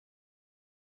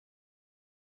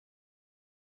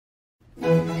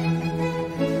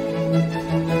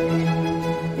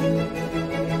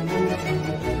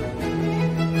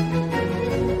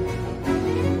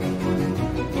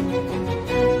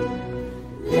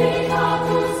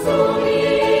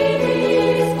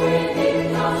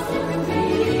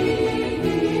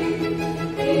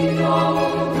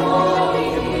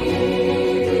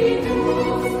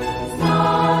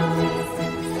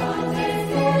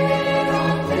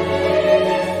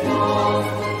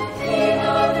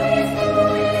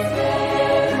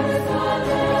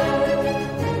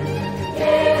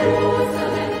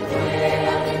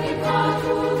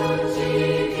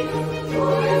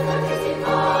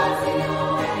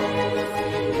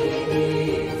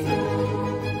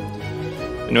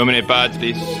In nomine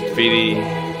Patris, Filii,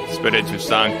 Spiritus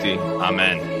Sancti.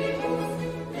 Amen.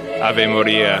 Ave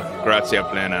Maria, gratia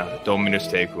plena, Dominus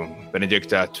tecum,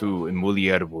 benedicta tu in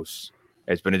mulieribus,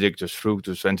 et benedictus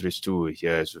fructus ventris tui,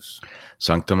 Iesus.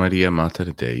 Sancta Maria,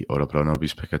 Mater Dei, ora pro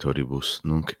nobis peccatoribus,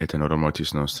 nunc et in hora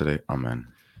mortis nostrae. Amen.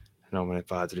 In nomine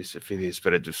Patris, Filii,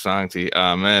 Spiritus Sancti.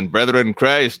 Amen. Brethren in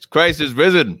Christ, Christ is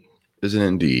risen. Isn't it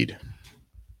indeed?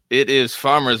 It is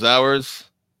Farmer's Hours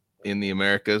in the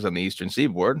Americas on the Eastern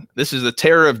Seaboard. This is the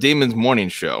Terror of Demons morning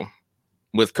show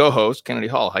with co-host Kennedy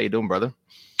Hall. How you doing, brother?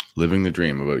 Living the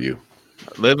dream. How about you?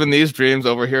 Living these dreams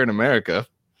over here in America.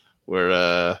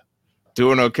 We're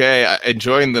doing okay.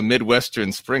 Enjoying the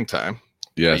Midwestern springtime.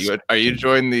 Yes. Are you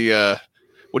enjoying the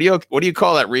what do you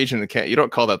call that region? You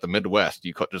don't call that the Midwest.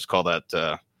 You just call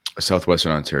that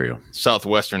Southwestern Ontario.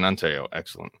 Southwestern Ontario.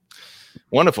 Excellent.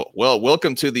 Wonderful. Well,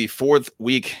 welcome to the 4th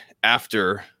week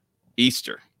after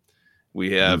Easter.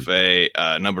 We have a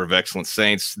number of excellent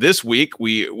saints. This week,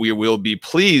 we will be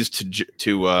pleased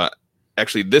to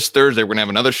actually this Thursday, we're going to have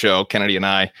another show. Kennedy and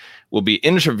I will be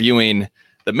interviewing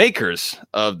the makers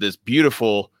of this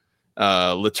beautiful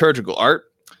liturgical art,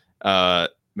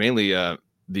 mainly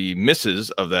the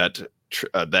missus of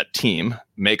that team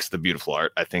makes the beautiful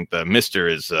art. I think the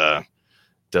Mr.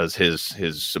 does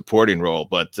his supporting role,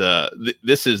 but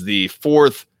this is the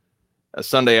 4th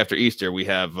Sunday after Easter. We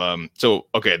have so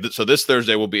this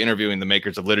Thursday we'll be interviewing the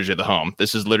makers of Liturgy of the Home.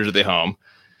 This is Liturgy of the Home,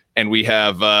 and we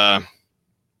have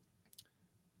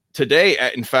today,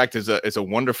 in fact, is a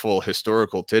wonderful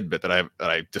historical tidbit that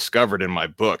I discovered in my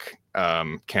book,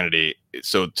 Kennedy.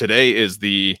 So today is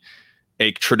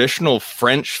a traditional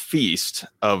French feast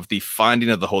of the finding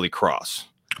of the Holy Cross.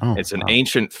 Oh, it's an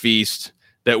ancient feast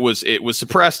that was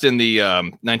suppressed in the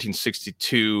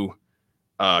 1962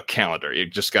 calendar. It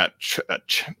just got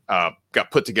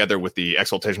put together with the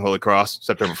Exaltation of the Holy Cross,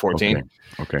 September 14th.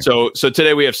 Okay. So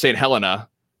today we have Saint Helena,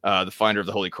 the finder of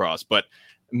the Holy Cross. But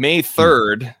May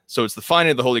 3rd, so it's the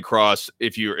finding of the Holy Cross.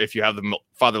 If you have the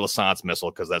Father Lassant's Missal,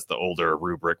 because that's the older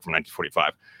rubric from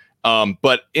 1945.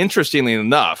 But interestingly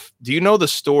enough, do you know the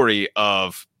story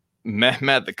of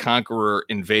Mehmed the Conqueror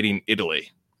invading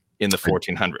Italy in the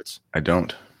 1400s? I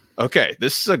don't. Okay,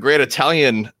 this is a great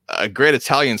Italian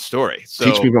story. So,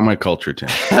 teach me about my culture, Tim.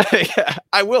 Yeah,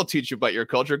 I will teach you about your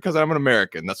culture because I'm an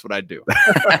American. That's what I do.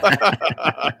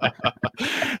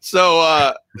 So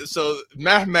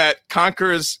Mehmet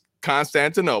conquers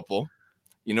Constantinople.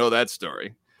 You know that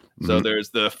story. So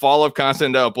there's the fall of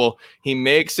Constantinople. He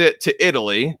makes it to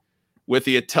Italy with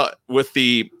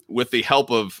the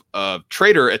help of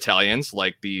traitor Italians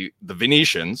like the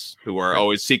Venetians, who are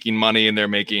always seeking money and they're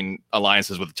making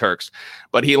alliances with the Turks.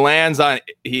 But he lands in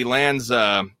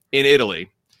Italy,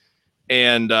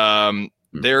 and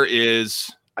there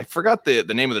is, I forgot the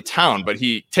name of the town, but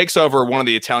he takes over one of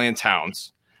the Italian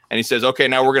towns and he says, okay,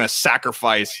 now we're going to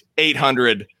sacrifice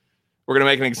 800. We're going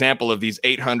to make an example of these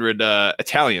 800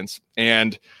 Italians.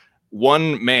 And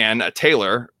one man, a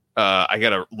tailor, I got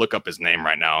to look up his name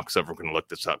right now because everyone can look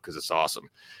this up because it's awesome.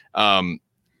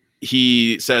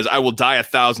 He says, I will die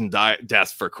 1,000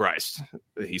 deaths for Christ.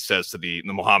 He says to the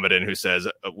Mohammedan who says,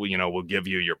 we'll give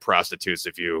you your prostitutes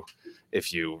if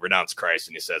you renounce Christ.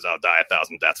 And he says, I'll die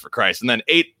 1,000 deaths for Christ. And then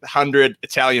 800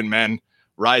 Italian men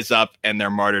rise up and they're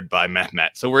martyred by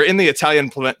Mehmet. So we're in the Italian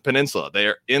peninsula.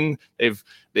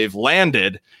 They've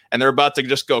landed and they're about to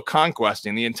just go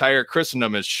conquesting. The entire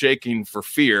Christendom is shaking for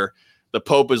fear. The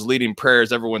Pope is leading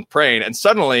prayers. Everyone's praying. And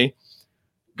suddenly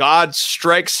God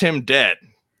strikes him dead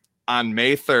on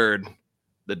May 3rd,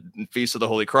 the Feast of the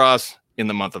Holy Cross in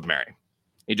the month of Mary.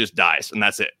 He just dies. And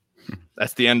that's it.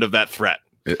 That's the end of that threat.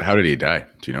 How did he die?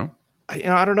 Do you know?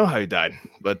 I don't know how he died,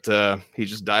 but he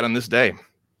just died on this day.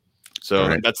 So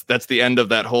right. That's the end of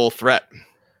that whole threat.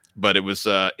 But it was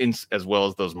as well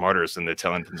as those martyrs in the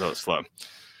Italian Peninsula.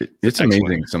 It's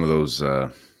amazing. Some of those,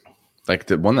 like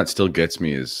the one that still gets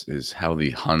me is how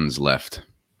the Huns left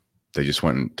They just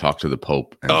went and talked to the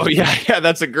Pope. And Oh yeah,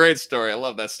 that's a great story. I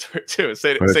love that story too.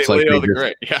 Saint like Leo the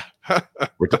Great. Yeah.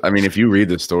 I mean, if you read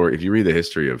the story, if you read the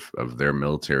history of their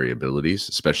military abilities,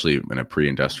 especially in a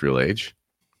pre-industrial age,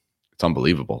 it's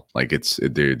unbelievable. Like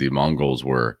the Mongols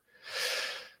were.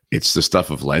 It's the stuff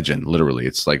of legend. Literally,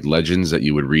 it's like legends that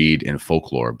you would read in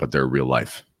folklore, but they're real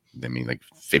life. I mean, like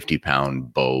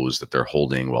 50-pound bows that they're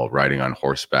holding while riding on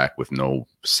horseback with no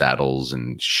saddles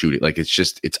and shooting. Like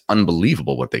it's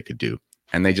unbelievable what they could do,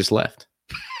 and they just left.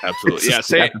 Absolutely,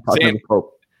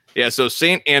 yeah. So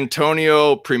Saint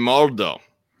Antonio Primaldo,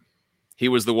 he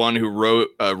was the one who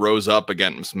rose up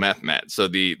against Mehmet. So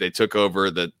they took over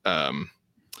the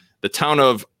town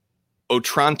of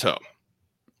Otranto.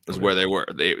 Was where they were.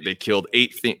 They killed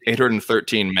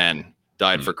 813 men,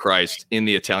 died for Christ in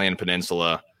the Italian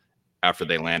peninsula after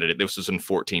they landed it. This was in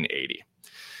 1480.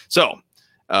 So,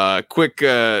 quick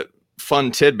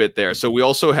fun tidbit there. So we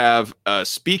also have,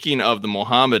 speaking of the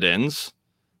Mohammedans,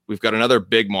 we've got another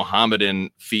big Mohammedan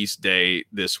feast day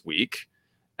this week,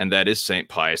 and that is St.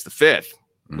 Pius V.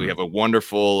 Mm-hmm. We have a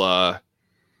wonderful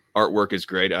artwork is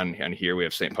great on here. We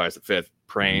have St. Pius V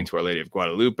praying to Our Lady of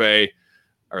Guadalupe.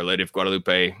 Our Lady of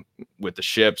Guadalupe with the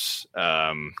ships.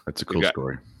 That's a cool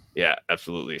story. Yeah,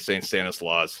 absolutely. Saint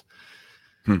Stanislaus.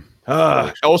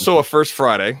 Also a First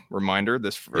Friday reminder.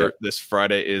 This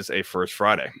Friday is a First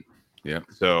Friday. Yeah.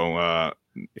 So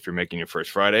if you're making your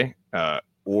First Friday,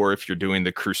 or if you're doing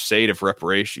the Crusade of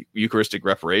Reparation, Eucharistic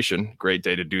Reparation, great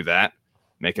day to do that.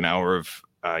 Make an hour of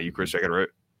Eucharistic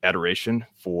adoration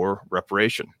for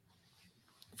reparation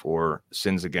for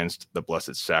sins against the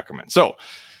Blessed Sacrament. So,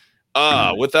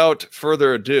 without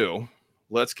further ado,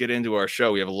 let's get into our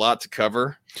show. We have a lot to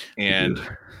cover, and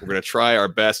we're going to try our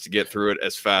best to get through it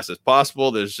as fast as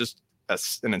possible. There's just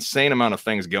an insane amount of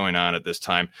things going on at this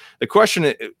time. The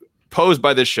question posed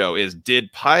by this show is,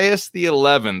 did Pius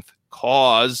XI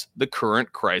cause the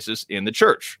current crisis in the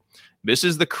church? This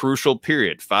is the crucial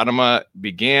period. Fatima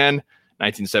began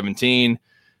 1917,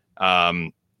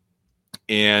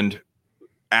 and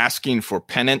asking for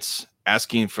penance,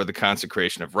 asking for the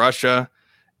consecration of Russia,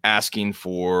 asking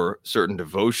for certain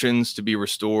devotions to be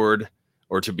restored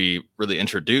or to be really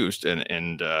introduced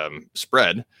and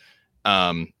spread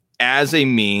as a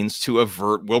means to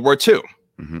avert World War II.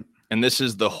 Mm-hmm. And this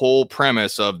is the whole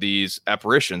premise of these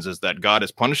apparitions, is that God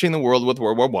is punishing the world with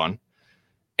World War I,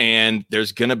 and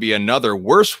there's going to be another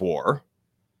worse war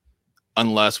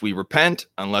unless we repent,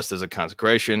 unless there's a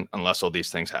consecration, unless all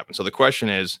these things happen. So the question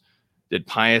is, did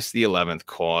Pius XI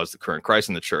cause the current crisis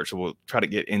in the church? So we'll try to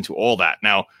get into all that.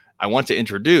 Now, I want to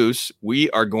introduce,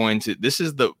 this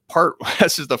is the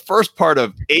first part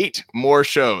of 8 more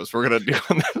shows we're going to do.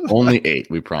 Only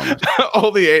 8, we promise.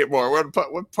 Only 8 more.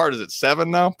 What part is it? 7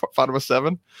 now? Fatima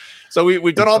 7? So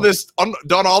we've done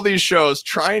all these shows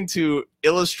trying to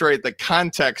illustrate the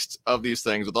context of these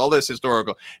things with all this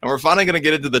historical, and we're finally going to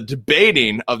get into the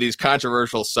debating of these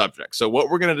controversial subjects. So what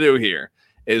we're going to do here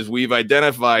is we've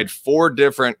identified 4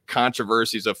 different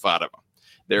controversies of Fatima.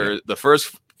 The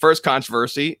first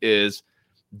controversy is,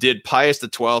 did Pius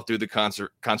XII do the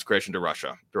consecration to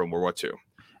Russia during World War II?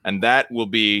 And that will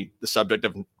be the subject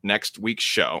of next week's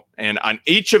show. And on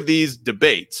each of these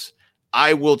debates,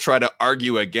 I will try to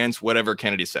argue against whatever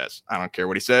Kennedy says. I don't care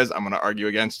what he says. I'm going to argue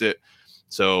against it.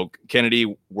 So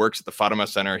Kennedy works at the Fatima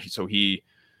Center. So he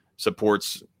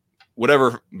supports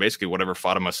whatever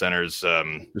Fatima Center's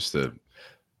just the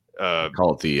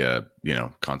call it the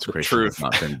consecration truth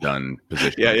not been done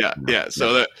position. Yeah.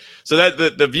 So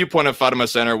that the viewpoint of Fatima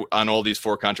Center on all these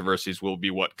 4 controversies will be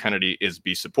what Kennedy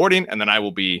be supporting, and then I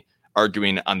will be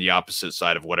arguing on the opposite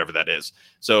side of whatever that is.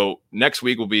 So next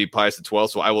week will be Pius XII.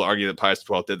 So I will argue that Pius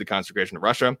XII did the consecration of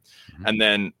Russia, and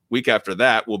then week after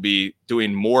that we'll be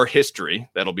doing more history.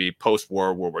 That'll be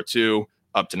post-war World War II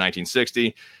up to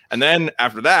 1960, and then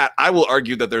after that I will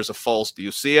argue that there's a false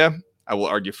Lucia. I will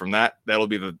argue from that. That'll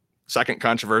be the second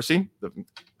controversy, the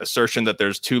assertion that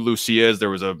there's 2 Lucias. There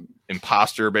was a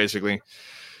imposter, basically.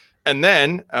 And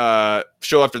then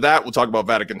show after that, we'll talk about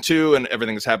Vatican II and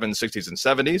everything that's happened in the 60s and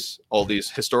 70s, all these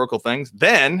historical things.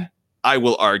 Then I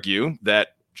will argue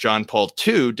that John Paul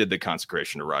II did the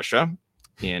consecration to Russia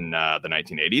in the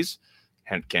 1980s.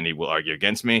 Kennedy will argue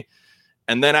against me.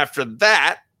 And then after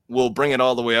that, we'll bring it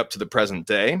all the way up to the present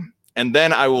day. And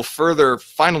then I will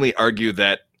finally argue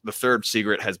that the third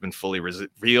secret has been fully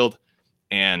revealed,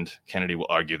 and Kennedy will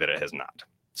argue that it has not.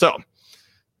 So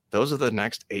those are the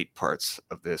next 8 parts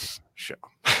of this show.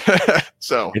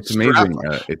 So it's amazing.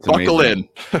 Buckle in.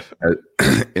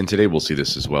 And today we'll see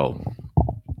this as well.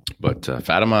 But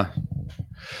Fatima,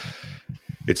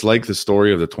 it's like the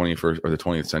story of the 21st or the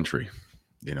 20th century.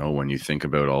 When you think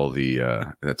about all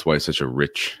the, that's why it's such a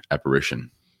rich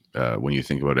apparition. When you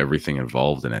think about everything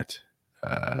involved in it,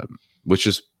 which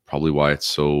is probably why it's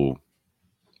so,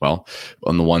 well,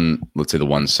 on the one, let's say the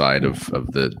one side of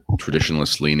the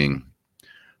traditionalist leaning,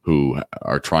 who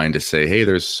are trying to say, hey,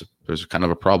 there's kind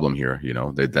of a problem here.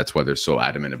 That's why they're so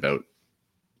adamant about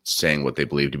saying what they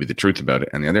believe to be the truth about it.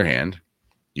 On the other hand,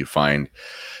 you find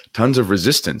tons of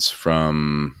resistance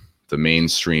from the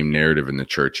mainstream narrative in the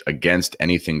church against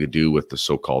anything to do with the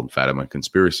so-called Fatima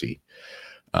conspiracy.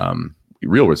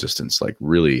 Real resistance, like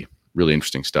really, really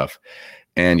interesting stuff.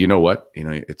 And you know what?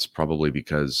 It's probably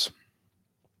because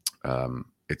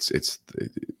it's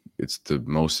the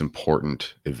most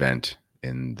important event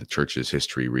in the church's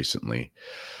history recently,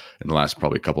 in the last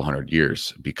probably couple hundred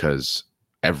years, because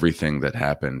everything that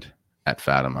happened at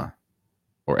Fatima,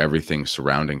 or everything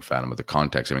surrounding Fatima, the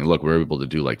context. I mean, look, we were able to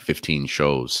do like 15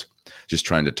 shows just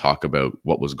trying to talk about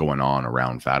what was going on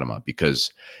around Fatima,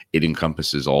 because it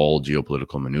encompasses all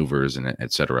geopolitical maneuvers and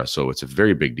et cetera. So it's a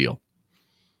very big deal.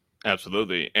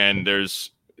 Absolutely. And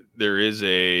there is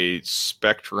a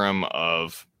spectrum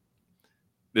of,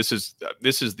 this is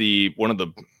the one of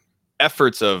the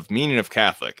efforts of Meaning of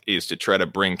Catholic, is to try to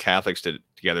bring Catholics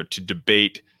together to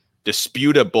debate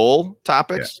disputable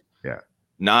topics. Yeah.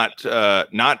 Not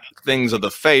things of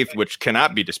the faith which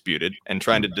cannot be disputed, and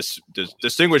trying to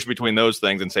distinguish between those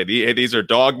things and say, hey, these are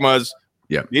dogmas.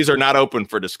 Yeah. These are not open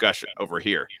for discussion over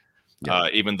here. Yeah.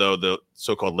 Even though the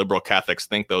so-called liberal Catholics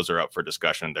think those are up for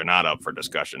discussion, they're not up for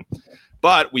discussion.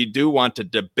 But we do want to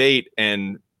debate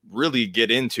and really get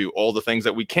into all the things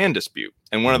that we can dispute.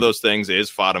 And one of those things is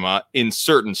Fatima, in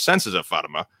certain senses of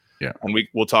Fatima. Yeah. And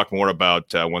we'll talk more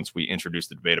about once we introduce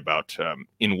the debate about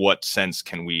in what sense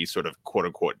can we sort of quote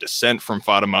unquote dissent from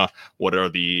Fatima? What are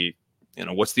the,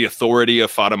 what's the authority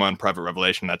of Fatima and private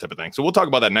revelation, that type of thing. So we'll talk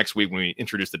about that next week when we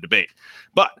introduce the debate.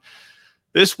 But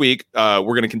this week, we're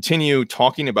going to continue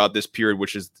talking about this period,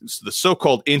 which is the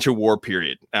so-called interwar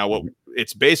period. Now,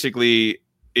 it's basically,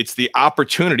 it's the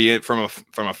opportunity from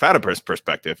a Fatima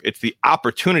perspective. It's the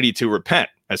opportunity to repent,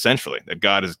 essentially, that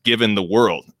God has given the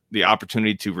world the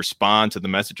opportunity to respond to the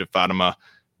message of Fatima,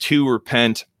 to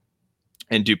repent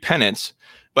and do penance.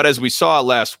 But as we saw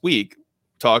last week,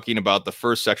 talking about the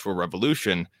first sexual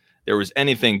revolution, there was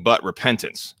anything but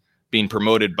repentance being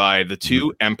promoted by the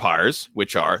two empires,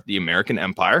 which are the American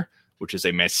Empire, which is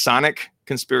a Masonic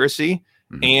conspiracy,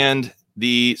 and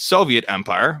the Soviet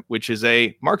Empire, which is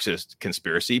a Marxist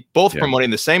conspiracy, both promoting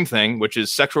the same thing, which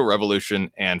is sexual revolution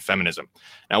and feminism.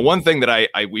 Now, one thing that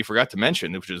we forgot to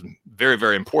mention, which is very,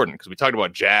 very important, because we talked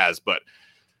about jazz, but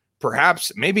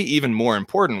perhaps maybe even more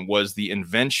important, was the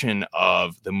invention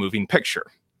of the moving picture,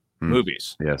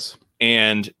 movies. Yes.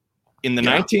 And in the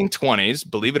 1920s,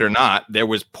 believe it or not, there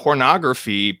was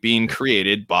pornography being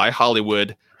created by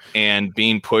Hollywood and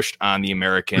being pushed on the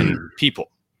American people.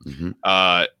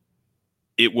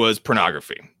 It was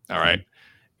pornography. All right.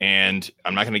 And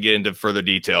I'm not going to get into further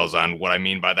details on what I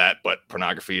mean by that, but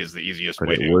pornography is the easiest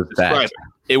way to describe it.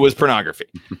 It was pornography.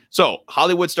 So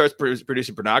Hollywood starts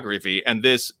producing pornography, and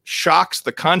this shocks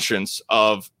the conscience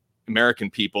of American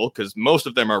people, because most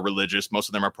of them are religious. Most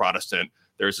of them are Protestant.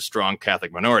 There's a strong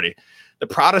Catholic minority. The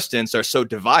Protestants are so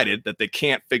divided that they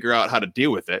can't figure out how to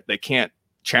deal with it. They can't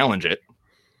challenge it.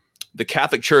 The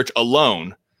Catholic Church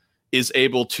alone is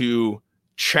able to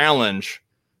challenge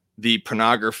the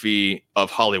pornography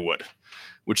of Hollywood,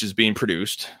 which is being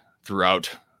produced throughout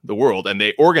the world. And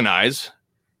they organize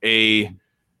a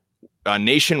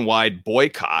nationwide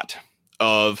boycott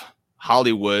of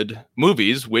Hollywood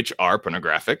movies, which are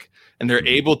pornographic. And they're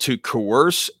able to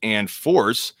coerce and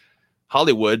force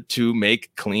Hollywood to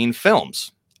make clean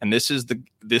films. And this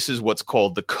is what's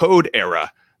called the Code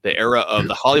era, the era of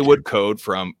the Hollywood Code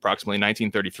from approximately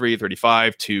 1933,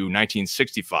 35 to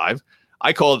 1965.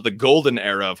 I call it the golden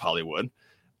era of Hollywood.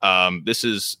 This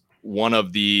is some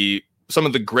of the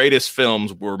greatest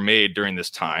films were made during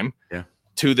this time. Yeah.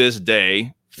 To this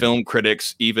day, film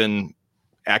critics, even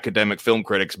academic film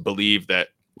critics, believe that,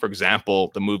 for example,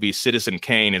 the movie Citizen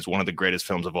Kane is one of the greatest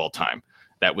films of all time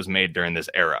that was made during this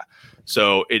era.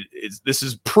 So this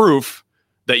is proof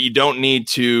that you don't need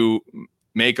to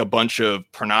make a bunch of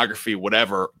pornography,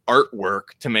 whatever,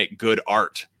 artwork to make good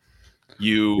art.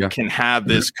 You can have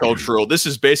this cultural, this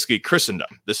is basically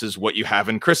Christendom. This is what you have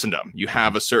in Christendom. You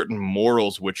have a certain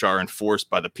morals which are enforced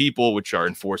by the people, which are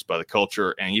enforced by the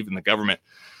culture and even the government.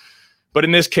 But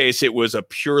in this case, it was a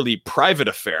purely private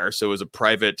affair. So it was a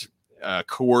private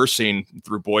coercing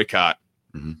through boycott.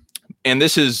 And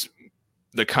this is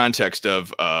the context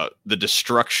of the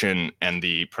destruction and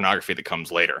the pornography that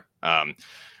comes later.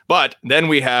 But then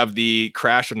we have the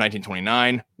crash of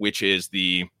 1929, which is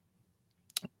the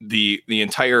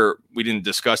entire, we didn't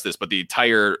discuss this, but the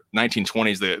entire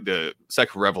 1920s, the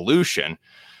Second Revolution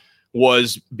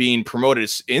was being promoted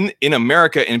in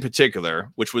America in particular,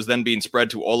 which was then being spread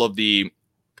to all of the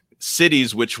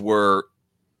cities which were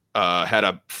had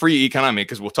a free economy,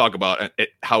 because we'll talk about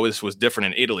how this was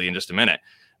different in Italy in just a minute.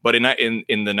 But in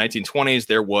the 1920s,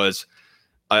 there was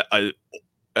a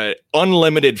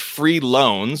unlimited free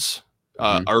loans,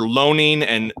 or loaning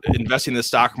and investing in the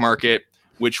stock market,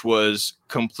 which was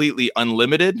completely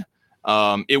unlimited.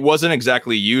 It wasn't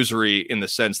exactly usury in the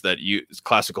sense that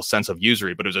classical sense of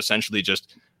usury, but it was essentially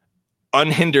just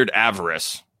unhindered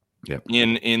avarice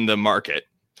in the market,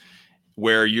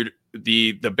 where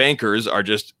the bankers are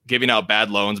just giving out bad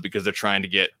loans because they're trying to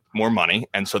get more money.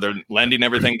 And so they're lending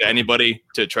everything to anybody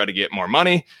to try to get more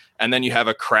money. And then you have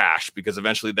a crash because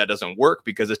eventually that doesn't work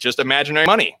because it's just imaginary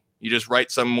money. You just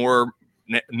write some more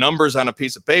numbers on a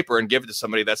piece of paper and give it to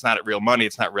somebody. That's not real money.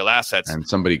 It's not real assets. And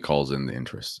somebody calls in the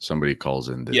interest. Somebody calls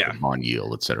in the bond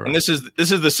yield, et cetera. And this is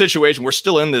the situation. We're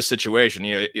still in this situation.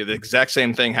 The exact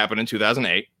same thing happened in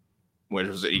 2008, which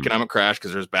was an economic crash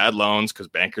because there's bad loans because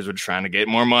bankers were trying to get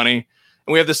more money.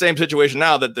 And we have the same situation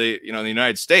now that the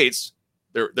United States,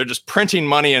 they're just printing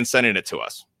money and sending it to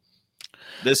us.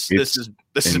 This is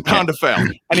bound to fail.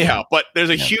 Anyhow, but there's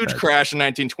a huge crash in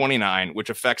 1929, which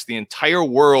affects the entire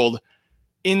world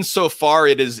insofar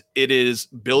it is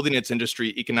building its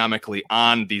industry economically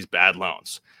on these bad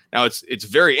loans. Now it's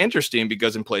very interesting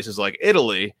because in places like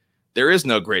Italy, there is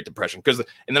no Great Depression, because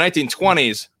in the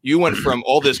 1920s, you went from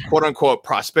all this quote unquote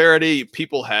prosperity.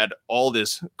 People had all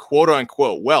this quote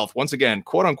unquote wealth. Once again,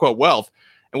 quote unquote wealth.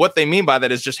 And what they mean by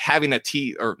that is just having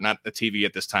or not a TV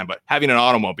at this time, but having an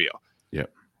automobile.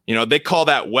 Yeah. They call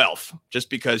that wealth just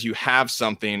because you have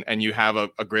something and you have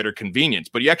a greater convenience,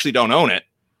 but you actually don't own it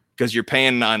because you're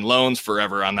paying on loans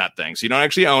forever on that thing. So you don't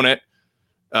actually own it.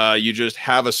 You just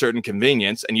have a certain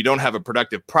convenience and you don't have a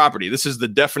productive property. This is the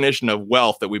definition of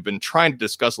wealth that we've been trying to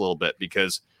discuss a little bit,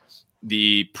 because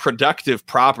the productive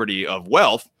property of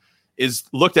wealth is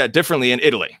looked at differently in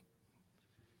Italy.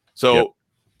 So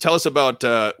tell us about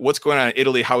what's going on in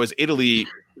Italy. How is Italy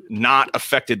not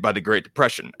affected by the Great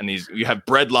Depression? And you have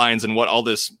bread lines and what all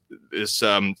this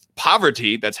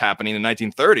poverty that's happening in the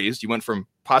 1930s. You went from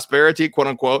prosperity, quote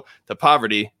unquote, to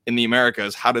poverty in the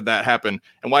Americas. How did that happen?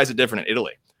 And why is it different in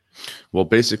Italy? Well,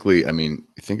 basically, I mean,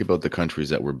 think about the countries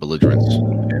that were belligerents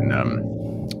in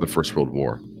the First World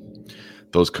War.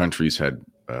 Those countries had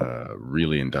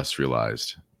really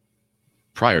industrialized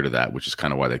prior to that, which is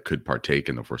kind of why they could partake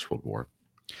in the First World War,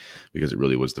 because it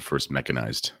really was the first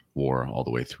mechanized war all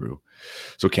the way through.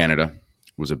 So Canada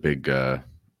was a big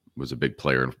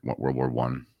player in World War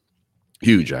One.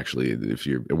 Huge, actually. If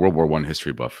you're a World War One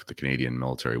history buff, the Canadian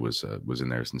military was in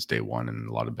there since day one, and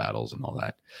a lot of battles and all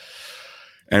that.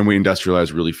 And we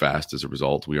industrialized really fast as a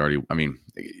result. If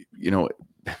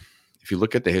you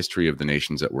look at the history of the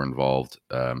nations that were involved,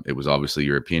 it was obviously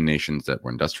European nations that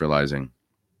were industrializing,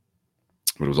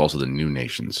 but it was also the new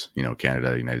nations,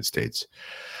 Canada, United States,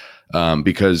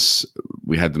 because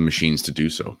we had the machines to do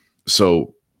so.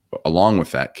 So along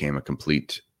with that came a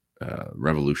complete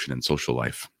revolution in social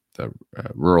life. The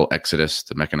rural exodus,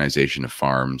 the mechanization of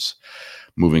farms,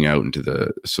 moving out into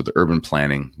the urban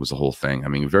planning was the whole thing. I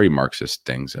mean, very Marxist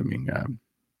things. I mean,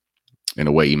 in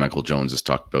a way, E. Michael Jones has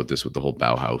talked about this with the whole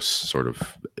Bauhaus sort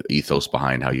of ethos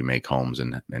behind how you make homes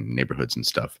and neighborhoods and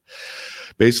stuff.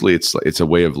 Basically, it's a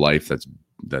way of life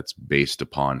that's based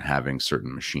upon having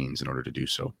certain machines in order to do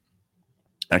so.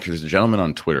 Actually, there's a gentleman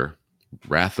on Twitter,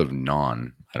 Wrath of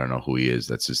Non. I don't know who he is.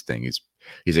 That's his thing.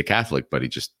 He's a Catholic, but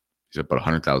he's about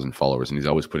 100,000 followers, and he's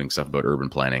always putting stuff about urban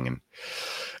planning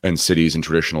and cities and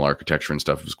traditional architecture and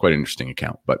stuff. It was quite an interesting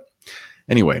account. But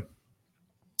anyway,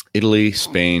 Italy,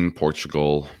 Spain,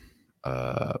 Portugal,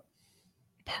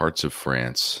 parts of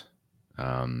France,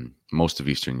 most of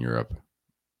Eastern Europe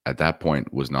at that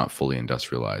point was not fully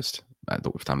industrialized at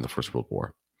the time of the First World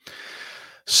War.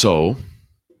 So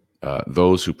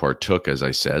those who partook, as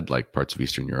I said, like parts of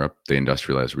Eastern Europe, they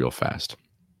industrialized real fast.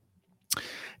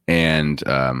 And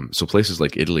so places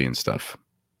like Italy and stuff,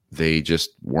 they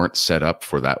just weren't set up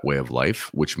for that way of life,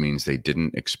 which means they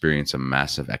didn't experience a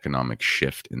massive economic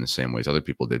shift in the same ways other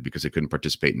people did, because they couldn't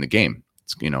participate in the game.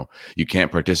 You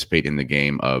can't participate in the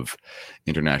game of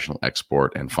international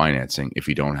export and financing if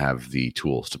you don't have the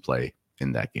tools to play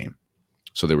in that game.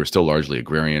 So they were still largely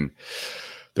agrarian.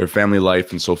 Their family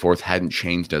life and so forth hadn't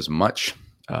changed as much.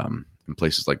 In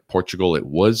places like Portugal,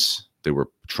 they were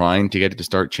trying to get it to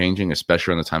start changing,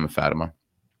 especially around the time of Fatima.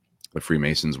 The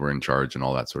Freemasons were in charge and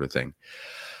all that sort of thing.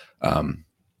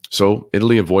 So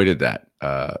Italy avoided that.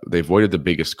 They avoided the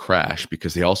biggest crash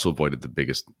because they also avoided the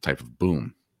biggest type of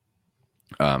boom.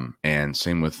 And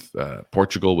same with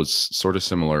Portugal was sort of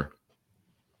similar,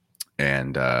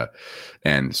 and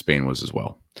Spain was as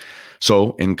well.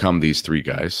 So in come these three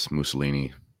guys: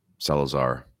 Mussolini,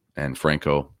 Salazar, and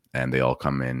Franco, and they all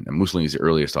come in. And Mussolini's the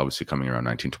earliest, obviously coming around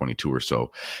 1922 or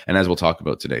so. And as we'll talk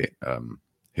about today,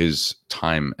 his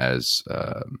time as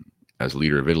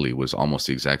leader of Italy was almost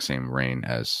the exact same reign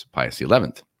as Pius XI,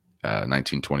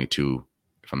 1922,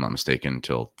 if I'm not mistaken,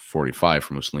 until 45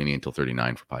 for Mussolini, until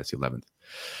 39 for Pius XI.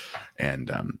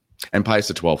 And Pius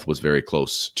XII was very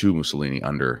close to Mussolini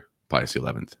under Pius XI.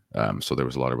 So there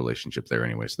was a lot of relationship there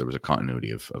anyway. So there was a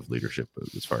continuity of leadership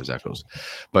as far as that goes.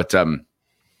 But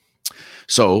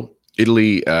so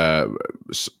Italy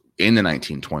in the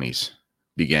 1920s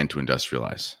began to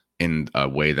industrialize in a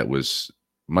way that was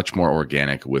much more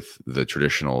organic with the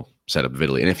traditional setup of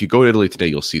Italy. And if you go to Italy today,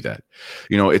 you'll see that.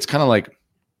 It's kind of like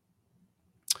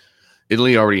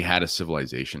Italy already had a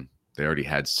civilization. They already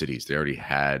had cities. They already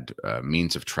had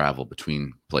means of travel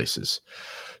between places.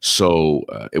 So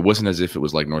it wasn't as if it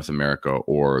was like North America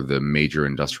or the major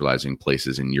industrializing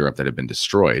places in Europe that had been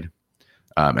destroyed.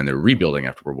 And they're rebuilding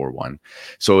after World War I.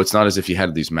 So it's not as if you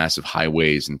had these massive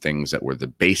highways and things that were the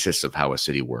basis of how a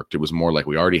city worked. It was more like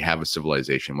we already have a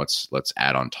civilization. Let's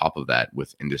add on top of that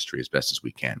with industry as best as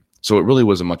we can. So it really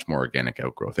was a much more organic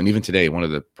outgrowth. And even today, one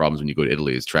of the problems when you go to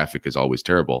Italy is traffic is always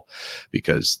terrible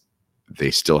because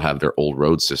they still have their old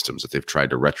road systems that they've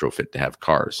tried to retrofit to have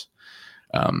cars.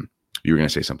 You were going to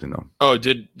say something though. Oh,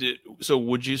 so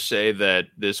would you say that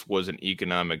this was an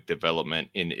economic development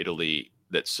in Italy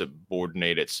that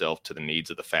subordinate itself to the needs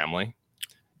of the family?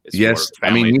 Yes,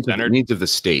 I mean needs of the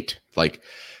state.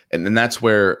 And then that's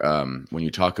where when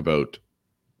you talk about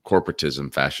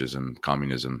corporatism, fascism,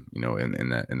 communism,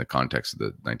 in the context of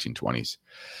the 1920s,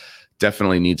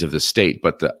 definitely needs of the state.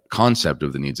 But the concept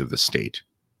of the needs of the state,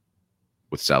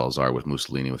 with Salazar, with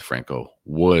Mussolini, with Franco,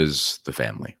 was the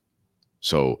family.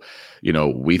 So,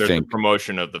 there's think the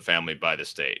promotion of the family by the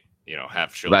state.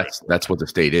 Have children. That's what the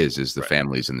state is the right.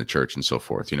 Families and the church and so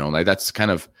forth. That's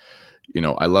kind of,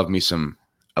 I love me some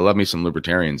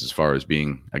libertarians as far as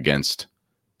being against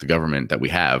the government that we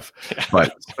have,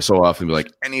 but so often be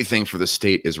like, anything for the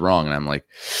state is wrong, and I'm like,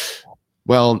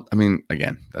 well, I mean,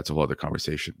 again, that's a whole other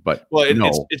conversation. But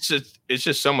it's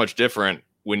just so much different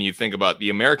when you think about the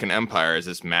American Empire as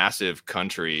this massive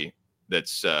country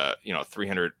that's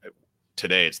 300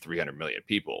 today. It's 300 million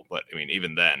people, but I mean,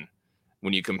 even then,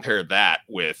 when you compare that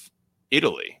with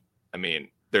Italy, I mean,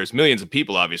 there's millions of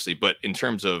people, obviously, but in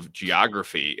terms of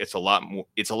geography, it's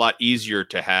a lot easier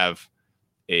to have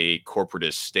a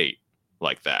corporatist state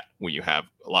like that when you have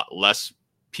a lot less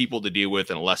people to deal with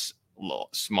and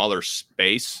smaller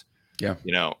space. Yeah.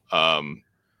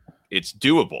 It's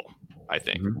doable, I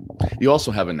think. Mm-hmm. You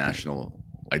also have a national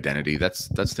identity. That's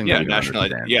thing. Yeah, national.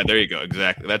 Yeah, there you go.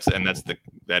 Exactly.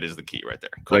 That is the key right there.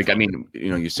 Cool. I mean,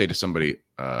 you say to somebody,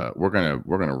 we're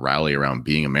gonna rally around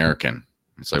being American.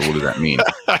 It's like, what does that mean?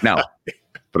 Now,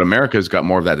 but America's got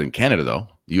more of that than Canada, though.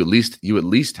 You at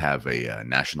least have a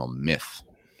national myth.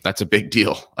 That's a big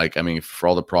deal. For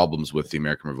all the problems with the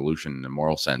American Revolution in a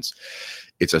moral sense,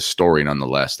 it's a story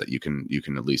nonetheless that you can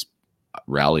at least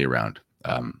rally around.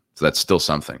 So that's still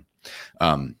something.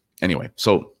 Anyway,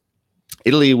 so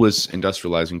Italy was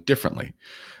industrializing differently.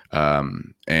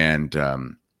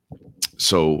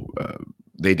 So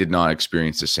they did not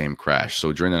experience the same crash.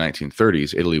 So during the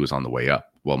 1930s, Italy was on the way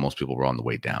up while most people were on the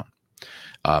way down.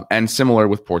 And similar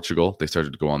with Portugal, they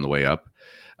started to go on the way up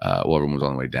while everyone was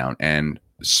on the way down. And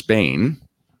Spain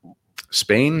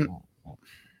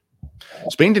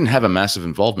didn't have a massive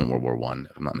involvement in World War I,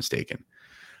 if I'm not mistaken.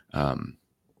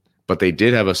 But they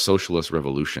did have a socialist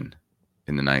revolution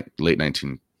in the late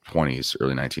 1920s,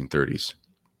 early 1930s.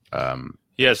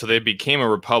 Yeah, so they became a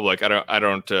republic. I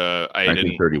didn't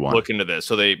look into this.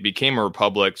 So they became a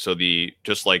republic. So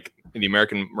just like the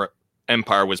American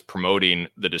Empire was promoting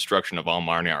the destruction of all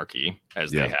monarchy,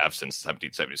 as they have since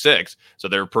 1776. So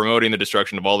they're promoting the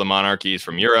destruction of all the monarchies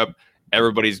from Europe.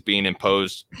 Everybody's being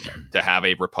imposed to have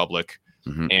a republic.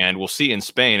 Mm-hmm. And we'll see in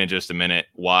Spain in just a minute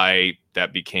why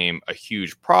that became a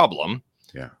huge problem.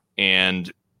 Yeah.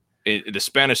 And the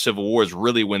Spanish Civil War is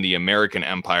really when the American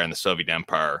Empire and the Soviet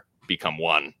Empire become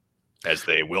one, as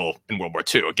they will in World War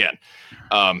II again.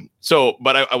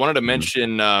 But I wanted to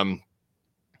mention,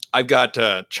 I've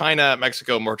got China,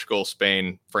 Mexico, Portugal,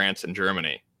 Spain, France, and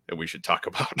Germany that we should talk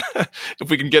about. If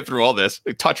we can get through all this,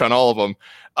 we touch on all of them.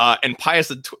 And Pius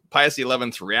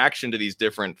XI's reaction to these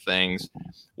different things,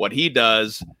 what he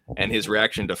does, and his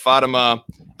reaction to Fatima.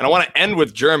 And I want to end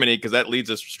with Germany because that leads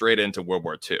us straight into World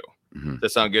War II. Mm-hmm. Does that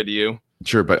sound good to you?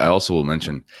 Sure, but I also will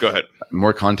mention. Go ahead.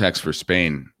 More context for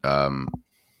Spain. The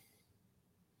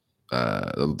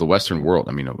Western world.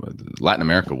 I mean, Latin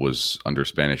America was under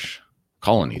Spanish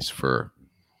colonies for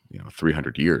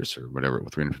 300 years or whatever,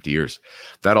 350 years.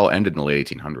 That all ended in the late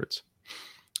 1800s,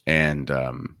 and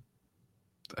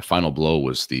the final blow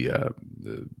was the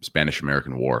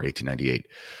Spanish-American War, 1898,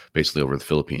 basically over the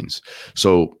Philippines.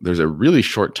 So there's a really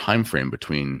short time frame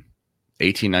between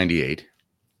 1898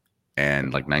 and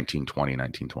like 1920,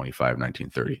 1925,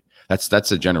 1930.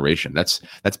 That's a generation. That's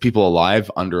people alive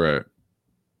under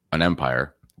an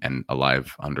empire and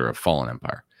alive under a fallen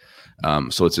empire.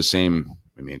 So it's the same.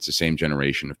 I mean, it's the same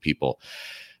generation of people.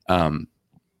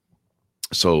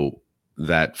 So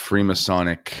that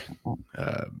Freemasonic,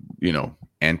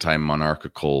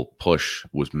 anti-monarchical push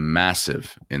was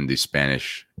massive in the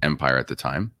Spanish Empire at the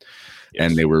time. Yes.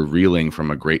 And they were reeling from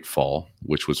a great fall,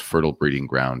 which was fertile breeding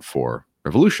ground for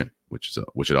revolution, which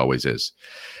it always is.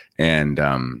 And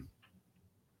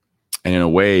in a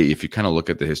way, if you kind of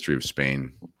look at the history of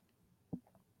Spain,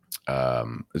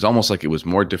 it's almost like it was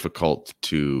more difficult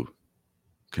to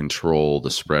control the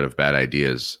spread of bad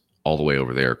ideas all the way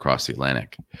over there across the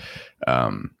Atlantic.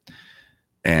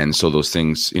 And so those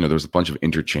things, there was a bunch of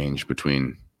interchange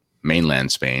between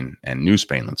mainland Spain and New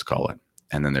Spain, let's call it.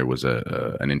 And then there was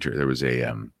a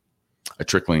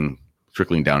trickling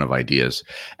down of ideas.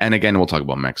 And again, we'll talk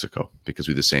about Mexico because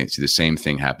we see the same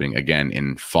thing happening again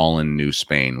in fallen New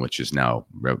Spain, which is now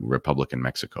Republican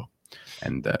Mexico.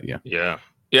 And Yeah.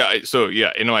 So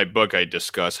in my book, I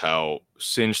discuss how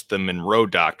since the Monroe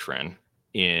Doctrine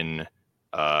in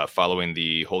following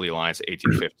the Holy Alliance of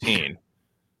 1815,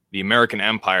 the American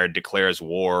Empire declares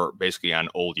war basically on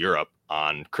old Europe,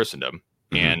 on Christendom,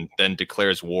 and then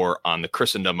declares war on the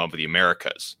Christendom of the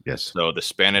Americas. Yes. So the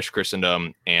Spanish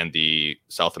Christendom and the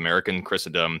South American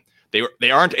Christendom,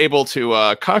 they aren't able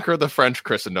to conquer the French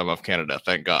Christendom of Canada,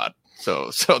 thank God.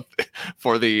 So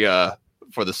for the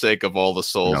sake of all the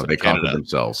souls, they conquered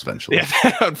themselves eventually. Yeah,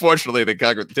 unfortunately, they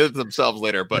did themselves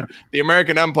later. But the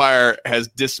American Empire has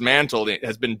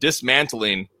been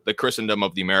dismantling the Christendom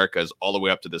of the Americas all the way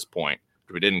up to this point,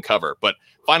 which we didn't cover. But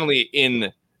finally,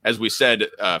 as we said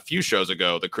a few shows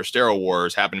ago, the Cristero War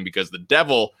is happening because the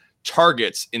devil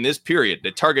targets in this period.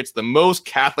 It targets the most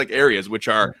Catholic areas, which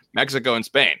are Mexico and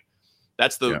Spain.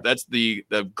 That's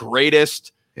the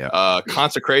greatest.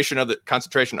 Concentration of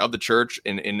the church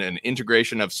in an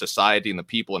integration of society and the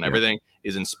people and everything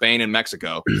is in Spain and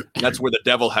Mexico. And that's where the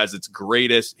devil has its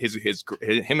greatest.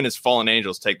 Him and his fallen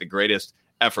angels take the greatest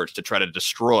efforts to try to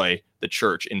destroy the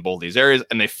church in both these areas,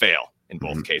 and they fail in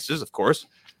both cases, of course,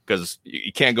 because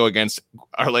you can't go against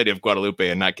Our Lady of Guadalupe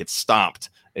and not get stomped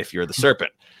if you're the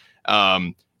serpent.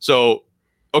 And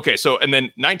then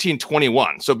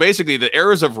 1921. So basically, the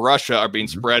errors of Russia are being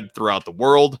spread throughout the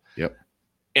world. Yep.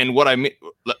 And what I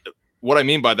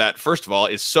mean by that, first of all,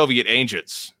 is Soviet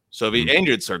agents. Soviet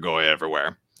agents are going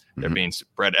everywhere. They're being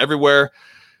spread everywhere.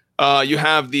 You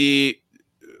have the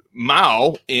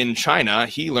Mao in China.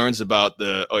 He learns about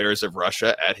the errors of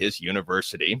Russia at his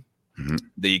university.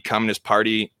 The Communist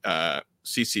Party,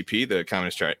 CCP, the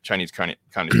Chinese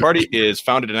Communist Party, is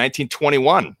founded in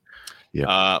 1921.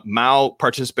 Mao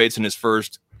participates in his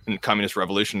first communist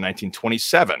revolution in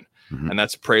 1927. And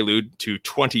that's a prelude to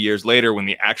 20 years later when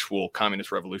the actual communist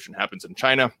revolution happens in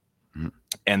China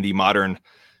and the modern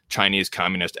Chinese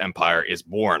communist empire is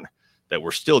born that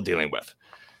we're still dealing with.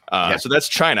 So that's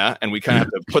China. And we kind of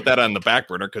have to put that on the back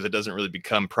burner because it doesn't really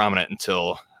become prominent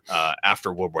until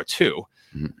after World War II.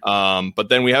 But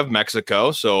then we have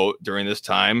Mexico. So during this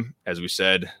time, as we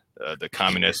said, the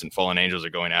communists and fallen angels are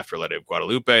going after Lady of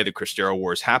Guadalupe. The Cristero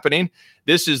War is happening.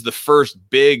 This is the first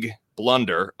big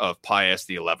blunder of Pius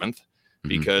XI,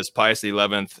 because Pius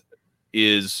XI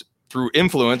is through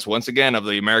influence once again of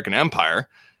the American Empire.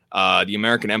 The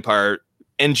American Empire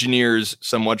engineers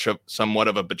somewhat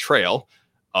of a betrayal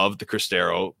of the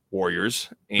Cristero warriors,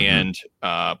 and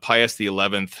Pius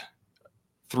XI,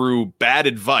 through bad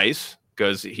advice,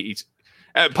 because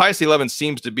Pius XI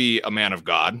seems to be a man of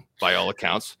God by all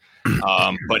accounts,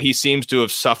 but he seems to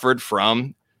have suffered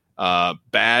from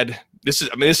bad. This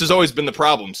has always been the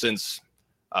problem since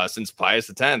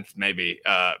Pius X, maybe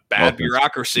bad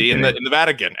bureaucracy in the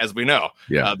Vatican, as we know.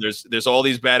 There's all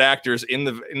these bad actors in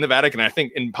the Vatican. I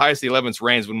think in Pius XI's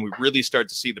reigns when we really start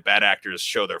to see the bad actors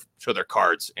show their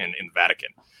cards in the Vatican,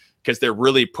 because they're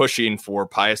really pushing for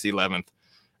Pius XI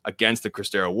against the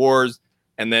Cristero Wars,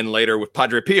 and then later with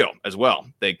Padre Pio as well.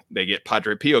 They get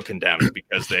Padre Pio condemned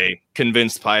because they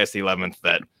convinced Pius XI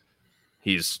that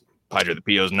Padre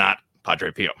Pio's not Padre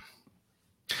Pio.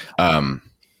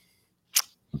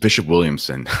 Bishop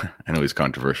Williamson, I know he's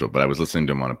controversial, but I was listening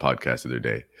to him on a podcast the other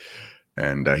day,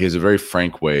 and he has a very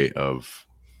frank way of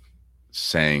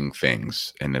saying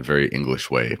things in a very English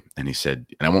way. And he said,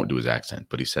 and I won't do his accent,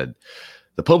 but he said,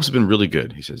 the popes have been really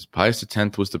good. He says, Pius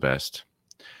X was the best.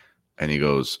 And he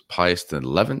goes, Pius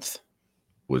XI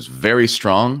was very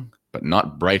strong, but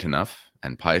not bright enough.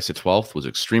 And Pius XII was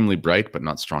extremely bright, but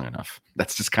not strong enough.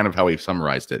 That's just kind of how he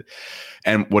summarized it.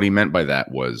 And what he meant by that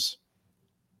was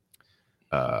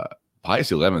Pius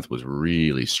XI was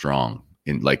really strong.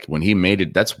 In like when he made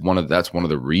it, that's one of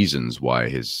the reasons why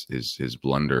his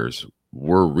blunders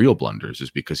were real blunders,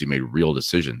 is because he made real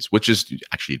decisions, which is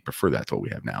actually prefer that to what we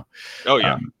have now. Oh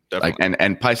yeah, definitely.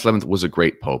 And Pius XI was a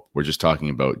great pope. We're just talking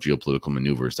about geopolitical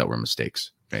maneuvers that were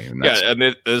mistakes. Okay?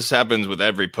 And this happens with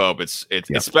every pope. It's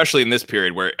especially in this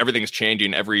period where everything's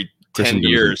changing every 10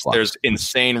 years. There's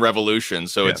insane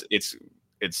revolutions. So it's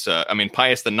I mean,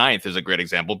 Pius IX is a great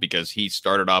example because he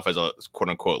started off as a quote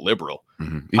unquote liberal.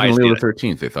 Mm-hmm. Even Leo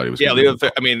XIII, they thought he was. Yeah, Leo.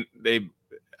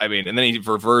 And then he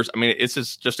reversed. I mean, it's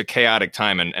just a chaotic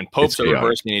time, and popes are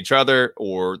reversing each other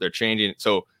or they're changing.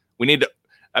 So we need to.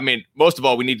 I mean, most of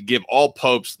all, we need to give all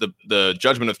popes the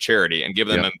judgment of charity and give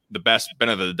them the best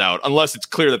benefit of the doubt. Unless it's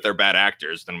clear that they're bad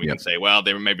actors, then we can say, well,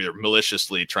 they're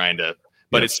maliciously trying to.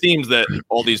 But it seems that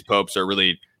all these popes are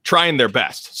really trying their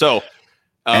best. So.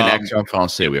 And Action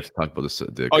Francais, we have to talk about this.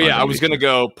 I was going to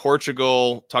go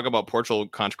Portugal, talk about Portugal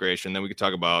consecration. Then we could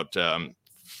talk about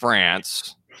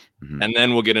France. Mm-hmm. And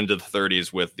then we'll get into the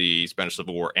 30s with the Spanish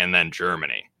Civil War and then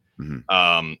Germany.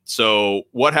 Mm-hmm. So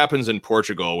what happens in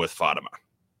Portugal with Fatima?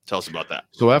 Tell us about that.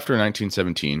 So after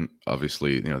 1917,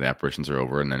 obviously, the apparitions are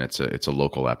over, and then it's a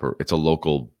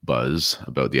local buzz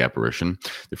about the apparition.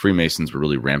 The Freemasons were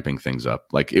really ramping things up.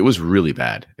 Like, it was really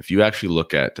bad. If you actually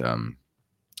look at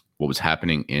what was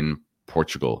happening in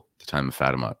Portugal at the time of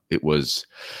Fatima, it was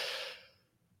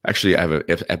actually, I have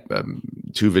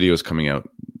two videos coming out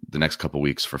the next couple of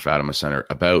weeks for Fatima Center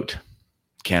about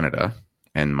Canada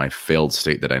and my failed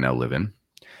state that I now live in.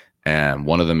 And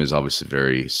one of them is obviously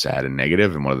very sad and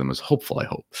negative, and one of them is hopeful, I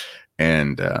hope.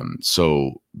 And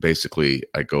so basically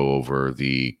I go over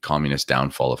the communist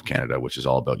downfall of Canada, which is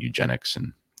all about eugenics.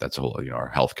 And that's a whole,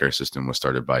 our healthcare system was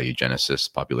started by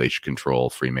eugenicists, population control,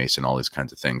 Freemason, all these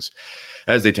kinds of things,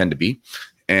 as they tend to be.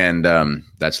 And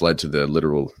that's led to the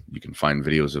literal, you can find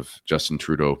videos of Justin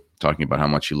Trudeau talking about how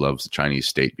much he loves the Chinese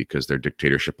state because their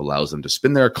dictatorship allows them to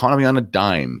spin their economy on a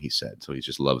dime, he said. So he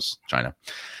just loves China.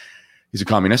 He's a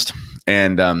communist,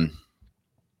 and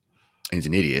he's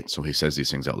an idiot. So he says these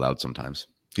things out loud sometimes.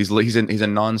 He's a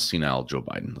non-senile Joe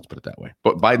Biden, let's put it that way.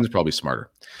 But Biden's probably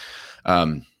smarter,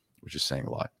 which is saying a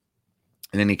lot.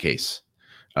 In any case,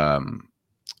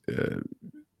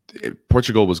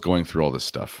 Portugal was going through all this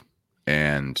stuff.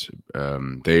 And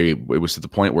it was to the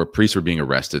point where priests were being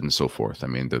arrested and so forth. I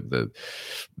mean, the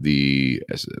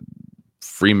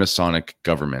Freemasonic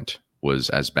government was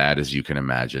as bad as you can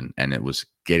imagine, and it was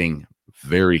getting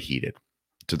very heated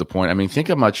to the point. I mean, think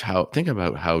about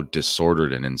how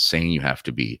disordered and insane you have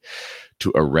to be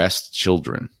to arrest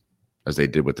children, as they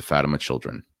did with the Fatima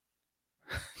children,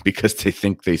 because they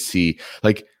think they see,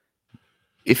 like,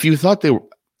 if you thought they were.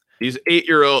 These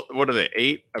 8-year-old, what are they?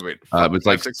 8? I mean, it was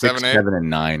like 6, 7, and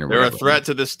 9. Or they're whatever. A threat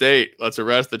to the state. Let's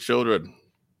arrest the children.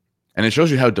 And it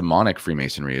shows you how demonic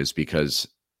Freemasonry is, because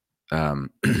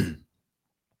if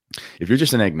you're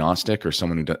just an agnostic or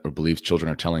someone who believes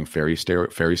children are telling fairy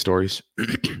stories,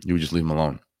 you would just leave them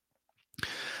alone.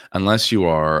 Unless you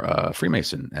are a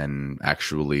Freemason, and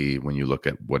actually, when you look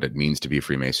at what it means to be a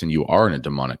Freemason, you are in a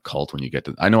demonic cult. When you get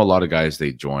to, I know a lot of guys,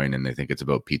 they join and they think it's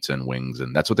about pizza and wings,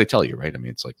 and that's what they tell you, right? I mean,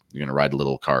 it's like you're going to ride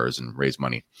little cars and raise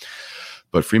money.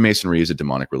 But Freemasonry is a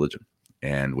demonic religion,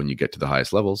 and when you get to the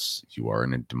highest levels, you are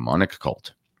in a demonic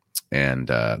cult,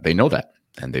 and they know that,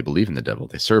 and they believe in the devil.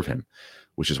 They serve him,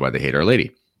 which is why they hate Our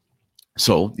Lady.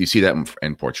 So you see that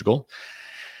in Portugal.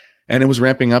 And it was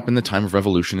ramping up in the time of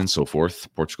revolution and so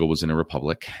forth. Portugal was in a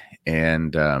republic,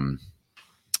 and the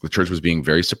church was being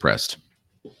very suppressed.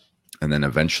 And then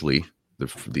eventually,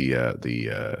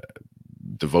 the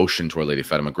devotion to Our Lady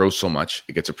Fatima grows so much,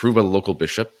 it gets approved by the local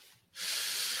bishop.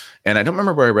 And I don't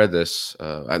remember where I read this.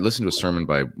 I listened to a sermon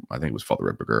by, I think it was Father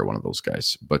Redberger, one of those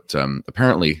guys. But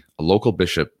apparently, a local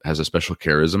bishop has a special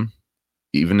charism.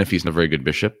 Even if he's not a very good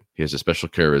bishop, he has a special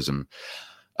charism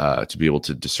to be able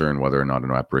to discern whether or not an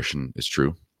apparition is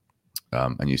true.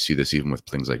 And you see this even with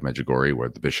things like Medjugorje, where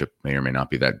the bishop may or may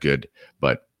not be that good,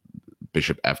 but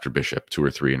bishop after bishop, 2 or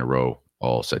 3 in a row,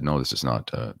 all said, no, this is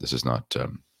not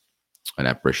an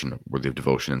apparition worthy of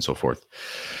devotion and so forth.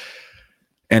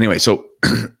 Anyway, so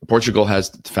Portugal has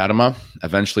Fatima.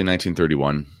 Eventually,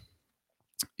 1931,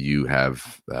 you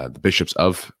have the bishops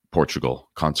of Portugal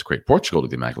consecrate Portugal to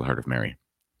the Immaculate Heart of Mary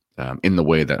in the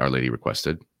way that Our Lady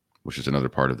requested, which is another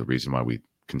part of the reason why we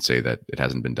can say that it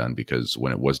hasn't been done, because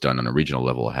when it was done on a regional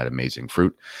level, it had amazing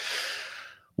fruit,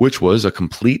 which was a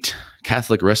complete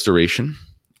Catholic restoration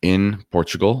in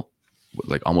Portugal,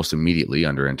 like almost immediately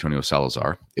under Antonio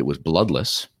Salazar. It was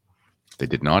bloodless. They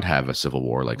did not have a civil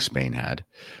war like Spain had,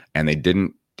 and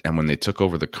when they took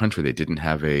over the country, they didn't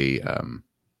have a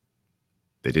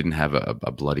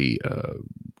bloody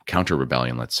counter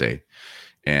rebellion, let's say.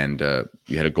 And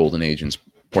you had a golden age in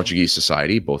Portuguese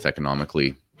society, both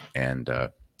economically and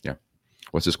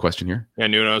What's this question here? Yeah,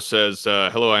 Nuno says,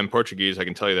 hello, I'm Portuguese. I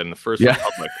can tell you that in the First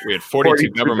Republic, we had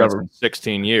 42 governments in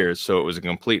 16 years, so it was a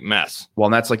complete mess. Well,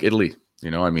 and that's like Italy.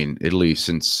 I mean, Italy,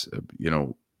 since,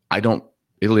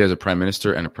 Italy has a prime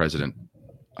minister and a president.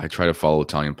 I try to follow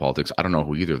Italian politics. I don't know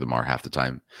who either of them are half the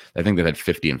time. I think they've had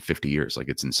 50 and 50 years. Like,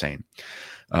 it's insane.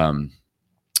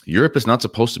 Europe is not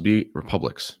supposed to be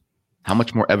republics. How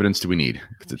much more evidence do we need?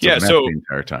 It's the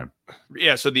entire time.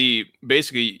 Yeah, so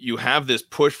basically you have this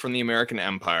push from the American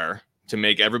empire to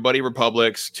make everybody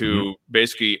republics, to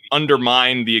basically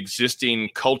undermine the existing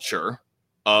culture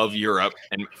of Europe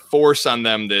and force on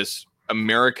them this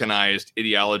Americanized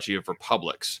ideology of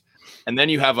republics. And then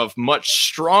you have a much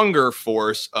stronger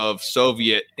force of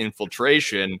Soviet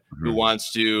infiltration who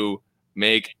wants to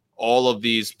make all of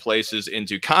these places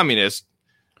into communist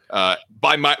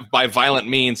by violent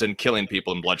means and killing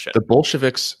people and bloodshed. The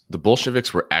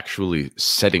Bolsheviks were actually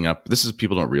setting up. This is,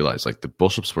 people don't realize, like, the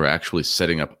Bolsheviks were actually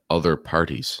setting up other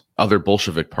parties, other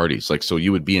Bolshevik parties. Like, so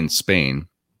you would be in Spain,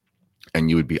 and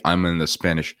you would be, I'm in the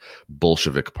Spanish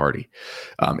Bolshevik Party.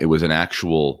 It was an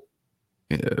actual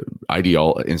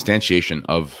instantiation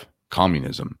of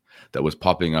communism that was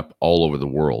popping up all over the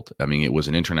world. I mean, it was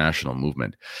an international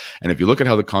movement. And if you look at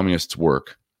how the communists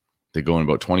work, they go in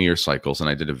about 20-year cycles, and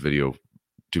I did 2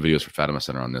 videos for Fatima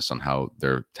Center on this, on how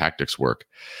their tactics work.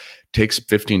 It takes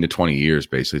 15 to 20 years,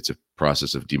 basically. It's a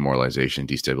process of demoralization,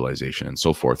 destabilization, and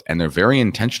so forth. And they're very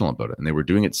intentional about it. And they were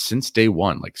doing it since day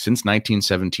one, like since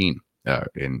 1917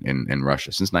 in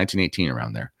Russia, since 1918,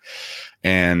 around there.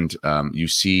 And you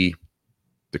see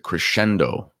the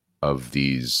crescendo of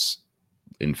these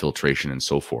infiltration and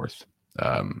so forth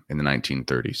in the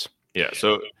 1930s. Yeah,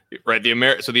 so right, the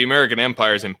American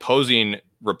Empire is imposing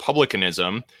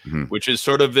republicanism, which is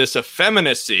sort of this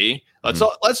effeminacy.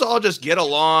 Let's all just get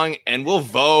along and we'll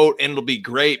vote and it'll be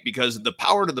great because the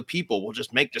power to the people will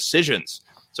just make decisions.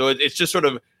 So it's just sort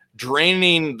of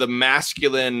draining the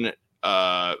masculine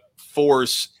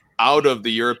force out of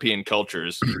the European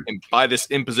cultures by this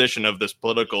imposition of this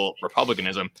political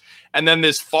republicanism. And then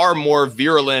this far more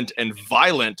virulent and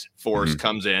violent force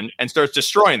comes in and starts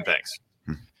destroying things.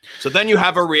 So then you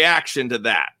have a reaction to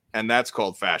that, and that's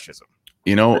called fascism.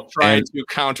 Trying to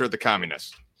counter the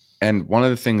communists. And one of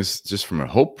the things, just from a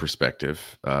hope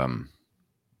perspective, one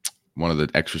of the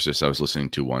exorcists I was listening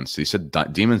to once, he said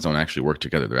demons don't actually work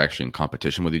together. They're actually in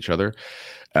competition with each other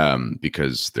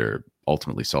because they're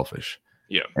ultimately selfish.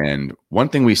 Yeah. And one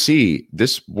thing we see,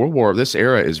 this World War, this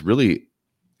era is really,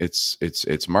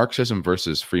 it's Marxism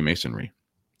versus Freemasonry.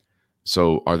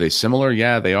 So are they similar?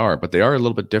 Yeah, they are, but they are a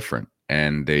little bit different.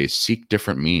 And they seek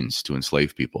different means to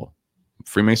enslave people.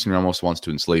 Freemasonry almost wants to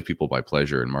enslave people by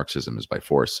pleasure, and Marxism is by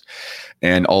force.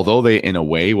 And although they, in a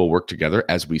way, will work together,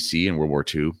 as we see in World War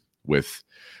II with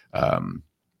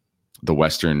the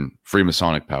Western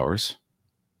Freemasonic powers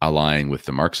allying with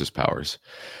the Marxist powers,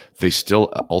 they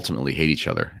still ultimately hate each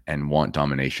other and want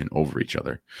domination over each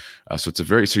other. So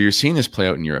you're seeing this play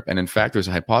out in Europe. And in fact, there's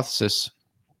a hypothesis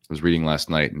I was reading last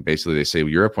night, and basically they say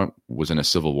Europe was in a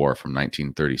civil war from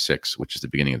 1936, which is the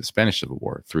beginning of the Spanish Civil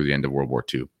War, through the end of World War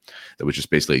II. That was just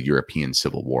basically a European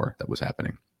civil war that was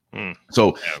happening.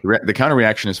 So the counter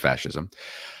reaction is fascism.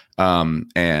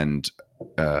 And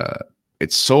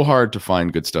it's so hard to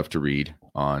find good stuff to read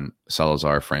on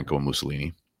Salazar, Franco, and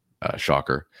Mussolini.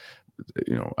 Shocker.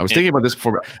 I was thinking about this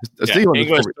before.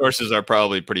 English sources are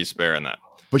probably pretty spare in that.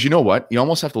 But you know what? You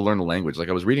almost have to learn the language. Like,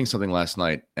 I was reading something last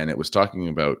night, and it was talking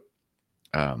about,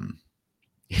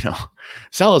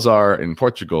 Salazar in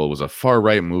Portugal was a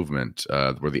far-right movement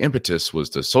where the impetus was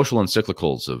the social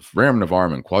encyclicals of Rerum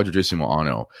Novarum and Quadragesimo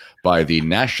Anno by the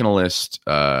nationalist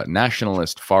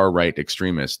far-right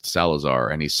extremist Salazar.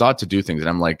 And he sought to do things. And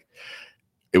I'm like,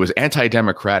 it was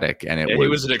anti-democratic. And he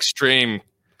was an extreme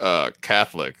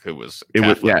Catholic who was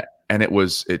Catholic. It was, yeah. And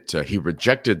he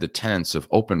rejected the tenets of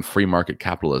open free market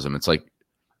capitalism. It's like,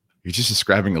 you're just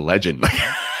describing a legend. Like,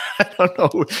 I don't know.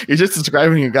 You're just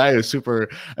describing a guy who's super,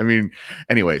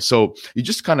 anyway, so you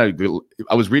just kind of,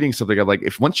 I was reading something of like,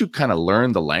 if once you kind of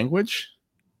learn the language,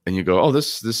 and you go, oh,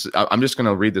 this I'm just going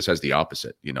to read this as the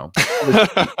opposite, you know.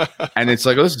 And it's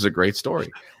like, oh, this is a great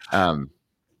story.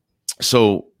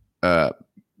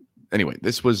 Anyway,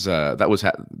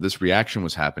 this reaction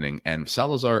was happening, and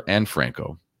Salazar and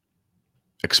Franco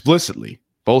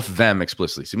both of them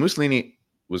explicitly. See, Mussolini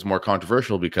was more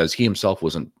controversial because he himself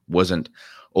wasn't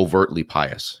overtly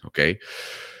pious, okay,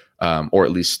 or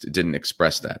at least didn't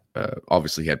express that.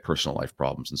 Obviously, he had personal life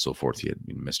problems and so forth. He had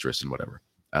a mistress and whatever.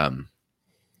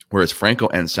 Whereas Franco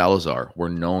and Salazar were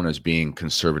known as being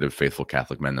conservative, faithful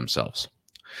Catholic men themselves.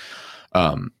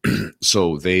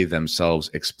 So they themselves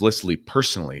explicitly,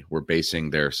 personally, were basing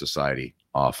their society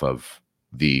off of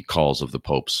the calls of the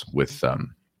popes with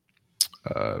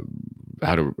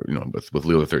with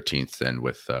Leo XIII and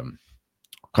with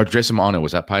Quadragesimo Anno.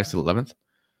 Was that Pius XI?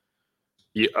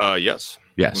 Yes.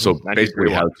 Yeah. So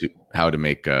basically, how to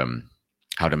make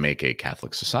a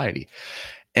Catholic society,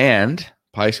 and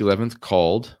Pius XI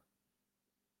called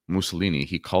Mussolini.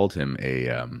 He called him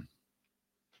a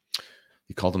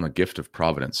gift of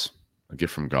providence, a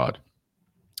gift from God.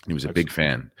 He was a big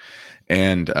fan,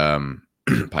 and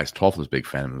Pius XII was a big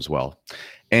fan of him as well.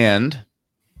 And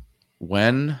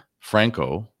when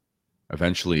Franco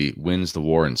eventually wins the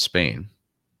war in Spain,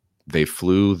 they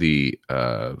flew the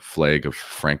flag of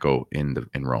Franco in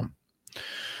Rome.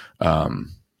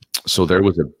 So there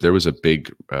was a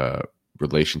big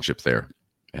relationship there,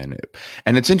 and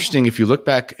it's interesting if you look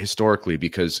back historically,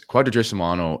 because Quadragesimo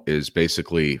Anno is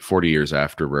basically 40 years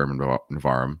after Rerum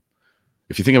Novarum.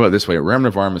 If you think about it this way,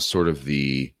 Rerum Novarum is sort of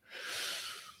the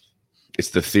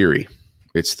theory.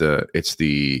 It's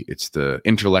the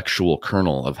intellectual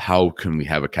kernel of how can we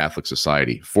have a Catholic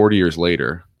society. 40 years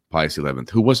later, Pius XI,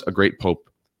 who was a great pope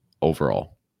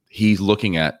overall, he's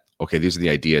looking at, okay, these are the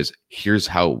ideas. Here's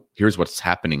what's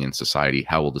happening in society.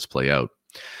 How will this play out?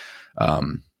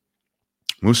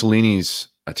 Mussolini's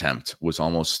attempt was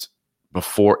almost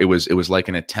before it was like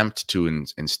an attempt to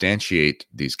instantiate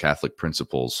these Catholic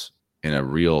principles in a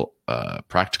real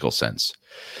practical sense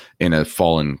in a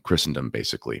fallen Christendom,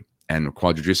 basically. And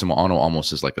Quadragesimo Anno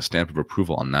almost is like a stamp of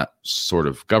approval on that sort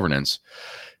of governance,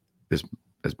 as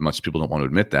much as people don't want to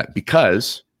admit that,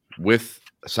 because with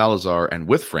Salazar and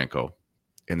with Franco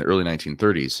in the early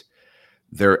 1930s,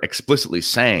 they're explicitly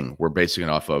saying we're basing it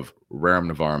off of Rerum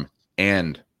Novarum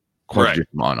and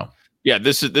Quadragesimo Anno. Yeah,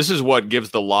 this is what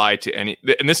gives the lie to any,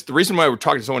 and this the reason why we're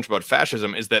talking so much about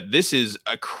fascism is that this is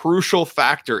a crucial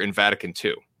factor in Vatican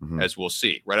II, as we'll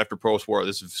see right after post-war.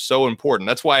 This is so important.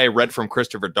 That's why I read from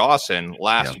Christopher Dawson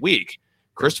last week.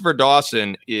 Christopher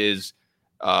Dawson is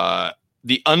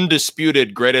the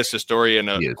undisputed greatest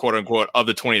historian, quote unquote, of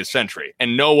the 20th century,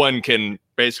 and no one can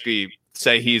basically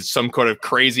say he's some kind of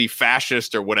crazy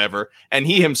fascist or whatever. And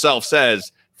he himself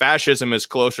says fascism is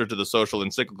closer to the social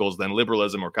encyclicals than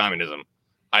liberalism or communism,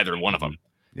 either one of them.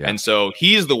 Yeah. And so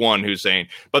he's the one who's saying,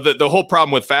 but the whole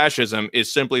problem with fascism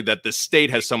is simply that the state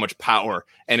has so much power,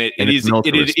 and it is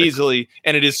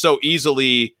so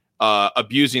easily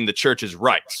abusing the church's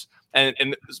rights.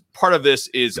 And part of this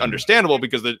is understandable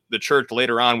because the church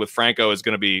later on with Franco is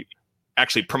going to be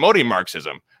actually promoting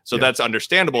Marxism. So that's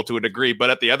understandable to a degree.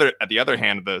 But at the other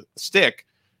hand of the stick,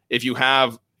 if you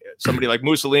have somebody like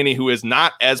Mussolini, who is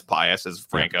not as pious as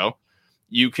Franco,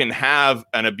 you can have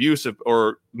an abuse of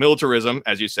or militarism,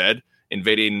 as you said,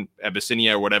 invading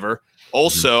Abyssinia or whatever.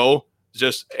 Also,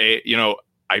 just I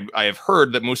have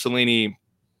heard that Mussolini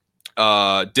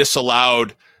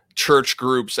disallowed church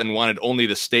groups and wanted only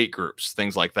the state groups,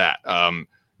 things like that.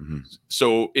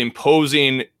 So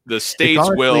imposing the state's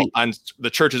will on the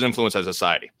church's influence as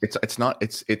society.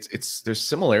 There's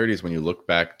similarities when you look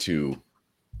back to,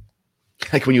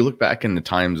 like, when you look back in the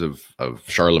times of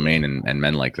Charlemagne and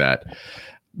men like that,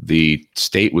 the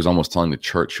state was almost telling the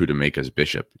church who to make as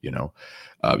bishop.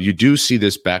 You do see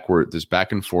this back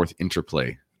and forth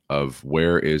interplay of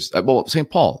where is St.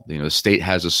 Paul. The state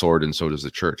has a sword and so does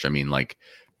the church. I mean, like,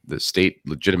 the state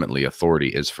legitimately authority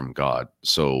is from God.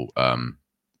 So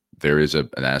there is an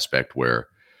aspect where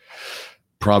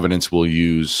providence will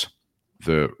use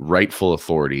the rightful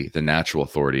authority, the natural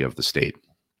authority of the state,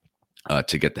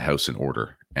 to get the house in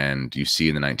order. And you see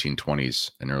in the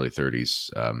 1920s and early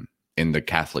 30s in the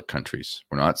Catholic countries,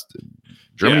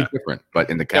 Germany's different, but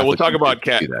in the Catholic, we'll talk about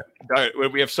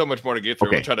we have so much more to get through.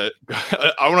 Okay. We'll try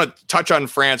to. I want to touch on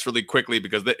France really quickly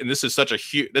because this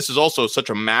is also such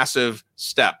a massive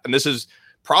step, and this is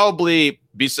probably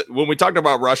when we talked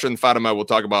about Russia and Fatima, we'll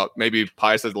talk about maybe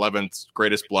Pius XI's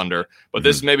greatest blunder, but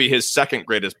this is maybe his second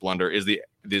greatest blunder is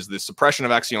the suppression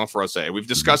of Action Française. We've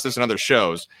discussed this in other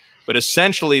shows, but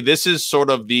essentially this is sort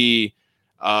of the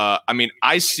I mean,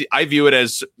 I view it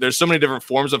as there's so many different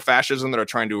forms of fascism that are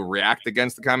trying to react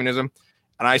against the communism.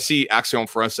 And I see Action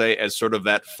Française as sort of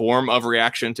that form of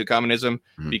reaction to communism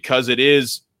because it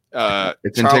is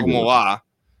it's Charles integral. Maurras.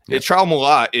 Yep. Charles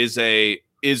Maurras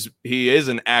is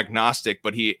an agnostic,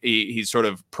 but he's sort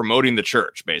of promoting the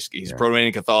church, basically. He's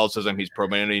promoting Catholicism, he's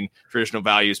promoting traditional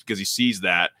values because he sees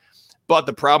that. But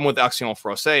the problem with Action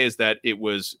Française is that it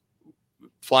was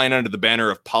flying under the banner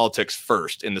of politics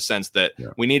first, in the sense that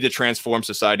we need to transform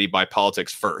society by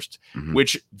politics first,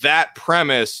 which that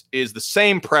premise is the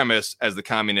same premise as the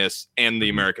communists and the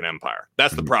American empire.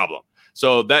 That's the problem.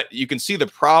 So that you can see the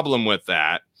problem with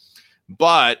that.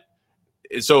 But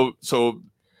so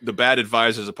the bad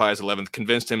advisors of Pius XI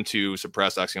convinced him to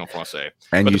suppress Action Française.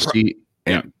 And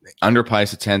but under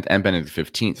Pius X and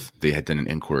Benedict XV, they had done an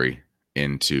inquiry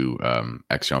into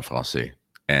Action Française.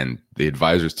 And the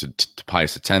advisors to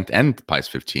Pius X and Pius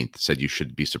XV said you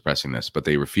should be suppressing this, but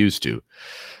they refused to,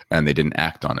 and they didn't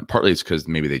act on it. Partly it's because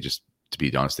maybe they just, to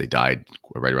be honest, they died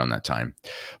right around that time.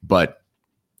 But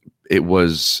it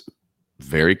was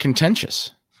very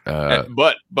contentious.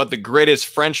 But the greatest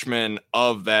Frenchmen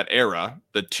of that era,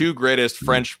 the two greatest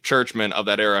French churchmen of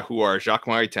that era, who are Jacques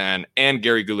Maritain and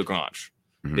Gary Goulegrange,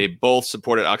 they both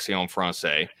supported Action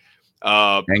Française.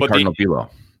 And Cardinal Bilot.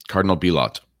 Cardinal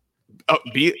Bilot. Oh,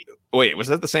 wait, was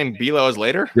that the same Bilo as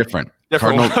later? Different.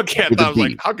 Cardinal, okay, I was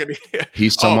like, how could he?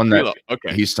 He's someone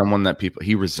he's someone that people.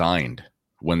 He resigned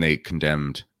when they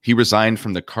condemned. He resigned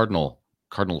from the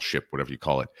cardinalship, whatever you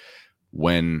call it,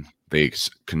 when they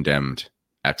condemned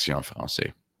Action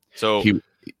Française. So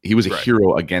he was a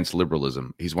hero against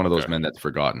liberalism. He's one of those men that's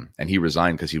forgotten, and he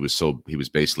resigned because he was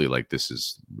basically like, this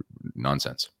is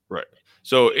nonsense. Right.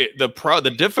 So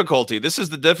the difficulty, this is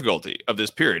the difficulty of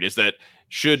this period, is that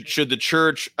should the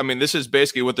church, I mean, this is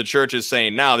basically what the church is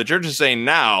saying now. The church is saying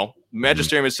now,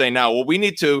 magisterium is saying now, well, we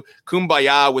need to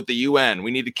kumbaya with the UN.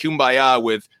 We need to kumbaya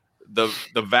with the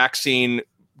vaccine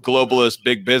globalist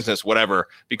big business, whatever,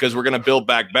 because we're going to build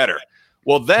back better.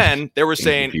 Well, then they were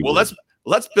saying, well,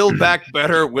 let's build back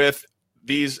better with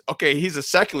these. Okay, he's a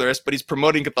secularist, but he's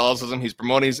promoting Catholicism. He's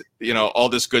promoting, all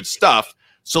this good stuff.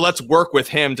 So let's work with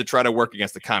him to try to work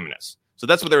against the communists. So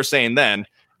that's what they were saying then.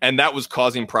 And that was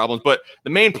causing problems. But the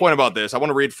main point about this, I want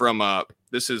to read from,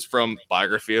 this is from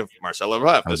biography of Marcel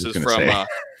Leboeuf. This is from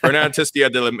Bernard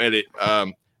Tistia de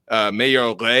la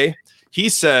Meilleure. He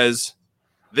says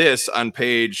this on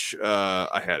page,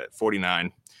 I had it,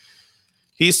 49.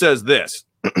 He says this,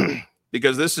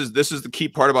 because this is the key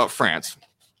part about France.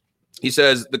 He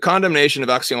says, the condemnation of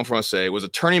Action Française was a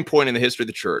turning point in the history of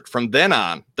the church. From then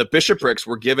on, the bishoprics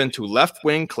were given to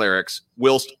left-wing clerics,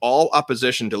 whilst all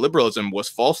opposition to liberalism was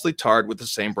falsely tarred with the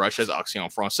same brush as Action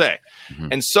Française.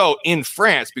 And so in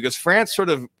France, because France sort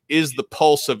of is the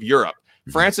pulse of Europe,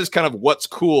 France is kind of what's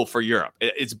cool for Europe.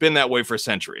 It's been that way for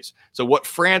centuries. So what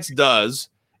France does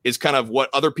is kind of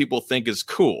what other people think is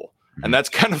cool. And that's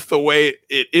kind of the way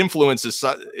it influences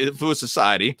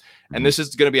society. And this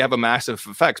is going to have a massive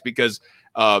effect, because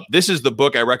this is the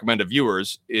book I recommend to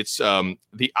viewers. It's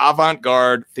The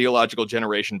Avant-Garde Theological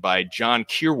Generation by John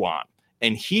Kirwan.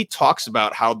 And he talks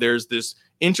about how there's this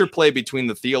interplay between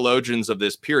the theologians of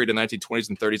this period in the 1920s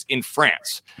and 30s in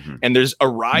France. And there's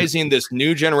arising this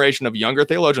new generation of younger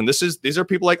theologians. These are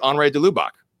people like Henri de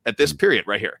Lubac. At this period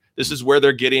right here, this is where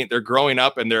they're growing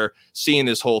up and they're seeing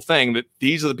this whole thing, that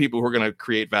these are the people who are going to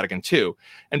create Vatican II.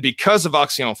 And because of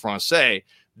Action Française,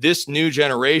 this new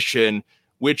generation,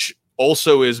 which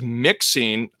also is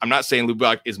mixing, I'm not saying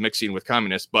Lubac is mixing with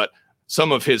communists, but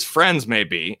some of his friends may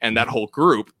be, and that whole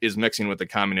group is mixing with the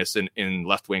communists in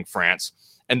left-wing France.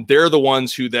 And they're the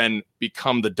ones who then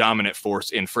become the dominant force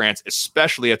in France,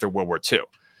 especially after World War II.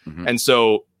 And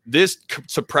so this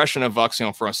suppression of Action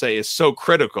Française is so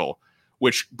critical,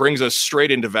 which brings us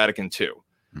straight into Vatican II.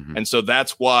 And so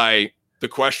that's why the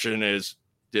question is,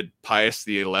 did Pius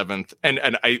XI,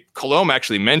 and Colomb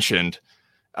actually mentioned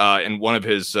in one of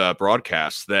his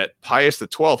broadcasts that Pius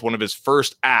XII, one of his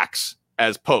first acts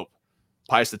as Pope,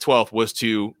 Pius XII, was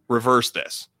to reverse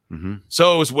this.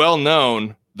 So it was well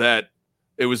known that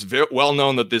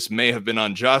this may have been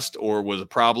unjust or was a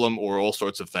problem or all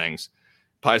sorts of things.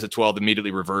 Pius XII immediately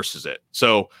reverses it.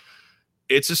 So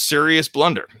it's a serious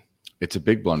blunder. It's a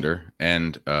big blunder.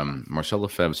 And Marcel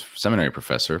Lefebvre's seminary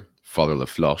professor, Father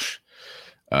Lafloche,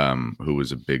 who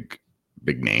was a big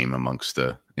name amongst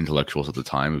the intellectuals at the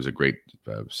time, he was a great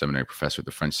seminary professor at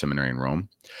the French seminary in Rome.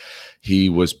 He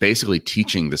was basically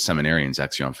teaching the seminarians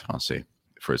Action Française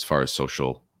for as far as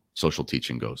social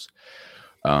teaching goes.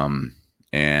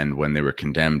 And when they were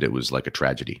condemned, it was like a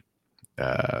tragedy.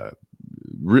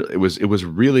 It was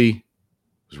really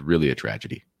a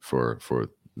tragedy. for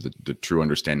the true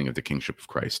understanding of the kingship of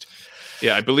Christ.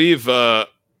 Yeah, I believe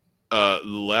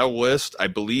Lewis, I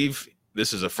believe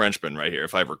this is a Frenchman right here,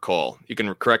 if I recall. You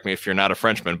can correct me if you're not a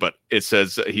Frenchman, but it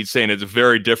says he's saying it's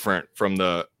very different from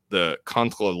the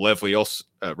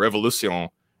contre-revolution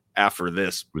after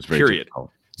this period.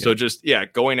 Difficult. Yeah. So just,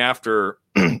 going after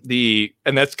and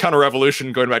that's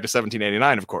counter-revolution going back to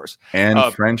 1789, of course. And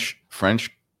French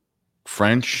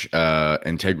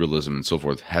integralism and so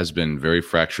forth has been very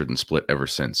fractured and split ever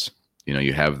since.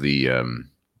 You have the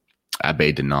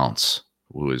Abbé de Nantes,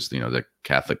 who is, the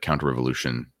Catholic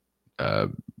counter-revolution or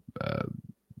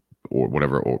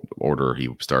whatever order he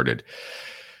started.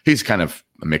 He's kind of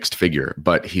a mixed figure,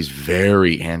 but he's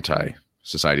very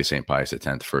anti-Society of St. Pius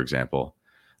X, for example.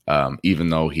 Even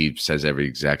though he says every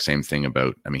exact same thing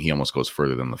about, he almost goes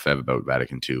further than Lefebvre about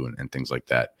Vatican II and things like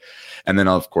that. And then,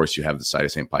 of course, you have the Society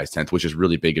of St. Pius X, which is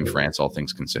really big in France, all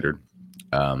things considered.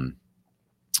 And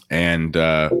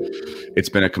it's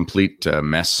been a complete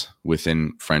mess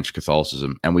within French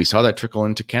Catholicism. And we saw that trickle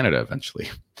into Canada eventually,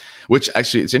 which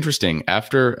actually it's interesting.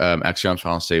 After Action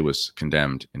Française was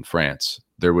condemned in France,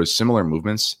 there was similar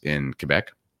movements in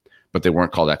Quebec, but they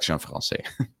weren't called Action Française.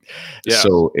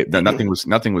 So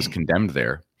nothing was condemned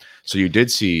there. So you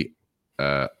did see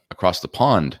across the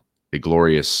pond a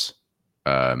glorious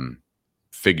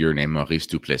figure named Maurice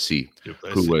Duplessis,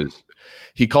 who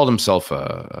he called himself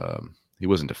he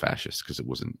wasn't a fascist because it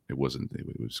was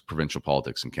provincial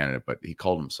politics in Canada, but he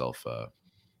called himself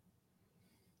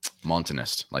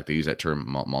Montanist, like they use that term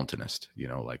Montanist,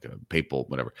 like a papal,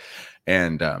 whatever.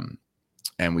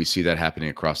 And we see that happening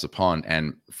across the pond.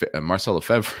 And Marcel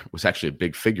Lefebvre was actually a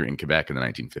big figure in Quebec in the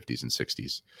 1950s and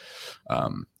 60s.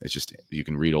 It's just, you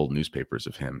can read old newspapers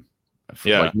of him.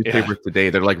 Newspapers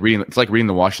today, they're it's like reading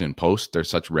the Washington Post. They're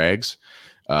such rags,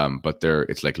 but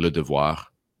it's like Le Devoir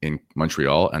in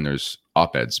Montreal, and there's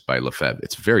op-eds by Lefebvre.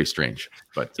 It's very strange.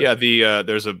 But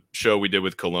there's a show we did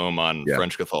with Colombe on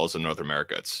French Catholicism in North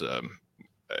America. It's I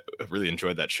really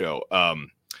enjoyed that show.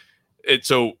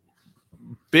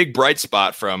 Big bright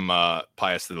spot from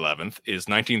Pius XI is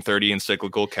 1930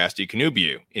 encyclical Casti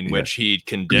Connubiu, in which he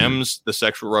condemns the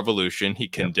sexual revolution. He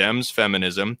condemns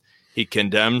feminism. He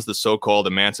condemns the so-called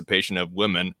emancipation of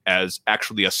women as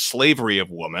actually a slavery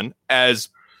of women. As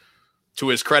to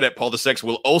his credit, Paul VI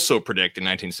will also predict in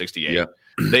 1968. Yeah.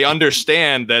 They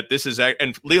understand that this is,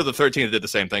 and Leo XIII did the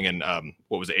same thing in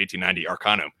 1890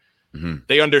 Arcanum. Mm-hmm.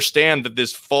 They understand that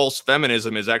this false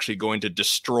feminism is actually going to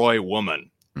destroy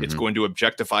woman. Mm-hmm. It's going to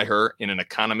objectify her in an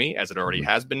economy, as it already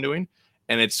has been doing,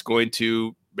 and it's going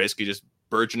to basically just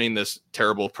burgeoning this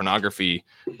terrible pornography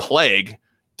plague,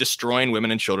 destroying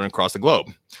women and children across the globe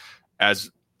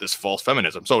as this false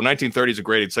feminism. So 1930 is a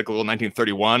great encyclical.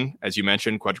 1931, as you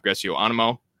mentioned,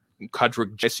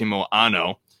 Quadragesimo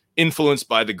Anno, influenced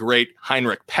by the great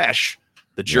Heinrich Pesch,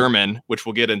 the German, which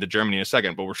we'll get into Germany in a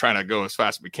second, but we're trying to go as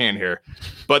fast as we can here.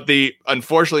 But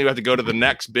unfortunately, we have to go to the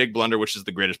next big blunder, which is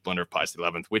the greatest blunder of Pius XI,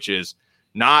 which is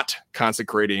not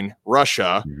consecrating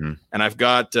Russia. Mm-hmm. And I've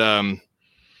got, I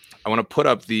want to put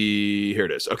up here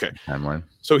it is. Okay. Timeline.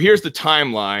 So here's the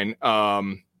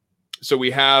timeline. So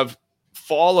we have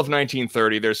fall of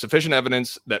 1930. There's sufficient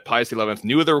evidence that Pius XI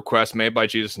knew of the request made by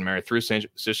Jesus and Mary through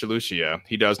Sister Lucia.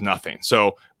 He does nothing.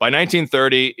 So by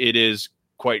 1930, it is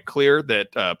quite clear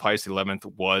that Pius XI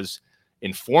was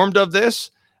informed of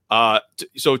this. To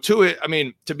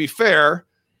be fair,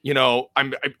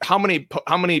 how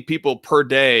many people per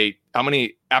day, how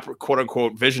many quote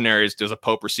unquote visionaries does a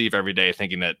pope receive every day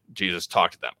thinking that Jesus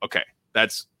talked to them? Okay,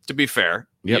 that's, to be fair.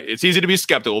 Yep. It's easy to be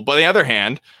skeptical. But on the other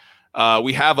hand,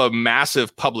 we have a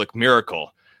massive public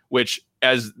miracle, which,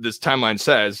 as this timeline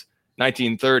says,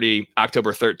 1930,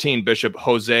 October 13, Bishop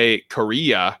Jose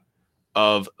Correa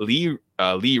of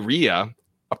Liria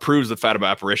approves the Fatima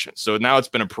apparition. So now it's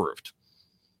been approved.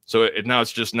 So now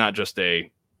it's just not just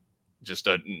a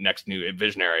next new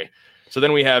visionary. So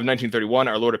then we have 1931,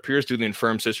 our Lord appears to the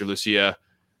infirm Sister Lucia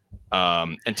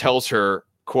and tells her,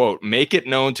 quote, "Make it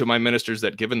known to my ministers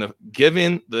that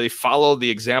given they follow the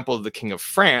example of the King of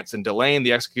France and delaying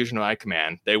the execution of my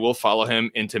command, they will follow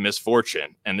him into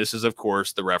misfortune." And this is, of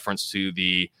course, the reference to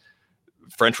the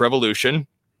French Revolution,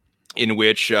 in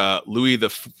which Louis the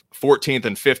 14th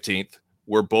and 15th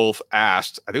were both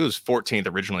asked. I think it was 14th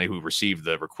originally who received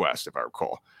the request, if I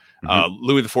recall. Mm-hmm.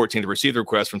 Louis the 14th received the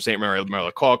request from Saint Mary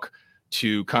Merlecoq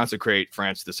to consecrate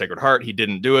France to the Sacred Heart. He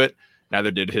didn't do it.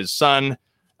 Neither did his son.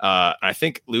 I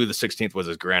think Louis the 16th was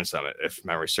his grandson, if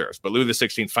memory serves. But Louis the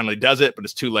 16th finally does it, but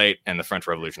it's too late, and the French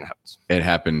Revolution happens. It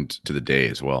happened to the day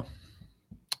as well.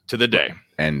 To the day.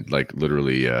 And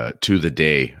literally to the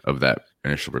day of that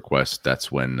initial request,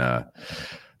 that's when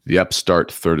The upstart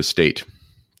Third Estate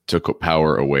took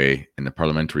power away in a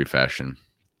parliamentary fashion,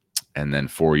 and then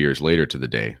 4 years later to the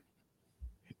day,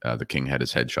 the king had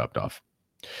his head chopped off.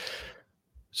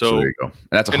 So there you go. And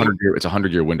that's a 100-year. It's a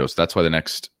 100-year window. So that's why the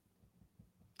next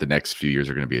few years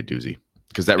are going to be a doozy,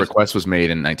 because that request was made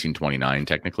in 1929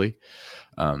 technically,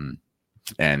 and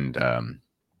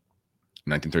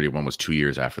 1931 was 2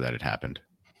 years after that had happened,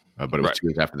 but it was 2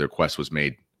 years after the request was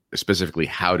made, specifically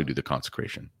how to do the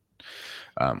consecration.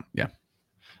 Yeah.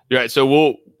 Right.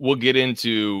 So we'll get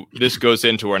into this. Goes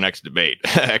into our next debate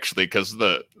actually, because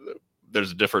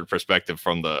there's a different perspective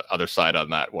from the other side on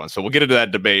that one. So we'll get into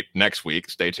that debate next week.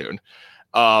 Stay tuned.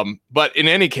 But in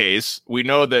any case, we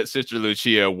know that Sister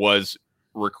Lucia was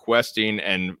requesting,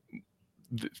 and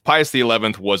Pius XI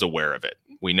was aware of it.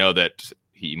 We know that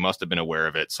he must have been aware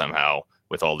of it somehow.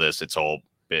 With all this, it's all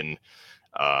been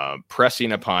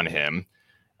pressing upon him.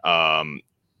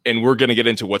 And we're going to get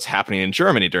into what's happening in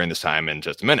Germany during this time in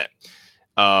just a minute.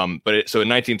 So in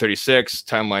 1936,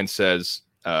 timeline says,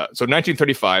 so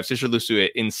 1935, Sister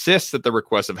Lucia insists that the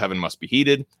request of heaven must be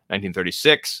heeded.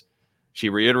 1936, she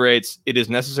reiterates, it is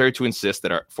necessary to insist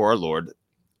that for our Lord,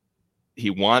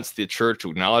 he wants the church to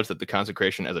acknowledge that the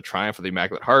consecration as a triumph of the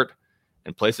Immaculate Heart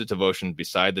and place its devotion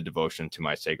beside the devotion to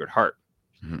my Sacred Heart.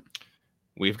 Mm-hmm.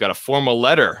 We've got a formal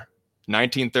letter,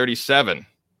 1937.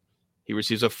 He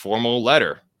receives a formal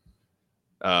letter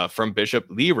from Bishop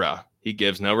Lira. He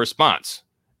gives no response.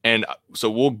 And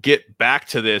so we'll get back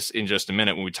to this in just a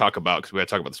minute when we talk about, because we got to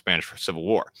talk about the Spanish Civil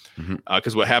War.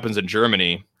 Because what happens in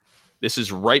Germany, this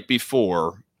is right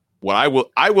before what I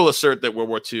will assert that World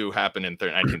War II happened in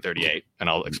 1938, and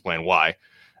I'll explain why.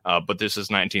 But this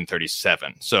is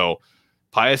 1937. So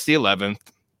Pius XI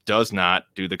does not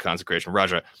do the consecration.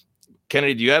 Raja,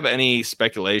 Kennedy, do you have any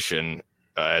speculation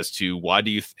as to why do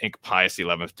you think Pius XI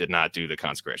did not do the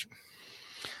consecration?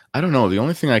 I don't know. The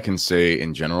only thing I can say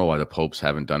in general why the popes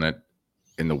haven't done it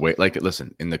in the way, like,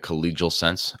 listen, in the collegial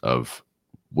sense of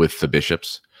with the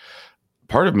bishops,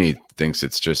 part of me thinks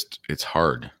it's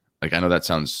hard. Like, I know that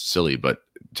sounds silly, but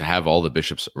to have all the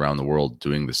bishops around the world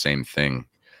doing the same thing,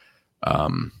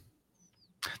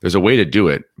 there's a way to do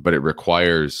it, but it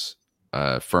requires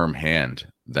a firm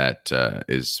hand that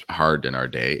is hard in our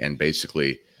day. And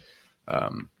basically,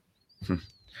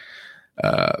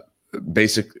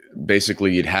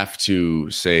 basically you'd have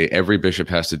to say every bishop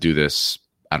has to do this.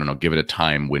 I don't know, give it a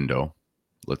time window,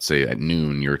 let's say at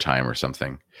noon your time or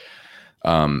something.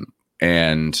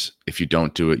 And if you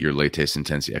don't do it, you're late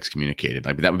sententia excommunicated.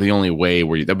 Like, that would be the only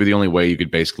way you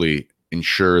could basically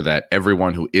ensure that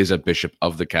everyone who is a bishop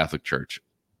of the Catholic Church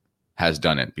has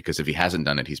done it, because if he hasn't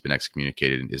done it, he's been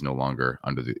excommunicated and is no longer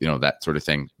under the, that sort of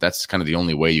thing. That's kind of the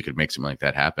only way you could make something like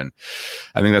that happen.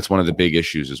 I think that's one of the big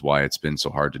issues, is why it's been so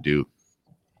hard to do,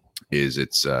 is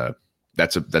that's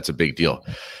a big deal.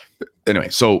 Anyway,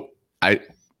 so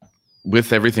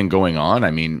with everything going on, I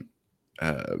mean,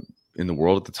 in the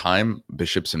world at the time,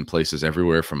 bishops in places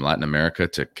everywhere from Latin America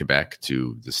to Quebec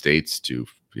to the States to,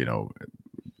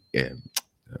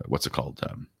 what's it called?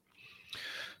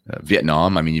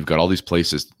 Vietnam. I mean, you've got all these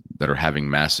places that are having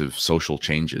massive social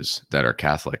changes that are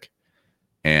Catholic,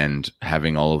 and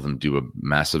having all of them do a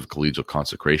massive collegial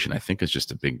consecration, I think, is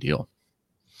just a big deal.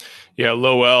 Yeah,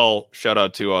 Lowell, shout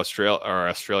out to our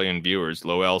Australian viewers.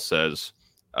 Lowell says,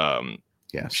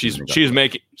 she's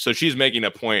making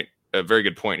a very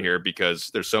good point here,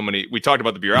 because there's so many. We talked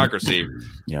about the bureaucracy.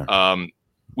 Yeah.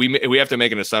 We have to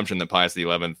make an assumption that Pius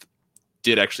XI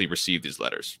did actually receive these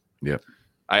letters. Yep.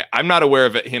 I'm not aware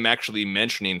of him actually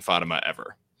mentioning Fatima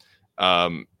ever.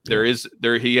 He has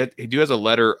a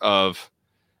letter of,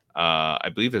 I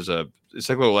believe there's a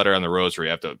secular letter on the Rosary.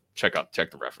 I have to check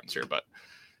the reference here, but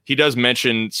he does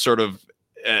mention sort of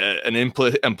an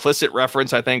implicit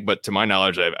reference, I think. But to my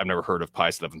knowledge, I've never heard of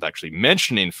Pius XI actually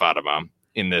mentioning Fatima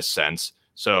in this sense.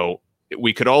 So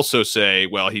we could also say,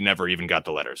 well, he never even got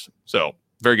the letters. So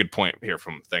very good point here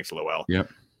thanks, Lowell. Yep.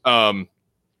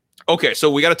 Okay, so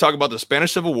we got to talk about the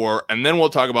Spanish Civil War, and then we'll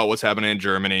talk about what's happening in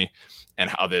Germany and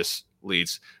how this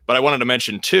leads. But I wanted to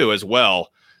mention, too, as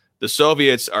well, the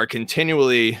Soviets are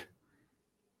continually,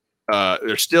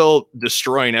 they're still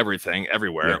destroying everything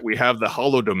everywhere. Yeah. We have the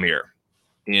Holodomor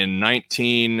in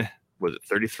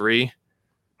 1933?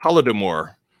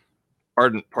 Holodomor.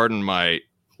 Pardon my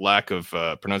lack of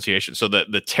pronunciation. So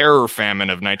the terror famine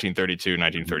of 1932,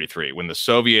 1933, when the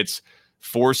Soviets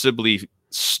forcibly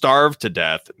starved to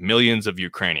death millions of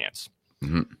Ukrainians.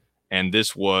 Mm-hmm. And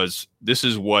this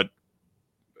is what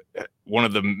one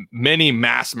of the many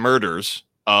mass murders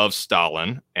of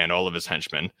Stalin and all of his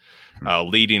henchmen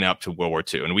leading up to World War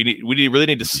II. And we really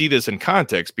need to see this in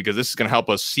context, because this is going to help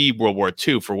us see World War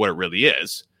II for what it really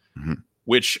is.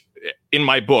 which in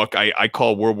my book, I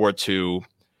call World War II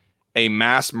a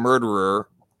mass murderer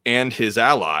and his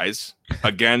allies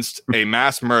against a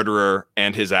mass murderer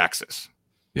and his Axis.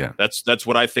 Yeah. That's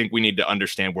what I think we need to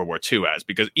understand World War II as,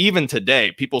 because even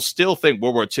today, people still think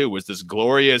World War II was this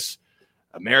glorious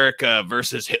America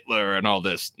versus Hitler and all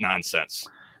this nonsense.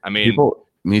 I mean,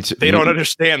 they don't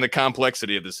understand the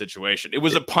complexity of the situation. It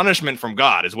was a punishment from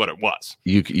God is what it was.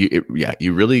 You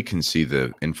really can see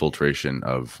the infiltration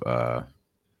of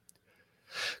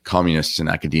communists in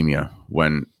academia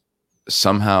when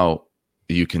somehow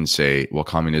you can say, well,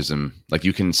 communism, like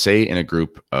you can say in a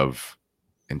group of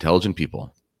intelligent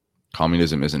people,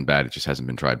 communism isn't bad, it just hasn't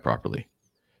been tried properly.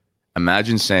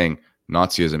 Imagine saying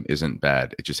Nazism isn't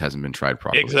bad, it just hasn't been tried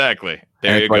properly. Exactly.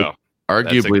 There you go.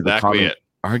 Arguably,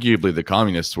 arguably the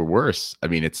communists were worse. I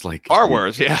mean, it's like far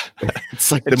worse. Yeah.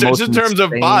 It's like just in terms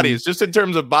of bodies,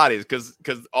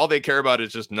 because all they care about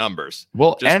is just numbers.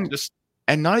 Well,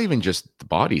 and not even just the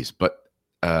bodies, but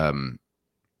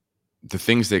the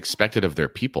things they expected of their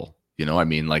people. You know, I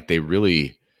mean, like they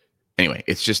really. Anyway,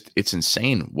 it's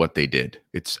insane what they did.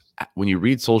 It's when you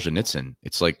read Solzhenitsyn,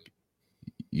 it's like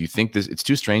you think it's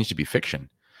too strange to be fiction.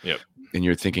 Yep. And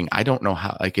you're thinking, I don't know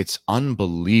how. Like it's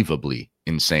unbelievably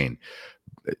insane.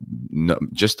 No,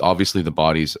 just obviously the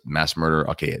bodies, mass murder.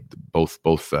 Okay, both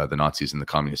the Nazis and the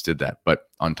communists did that. But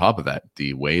on top of that,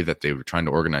 the way that they were trying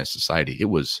to organize society, it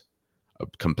was a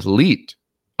complete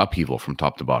upheaval from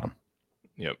top to bottom.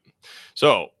 Yep.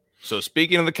 So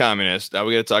speaking of the communists, now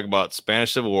we got to talk about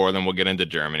Spanish Civil War, then we'll get into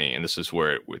Germany. And this is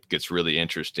where it gets really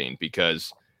interesting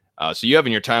because, so you have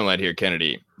in your timeline here,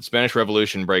 Kennedy, the Spanish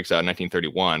Revolution breaks out in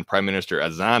 1931. Prime Minister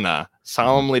Azana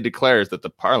solemnly declares that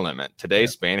the parliament, today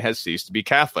Spain, has ceased to be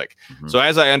Catholic. Mm-hmm. So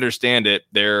as I understand it,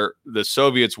 the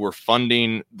Soviets were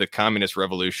funding the communist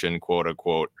revolution, quote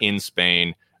unquote, in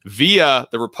Spain via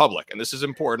the Republic. And this is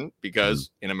important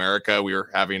because in America, we are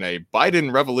having a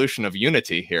Biden revolution of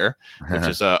unity here, which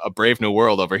is a brave new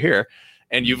world over here.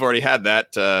 And you've already had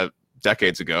that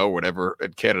decades ago, or whatever,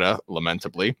 in Canada,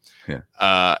 lamentably.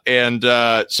 Yeah.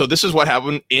 So this is what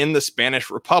happened in the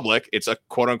Spanish Republic. It's a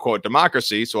quote unquote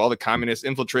democracy. So all the communists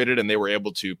infiltrated and they were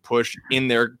able to push in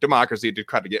their democracy to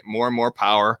try to get more and more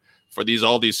power for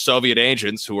all these Soviet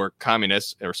agents who are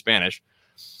communists or Spanish.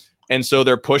 And so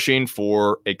they're pushing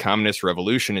for a communist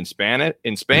revolution in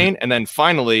Spain. And then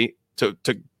finally, to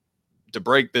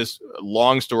break this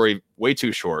long story way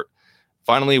too short,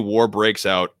 finally war breaks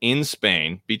out in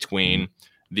Spain between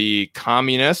the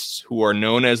communists, who are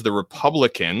known as the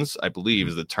Republicans, I believe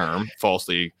is the term,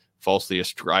 falsely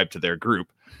ascribed to their group.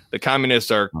 The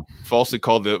communists are falsely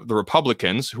called the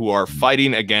Republicans, who are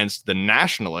fighting against the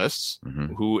nationalists,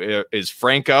 who is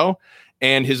Franco,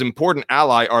 and his important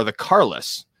ally are the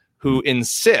Carlists, who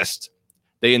insist,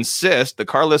 the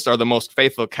Carlists are the most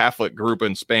faithful Catholic group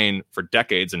in Spain for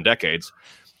decades and decades,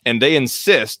 and they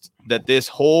insist that this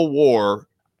whole war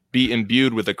be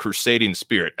imbued with a crusading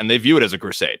spirit, and they view it as a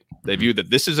crusade. They view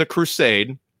that this is a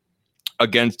crusade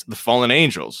against the fallen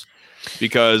angels,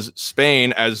 because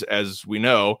Spain, as we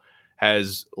know,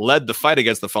 has led the fight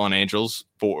against the fallen angels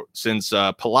since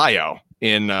Pelayo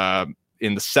in the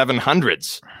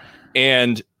 700s,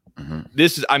 and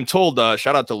this is, I'm told,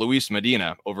 shout out to Luis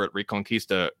Medina over at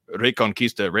Reconquista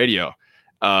Radio.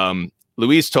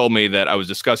 Luis told me that I was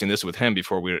discussing this with him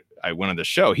before I went on the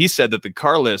show. He said that the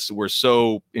Carlists were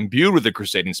so imbued with the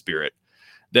crusading spirit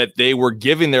that they were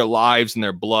giving their lives and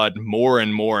their blood more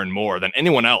and more and more than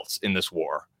anyone else in this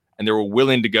war. And they were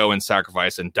willing to go and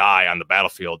sacrifice and die on the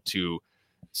battlefield to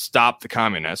stop the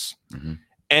communists.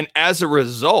 And as a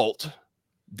result,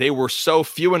 they were so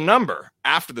few in number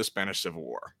after the Spanish Civil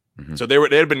War. So they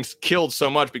had been killed so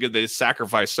much because they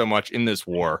sacrificed so much in this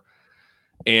war.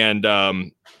 And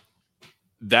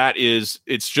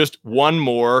it's just one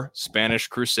more Spanish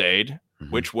crusade,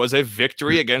 which was a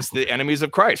victory against the enemies of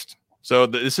Christ. So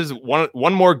this is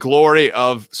one more glory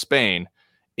of Spain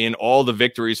in all the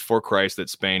victories for Christ that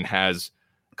Spain has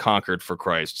conquered for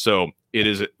Christ. So it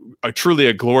is truly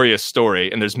a glorious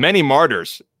story. And there's many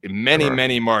martyrs,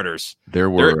 many martyrs. There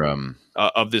were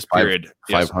of this period.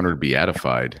 500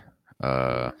 beatified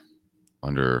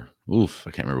under,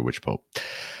 I can't remember which pope.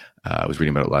 I was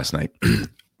reading about it last night,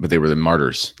 but they were the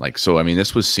martyrs. So, I mean,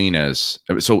 this was seen as,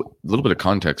 so a little bit of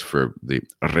context for the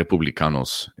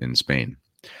Republicanos in Spain.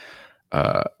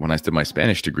 When I did my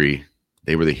Spanish degree,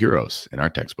 they were the heroes in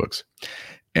our textbooks.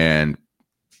 And,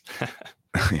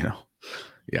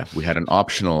 we had an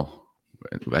optional,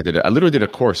 I literally did a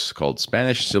course called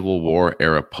Spanish Civil War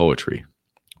Era Poetry.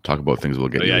 Talk about things we'll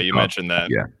get. You mentioned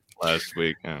that last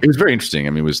week. Yeah. It was very interesting.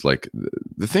 I mean, it was like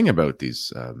the thing about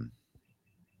these,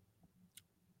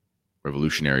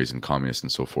 revolutionaries and communists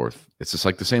and so forth. It's just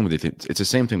like the same with it's the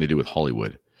same thing they do with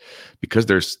Hollywood, because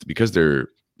they're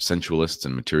sensualists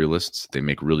and materialists. They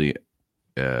make really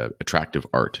attractive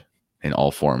art in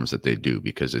all forms that they do,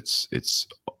 because it's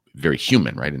very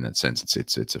human, right? In that sense,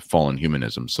 it's a fallen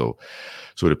humanism. So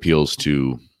it appeals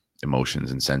to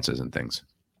emotions and senses and things.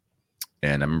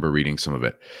 And I remember reading some of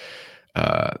it.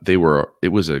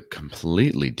 It was a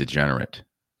completely degenerate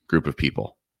group of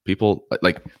people. People,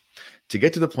 like, to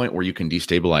get to the point where you can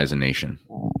destabilize a nation,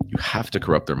 you have to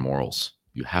corrupt their morals.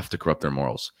 You have to corrupt their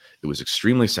morals. It was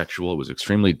extremely sexual. It was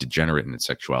extremely degenerate in its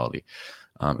sexuality.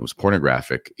 It was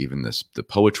pornographic. Even the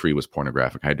poetry was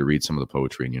pornographic. I had to read some of the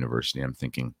poetry in university. I'm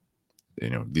thinking,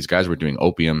 these guys were doing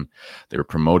opium. They were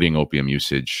promoting opium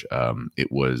usage.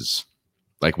 It was,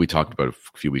 like we talked about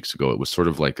a few weeks ago, it was sort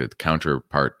of like a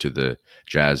counterpart to the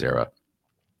jazz era.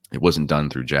 It wasn't done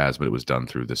through jazz, but it was done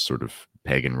through this sort of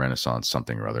pagan Renaissance,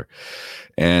 something or other.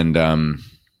 And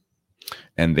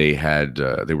they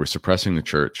were suppressing the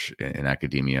church in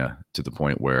academia to the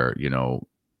point where,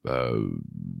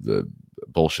 the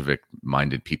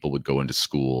Bolshevik-minded people would go into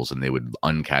schools and they would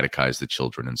uncatechize the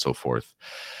children and so forth.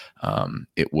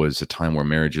 It was a time where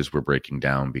marriages were breaking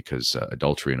down because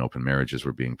adultery and open marriages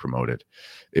were being promoted.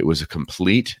 It was a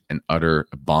complete and utter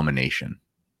abomination.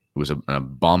 It was an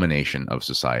abomination of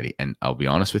society. And I'll be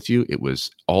honest with you, it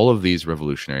was all of these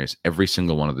revolutionaries, every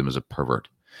single one of them is a pervert.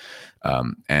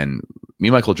 And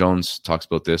Michael Jones talks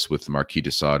about this with the Marquis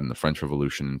de Sade and the French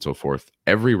Revolution and so forth.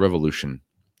 Every revolution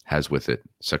has with it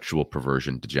sexual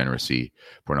perversion, degeneracy,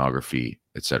 pornography,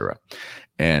 etc.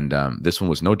 And this one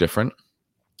was no different.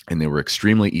 And they were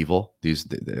extremely evil.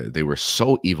 They were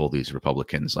so evil, these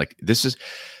Republicans. Like, this is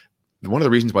one of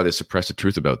the reasons why they suppress the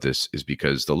truth about this, is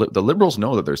because the liberals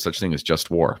know that there's such thing as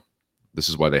just war. This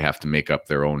is why they have to make up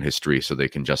their own history so they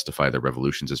can justify their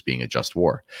revolutions as being a just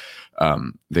war.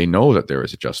 They know that there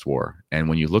is a just war. And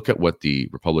when you look at what the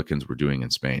Republicans were doing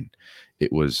in Spain,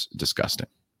 it was disgusting.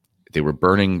 They were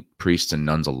burning priests and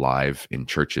nuns alive in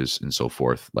churches and so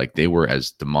forth. Like, they were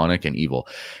as demonic and evil.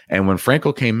 And when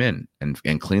Franco came in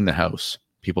and cleaned the house,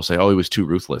 people say, oh, he was too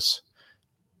ruthless.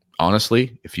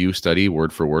 Honestly, if you study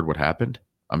word for word what happened,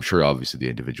 I'm sure obviously the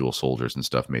individual soldiers and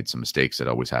stuff made some mistakes. It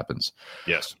always happens.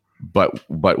 Yes. But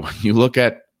when you look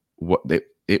at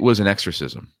it was an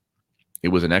exorcism. It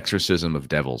was an exorcism of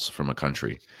devils from a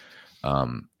country.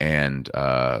 And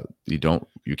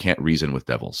you can't reason with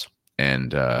devils.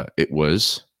 And it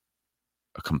was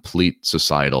a complete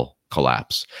societal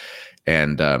collapse.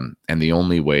 And the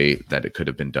only way that it could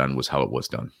have been done was how it was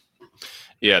done.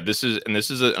 Yeah, this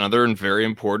is another very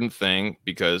important thing,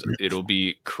 because it'll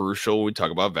be crucial when we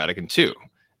talk about Vatican II,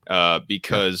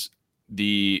 because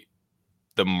the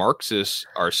Marxists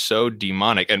are so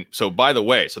demonic. And so, by the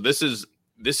way, so this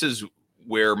is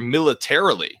where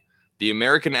militarily the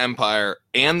American Empire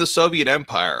and the Soviet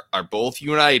Empire are both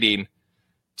uniting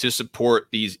to support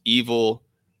these evil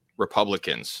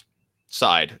Republicans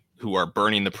side who are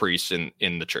burning the priests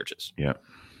in the churches. Yeah,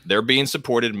 they're being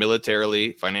supported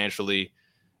militarily, financially,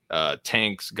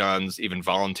 tanks, guns, even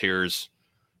volunteers.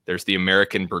 There's the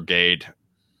American Brigade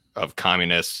of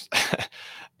Communists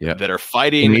that are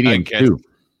fighting Canadian against. Too.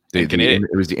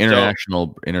 It was the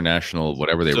international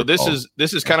whatever they were. So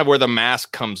this is kind of where the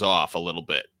mask comes off a little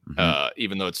bit,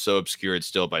 even though it's so obscured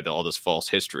still by all this false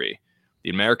history. The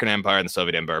American Empire and the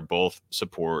Soviet Empire both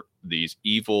support these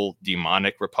evil,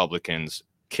 demonic Republicans,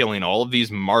 killing all of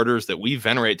these martyrs that we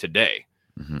venerate today,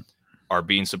 are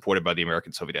being supported by the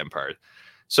American Soviet Empire.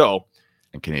 So,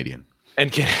 and Canadian.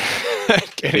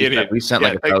 Canadian. We sent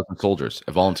like 1,000 soldiers,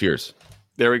 volunteers.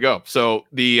 There we go. So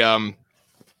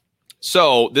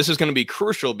so this is going to be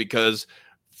crucial, because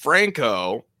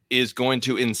Franco is going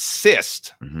to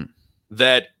insist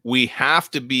that we have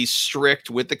to be strict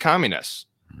with the communists,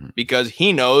 because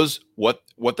he knows what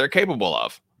they're capable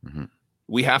of.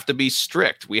 We have to be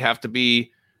strict. We have to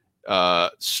be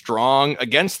strong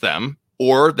against them,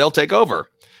 or they'll take over.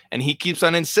 And he keeps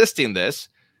on insisting this,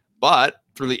 but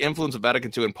through the influence of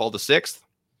Vatican II and Paul VI,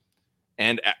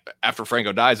 and after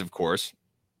Franco dies, of course,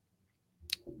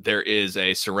 there is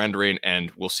a surrendering,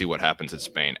 and we'll see what happens in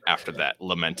Spain after that,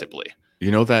 lamentably.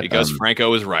 You know that because Franco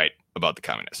was right about the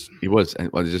communists. He was.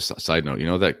 And just a side note, you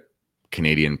know that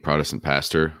Canadian Protestant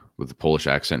pastor with the Polish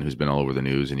accent who's been all over the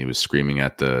news, and he was screaming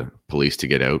at the police to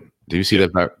get out. Did you see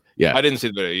that part? Yeah, I didn't see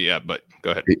the video. Yeah, but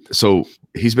go ahead. So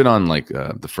he's been on like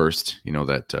the first,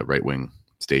 that right wing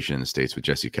station in the States with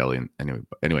Jesse Kelly. And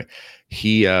anyway,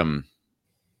 he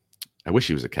I wish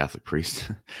he was a Catholic priest,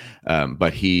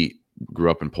 but he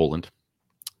grew up in Poland,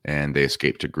 and they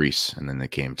escaped to Greece, and then they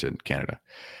came to Canada.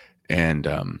 And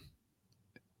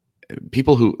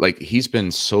people who like, he's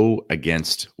been so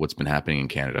against what's been happening in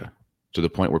Canada to the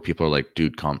point where people are like,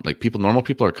 dude, normal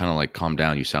people are kind of like, calm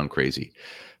down, you sound crazy,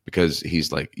 because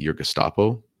he's like, you're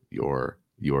Gestapo, you're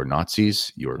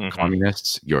Nazis, you're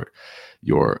communists, you're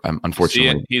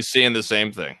unfortunately he's seeing the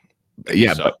same thing.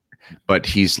 Yeah, but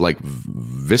he's like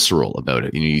visceral about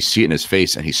it. You see it in his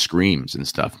face, and he screams and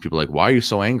stuff. People are like, why are you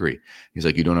so angry? He's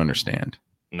like, you don't understand.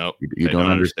 No, you don't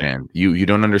understand. You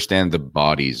don't understand the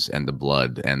bodies and the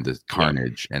blood and the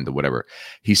carnage and the whatever.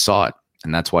 He saw it,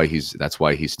 and that's why he's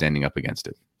standing up against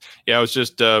it. Yeah, I was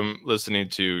just listening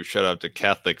to, shout out to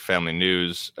Catholic Family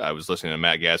News. I was listening to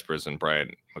Matt Gaspers and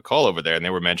Brian McCall over there, and they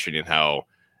were mentioning how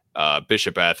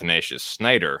Bishop Athanasius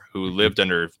Snyder, who lived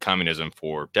under communism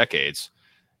for decades,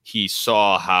 he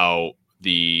saw how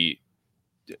the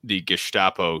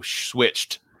Gestapo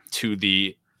switched to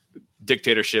the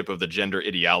dictatorship of the gender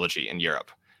ideology in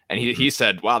Europe. And he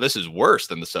said, wow, this is worse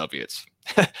than the Soviets.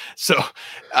 So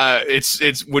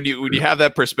it's when you have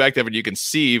that perspective and you can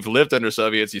see, you've lived under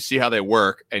Soviets, you see how they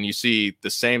work, and you see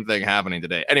the same thing happening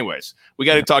today. Anyways, we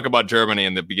got to talk about Germany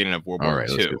in the beginning of World War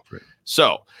II.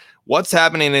 So what's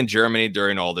happening in Germany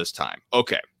during all this time?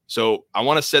 Okay. So I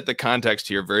want to set the context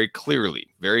here very clearly,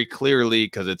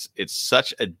 because it's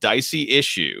such a dicey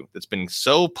issue that's been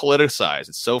so politicized.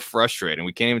 It's so frustrating.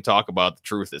 We can't even talk about the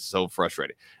truth. It's so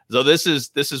frustrating. So this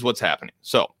is what's happening.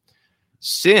 So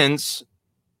since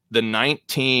the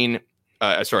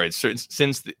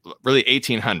really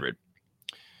 1800,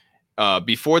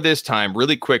 before this time,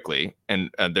 really quickly, and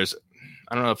I don't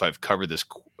know if I've covered this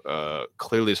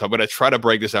clearly, so I'm going to try to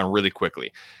break this down really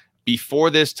quickly. Before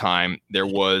this time, there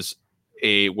was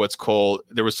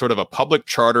sort of a public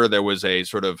charter. There was a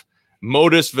sort of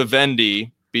modus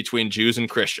vivendi between Jews and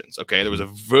Christians. Okay, there was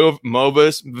a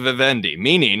modus vivendi,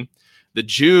 meaning the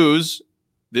Jews.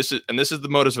 This is the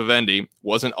modus vivendi,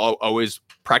 wasn't always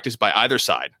practiced by either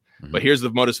side. But here's the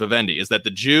modus vivendi: is that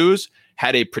the Jews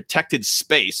had a protected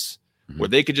space where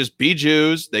they could just be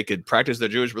Jews. They could practice their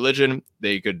Jewish religion.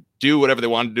 They could do whatever they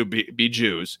wanted to do, be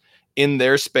Jews in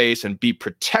their space, and be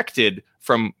protected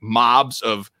from mobs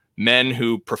of men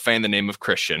who profane the name of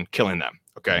Christian, killing them.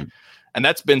 Okay. And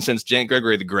that's been since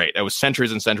Gregory the Great. That was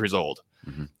centuries and centuries old.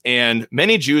 And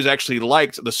many Jews actually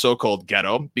liked the so-called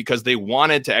ghetto because they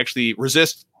wanted to actually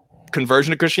resist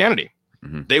conversion to Christianity.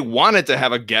 They wanted to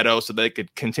have a ghetto so they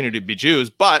could continue to be Jews,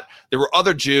 but there were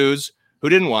other Jews who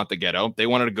didn't want the ghetto. They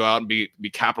wanted to go out and be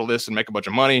capitalists and make a bunch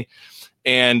of money.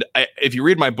 And if you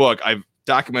read my book, I've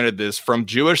documented this from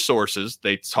Jewish sources.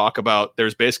 They talk about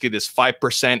there's basically this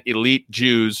 5% elite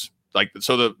Jews,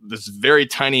 this very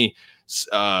tiny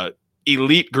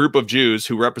elite group of Jews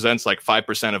who represents like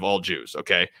 5% of all Jews.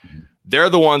 Okay.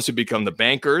 They're the ones who become the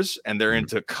bankers, and they're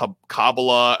into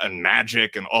Kabbalah and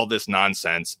magic and all this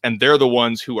nonsense. And they're the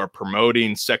ones who are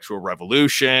promoting sexual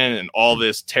revolution and all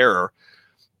this terror.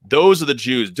 Those are the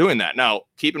Jews doing that. Now,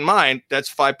 keep in mind,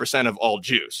 that's 5% of all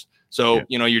Jews. So,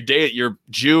 your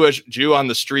Jew on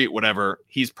the street, whatever,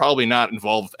 he's probably not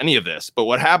involved with any of this. But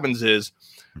what happens is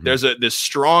there's this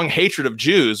strong hatred of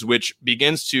Jews, which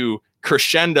begins to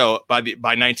crescendo by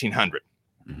 1900.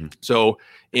 So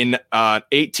in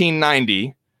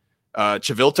 1890,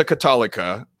 Civiltà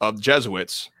Cattolica of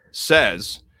Jesuits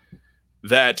says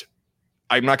that,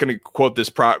 I'm not going to quote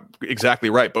this exactly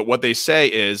right, but what they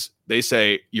say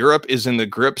Europe is in the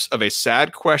grips of a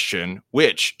sad question,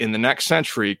 which in the next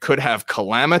century could have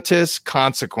calamitous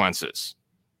consequences.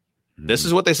 This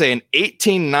is what they say in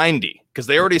 1890, because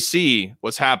they already see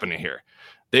what's happening here.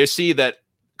 They see that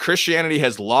Christianity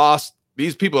has lost.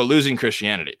 These people are losing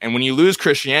Christianity. And when you lose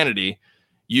Christianity,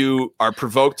 you are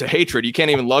provoked to hatred. You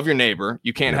can't even love your neighbor.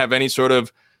 You can't have any sort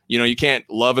of, you can't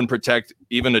love and protect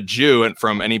even a Jew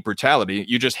from any brutality.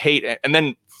 You just hate. And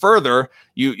then further,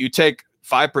 you take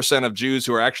 5% of Jews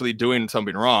who are actually doing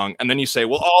something wrong, and then you say,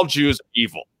 well, all Jews are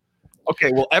evil.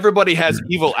 Okay, well, everybody has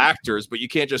evil actors, but you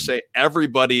can't just say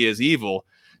everybody is evil.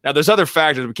 Now, there's other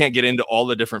factors. We can't get into all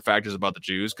the different factors about the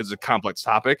Jews because it's a complex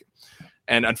topic.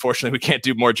 And unfortunately, we can't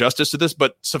do more justice to this.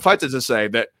 But suffice it to say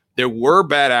that there were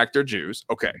bad actor Jews.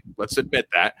 Okay, let's admit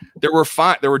that. There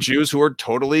were Jews who were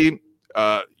totally,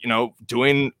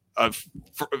 doing,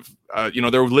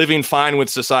 they were living fine with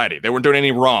society. They weren't doing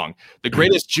any wrong. The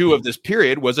greatest Jew of this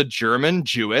period was a German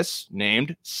Jewess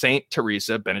named Saint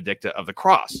Teresa Benedicta of the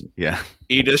Cross. Yeah.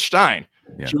 Edith Stein.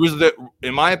 Yeah. She was,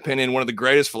 in my opinion, one of the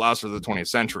greatest philosophers of the 20th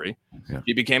century. Yeah.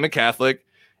 She became a Catholic,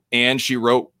 and she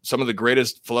wrote some of the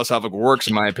greatest philosophical works,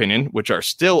 in my opinion, which are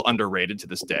still underrated to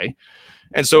this day.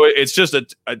 And so it's just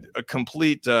a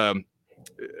complete, and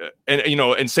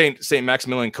Saint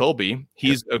Maximilian Kolbe,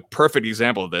 he's a perfect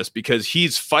example of this, because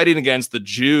he's fighting against the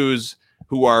Jews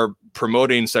who are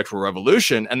promoting sexual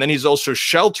revolution, and then he's also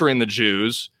sheltering the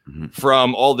Jews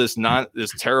from all this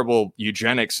terrible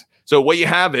eugenics. So what you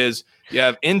have is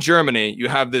in Germany, you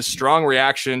have this strong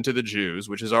reaction to the Jews,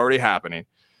 which is already happening,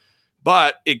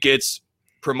 but it gets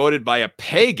promoted by a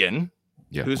pagan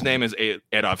whose name is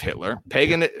Adolf Hitler.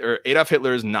 Adolf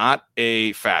Hitler is not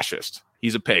a fascist.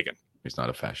 He's a pagan. He's not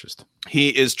a fascist. He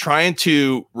is trying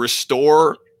to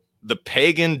restore the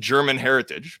pagan German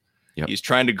heritage. Yep. He's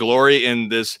trying to glory in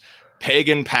this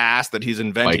pagan past that he's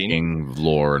inventing. Viking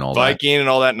lore and all that. Viking and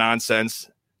all that nonsense.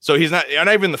 So he's not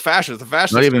even the fascist. The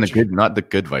fascist, not even not the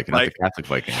good Viking, not the Catholic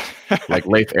Viking, like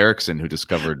Leif Erikson, who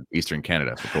discovered Eastern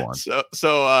Canada. So go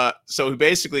on. So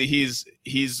basically, he's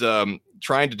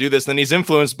trying to do this. Then he's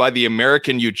influenced by the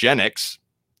American eugenics,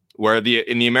 where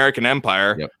in the American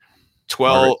Empire,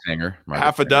 12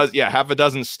 half a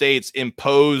dozen states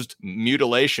imposed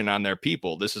mutilation on their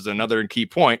people. This is another key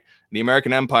point. The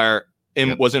American Empire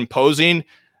was imposing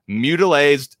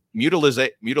mutilation, which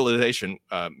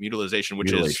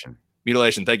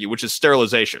is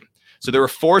sterilization. So they were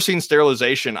forcing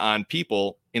sterilization on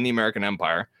people in the American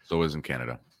Empire. So is in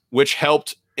Canada, which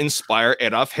helped inspire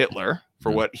Adolf Hitler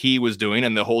for what he was doing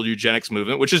and the whole eugenics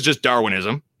movement, which is just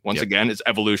Darwinism. Once again, it's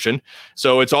evolution.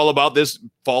 So it's all about this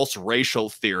false racial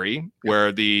theory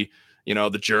where the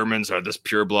Germans are this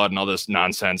pure blood and all this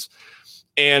nonsense.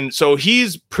 And so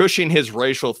he's pushing his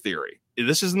racial theory.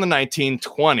 This is in the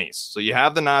 1920s. So you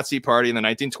have the Nazi party in the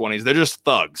 1920s. They're just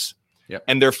thugs. Yep.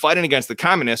 And they're fighting against the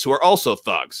communists who are also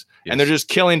thugs. Yes. And they're just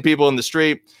killing people in the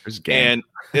street. And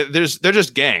they're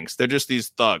just gangs. They're just these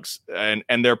thugs. And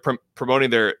they're promoting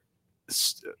their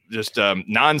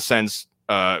nonsense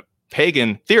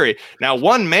pagan theory. Now,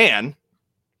 one man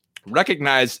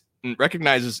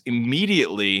recognizes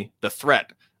immediately the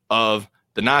threat of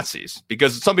the Nazis,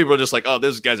 because some people are just like, oh,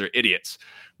 these guys are idiots.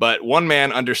 But one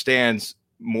man understands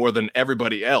more than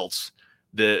everybody else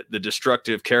the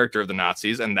destructive character of the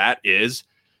Nazis, and that is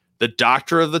the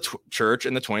doctor of the church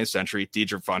in the 20th century,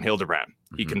 Dietrich von Hildebrand.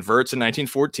 Mm-hmm. He converts in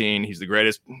 1914. He's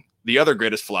the other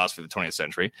greatest philosopher of the 20th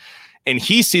century, and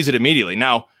he sees it immediately.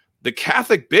 Now, the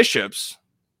Catholic bishops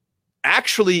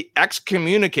actually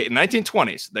excommunicate in the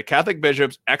 1920s. The Catholic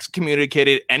bishops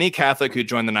excommunicated any Catholic who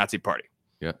joined the Nazi party.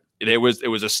 Yeah, it was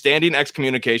a standing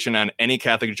excommunication on any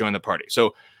Catholic who joined the party.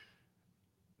 So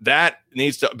that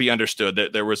needs to be understood,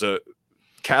 that there was a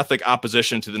Catholic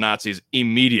opposition to the Nazis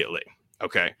immediately.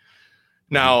 Okay.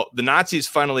 Now, the Nazis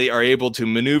finally are able to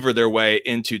maneuver their way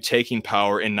into taking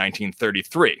power in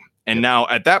 1933. And now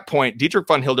at that point, Dietrich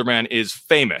von Hildebrand is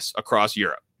famous across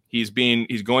Europe. He's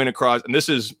going across, and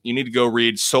you need to go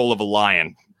read Soul of a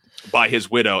Lion by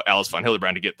his widow, Alice von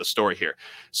Hildebrand, to get the story here.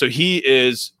 So he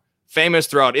is famous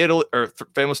throughout Italy, or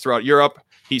famous throughout Europe.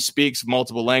 He speaks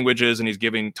multiple languages and he's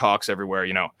giving talks everywhere,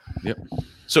 Yep.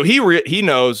 So he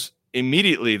knows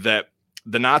immediately that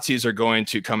the Nazis are going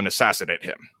to come and assassinate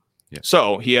him. Yep.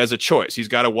 So he has a choice. He's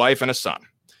got a wife and a son.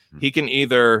 Mm-hmm. He can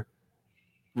either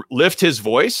lift his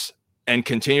voice and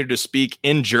continue to speak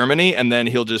in Germany, and then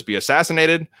he'll just be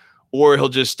assassinated, or he'll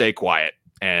just stay quiet.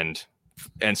 And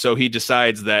so he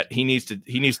decides that he needs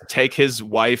to take his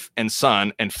wife and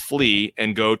son and flee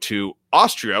and go to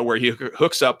Austria, where he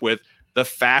hooks up with the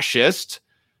fascist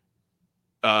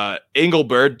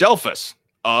Engelbert Dollfuss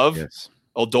of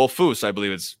Dollfuss, I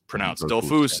believe it's pronounced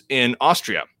Dollfuss in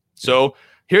Austria. So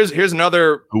here's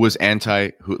another who was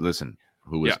anti-Hitler,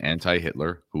 who was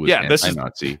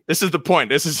anti-Nazi. This is the point.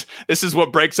 This is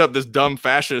what breaks up this dumb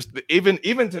fascist. Even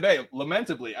today,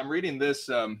 lamentably, I'm reading this.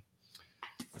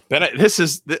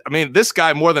 This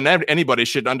guy more than anybody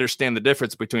should understand the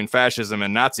difference between fascism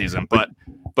and Nazism.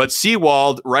 But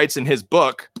Seewald writes in his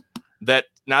book that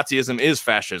Nazism is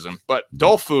fascism. But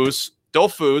Dollfuss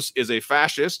is a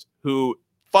fascist who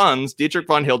funds Dietrich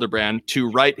von Hildebrand to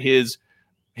write his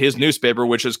newspaper,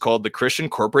 which is called the Christian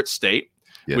Corporate State.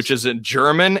 Yes. Which is a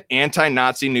German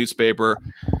anti-Nazi newspaper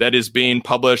that is being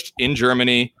published in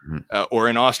Germany or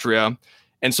in Austria.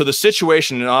 And so the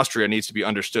situation in Austria needs to be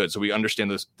understood, so we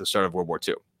understand the start of World War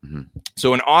II. Mm-hmm.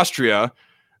 So in Austria,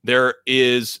 there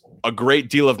is a great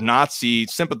deal of Nazi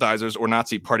sympathizers or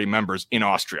Nazi party members in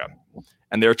Austria,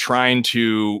 and they're trying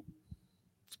to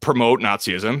promote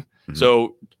Nazism. Mm-hmm.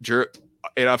 So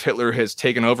Adolf Hitler has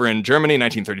taken over in Germany in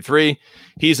 1933.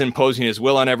 He's imposing his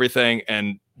will on everything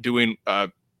and doing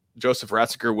Joseph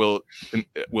Ratzinger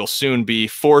will soon be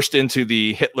forced into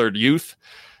the Hitler Youth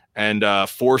and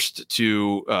forced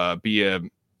to be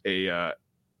a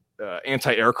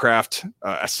anti-aircraft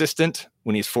assistant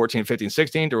when he's 14, 15,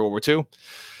 16 during World War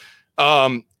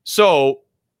II. So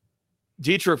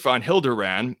Dietrich von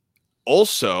Hildebrand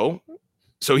also,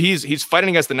 so he's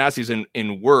fighting against the Nazis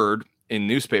in word in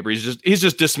newspaper. He's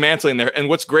just dismantling there. And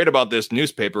what's great about this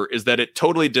newspaper is that it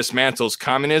totally dismantles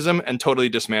communism and totally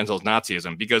dismantles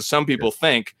Nazism, because some people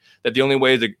think that the only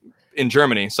way to, in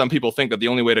Germany, some people think that the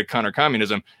only way to counter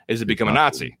communism is to become a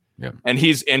Nazi. Yeah. And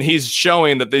he's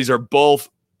showing that these are both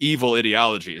evil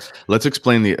ideologies. Let's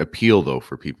explain the appeal, though,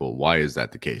 for people. Why is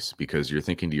that the case? Because you're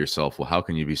thinking to yourself, well, how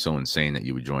can you be so insane that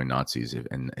you would join Nazis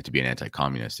and to be an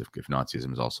anti-communist if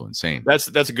Nazism is also insane? That's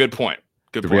a good point.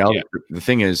 Good point. Reality, the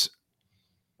thing is,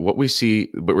 what we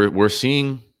see, but we're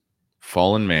seeing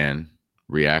fallen man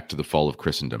react to the fall of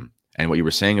Christendom. And what you were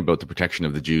saying about the protection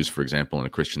of the Jews, for example, in a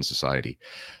Christian society,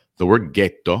 the word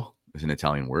ghetto is an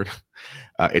Italian word.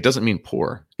 It doesn't mean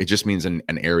poor. It just means an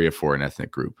area for an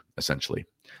ethnic group, essentially.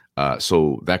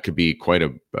 So that could be quite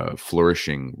a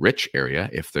flourishing, rich area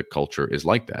if the culture is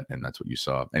like that, and that's what you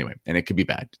saw anyway. And it could be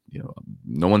bad.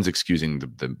 No one's excusing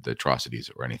the atrocities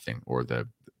or anything, or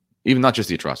even not just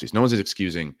the atrocities. No one's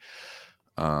excusing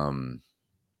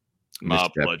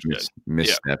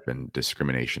misstep and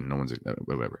discrimination. No one's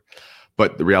whatever.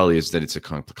 But the reality is that it's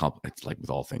like with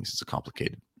all things, it's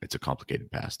a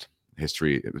complicated past.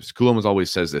 History. Coulomb always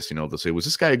says this, they'll say, was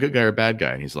this guy a good guy or a bad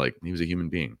guy? And he's like, he was a human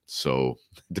being. So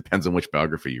it depends on which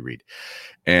biography you read.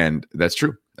 And that's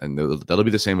true. And that'll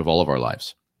be the same of all of our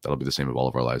lives. And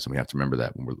we have to remember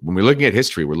that when we're looking at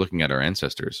history, we're looking at our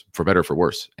ancestors, for better or for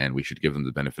worse. And we should give them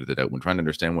the benefit of the doubt when trying to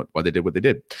understand why they did what they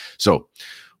did. So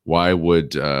why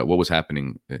would, what was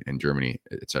happening in Germany,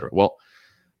 etc.? Well,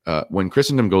 when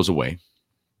Christendom goes away,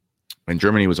 and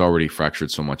Germany was already fractured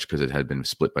so much because it had been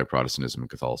split by Protestantism and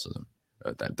Catholicism.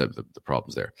 The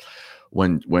problems there.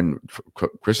 When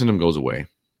Christendom goes away,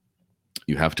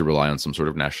 you have to rely on some sort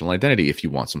of national identity if you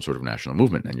want some sort of national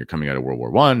movement. And you're coming out of World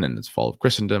War I, and it's fall of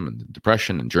Christendom and the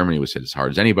Depression, and Germany was hit as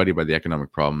hard as anybody by the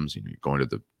economic problems. You're going to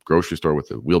the grocery store with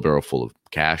a wheelbarrow full of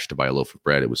cash to buy a loaf of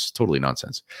bread. It was totally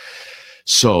nonsense.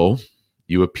 So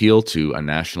you appeal to a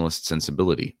nationalist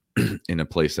sensibility in a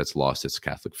place that's lost its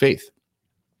Catholic faith.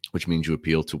 Which means you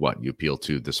appeal to what? You appeal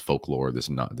to this folklore, this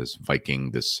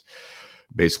Viking, this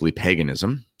basically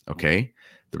paganism. Okay,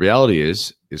 the reality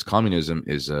is communism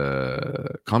is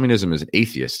an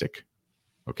atheistic.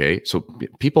 Okay, so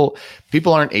people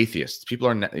aren't atheists. People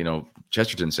are,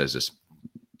 Chesterton says this.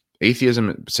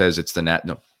 Atheism says it's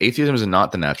atheism is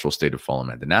not the natural state of fallen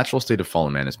man. The natural state of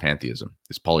fallen man is pantheism,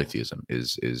 is polytheism,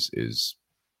 is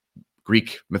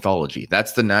Greek mythology.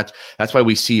 That's why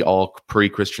we see all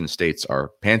pre-Christian states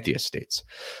are pantheist states.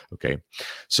 Okay,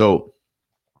 so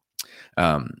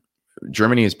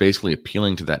Germany is basically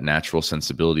appealing to that natural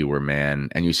sensibility where man,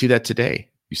 and you see that today.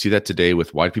 You see that today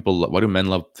with why do men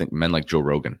love men like Joe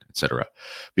Rogan, etc.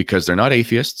 Because they're not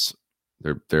atheists.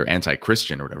 They're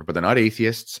anti-Christian or whatever, but they're not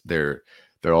atheists. They're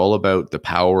all about the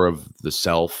power of the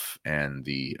self and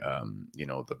the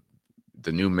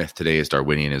new myth today is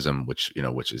Darwinianism, which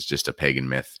is just a pagan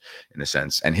myth in a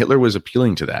sense. And Hitler was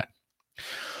appealing to that,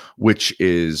 which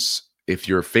is if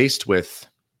you're faced with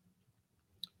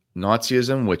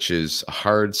Nazism, which is a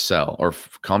hard sell, or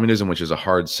communism, which is a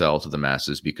hard sell to the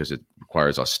masses because it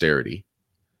requires austerity.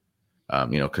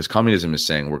 Because communism is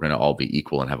saying we're going to all be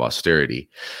equal and have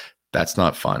austerity. That's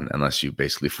not fun unless you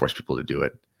basically force people to do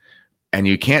it. And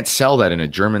you can't sell that in a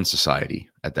German society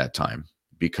at that time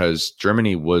because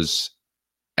Germany was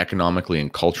economically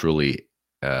and culturally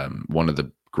one of the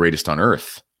greatest on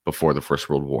earth before the First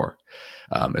World War,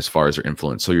 as far as their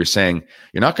influence. So you're saying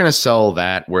you're not going to sell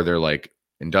that where they're like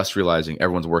industrializing,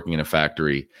 everyone's working in a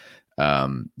factory.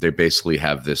 They basically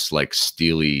have this like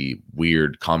steely,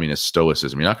 weird communist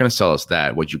stoicism. You're not going to sell us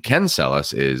that. What you can sell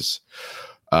us is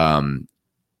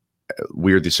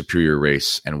we're the superior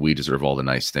race and we deserve all the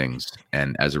nice things.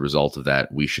 And as a result of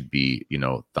that, we should be,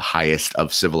 the highest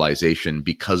of civilization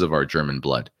because of our German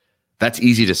blood. That's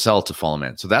easy to sell to fallen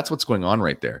man. So that's what's going on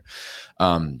right there.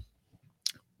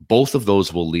 Both of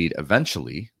those will lead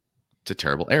eventually to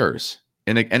terrible errors.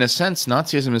 In a sense,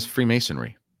 Nazism is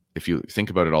Freemasonry, if you think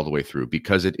about it all the way through,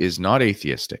 because it is not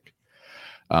atheistic.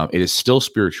 It is still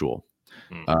spiritual.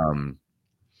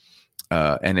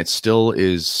 And it still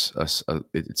is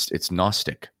it's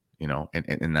Gnostic,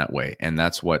 in that way, and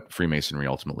that's what Freemasonry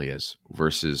ultimately is,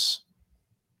 versus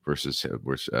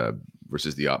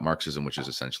the Marxism, which is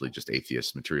essentially just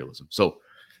atheist materialism. So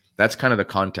that's kind of the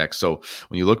context. So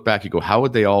when you look back, you go, how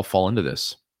would they all fall into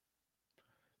this?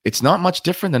 It's not much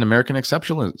different than American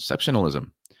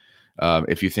exceptionalism.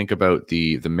 If you think about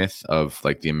the myth of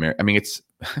like it's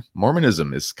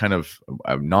Mormonism is kind of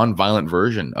a non-violent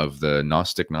version of the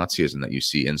Gnostic Nazism that you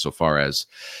see, insofar as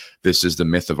this is the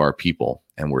myth of our people,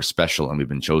 and we're special, and we've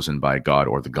been chosen by God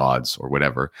or the gods or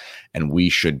whatever, and we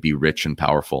should be rich and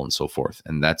powerful and so forth.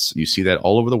 And you see that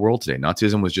all over the world today.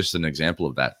 Nazism was just an example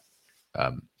of that.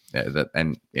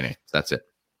 That's it.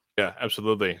 Yeah,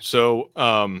 absolutely. So,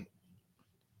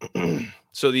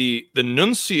 so the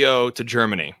nuncio to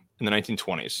Germany in the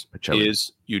 1920s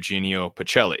is Eugenio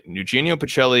Pacelli. Eugenio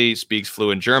Pacelli speaks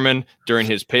fluent German. During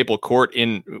his papal court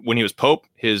when he was pope,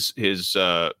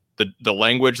 the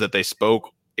language that they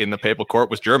spoke in the papal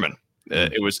court was German.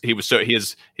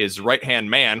 His right hand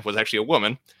man was actually a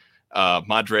woman,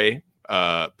 Madre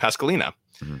Pascalina.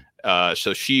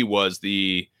 So she was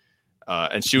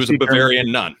and she was a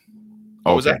Bavarian nun.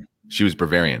 What was that? She was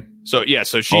Bavarian. So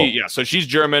she's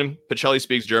German. Pacelli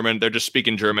speaks German. They're just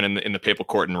speaking German in the papal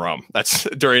court in Rome. That's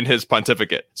during his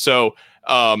pontificate. So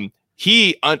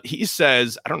he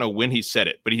says, I don't know when he said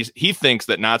it, but he thinks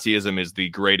that Nazism is the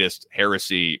greatest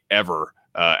heresy ever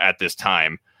at this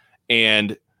time.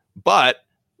 But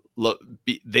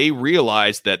they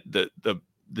realized that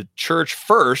the church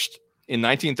first in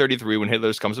 1933, when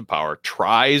Hitler comes to power,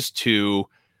 tries to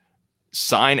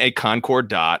sign a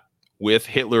concordat with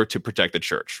Hitler to protect the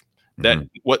church.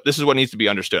 This is what needs to be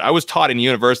understood. I was taught in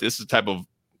university. This is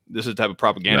the type of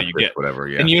propaganda you get. Whatever,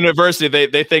 yeah. In university,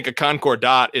 they think a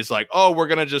concordat is like, oh, we're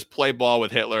gonna just play ball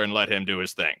with Hitler and let him do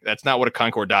his thing. That's not what a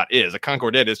concordat is. A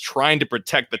concordat is trying to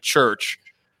protect the church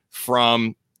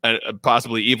from a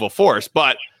possibly evil force.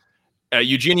 But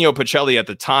Eugenio Pacelli at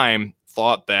the time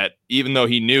thought that even though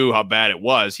he knew how bad it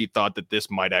was, he thought that this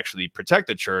might actually protect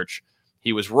the church.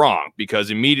 He was wrong,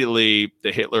 because immediately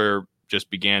the Hitler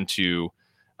just began to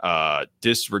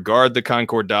disregard the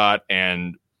concordat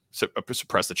and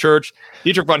suppress the church.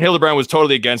 Dietrich von Hildebrand was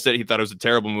totally against it. He thought it was a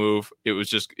terrible move. It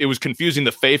was confusing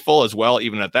the faithful as well.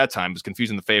 Even at that time, it was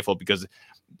confusing the faithful, because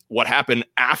what happened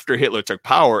after Hitler took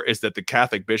power is that the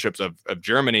Catholic bishops of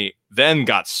Germany then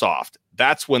got soft.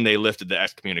 That's when they lifted the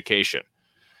excommunication,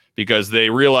 because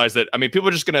they realized that, people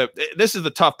are just going to, this is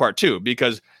the tough part too,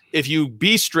 because if you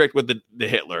be strict with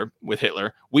Hitler,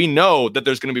 we know that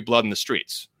there's going to be blood in the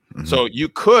streets. Mm-hmm. So you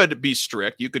could be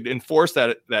strict. You could enforce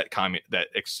that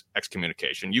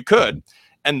excommunication. You could,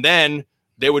 and then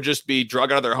they would just be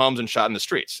drugged out of their homes and shot in the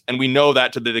streets. And we know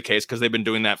that to be the case because they've been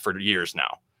doing that for years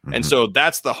now. Mm-hmm. And so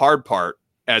that's the hard part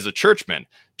as a churchman.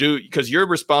 Because you're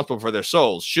responsible for their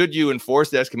souls. Should you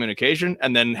enforce the excommunication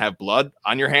and then have blood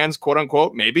on your hands, quote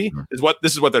unquote? Maybe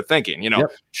this is what they're thinking.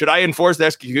 Yep. Should I enforce the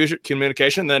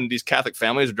excommunication? Then these Catholic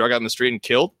families are drugged out in the street and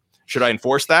killed. Should I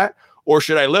enforce that? Or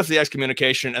should I lift the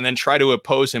excommunication and then try to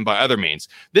oppose him by other means?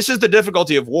 This is the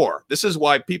difficulty of war. This is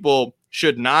why people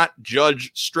should not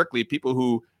judge strictly people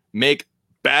who make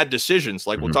bad decisions.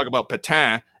 Like we'll talk about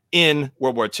Pétain in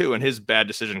World War II and his bad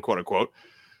decision, quote unquote.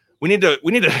 We need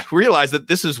to realize that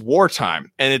this is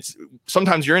wartime, and it's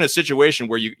sometimes you're in a situation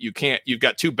where you've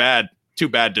got two bad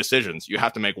decisions. You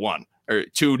have to make one, or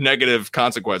two negative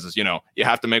consequences. You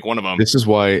have to make one of them. This is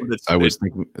why I was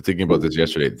thinking about this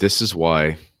yesterday. This is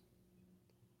why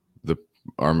the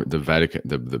Vatican,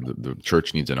 the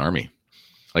church needs an army.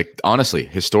 Like, honestly,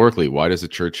 historically, why does the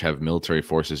church have military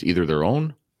forces, either their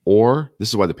own, or this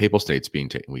is why the papal state's being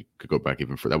taken. We could go back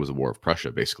even further. That was the War of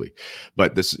Prussia, basically.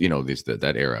 But this,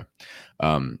 that era.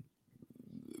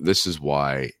 This is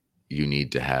why you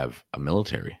need to have a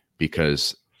military,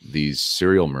 because these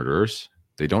serial murderers,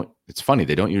 it's funny,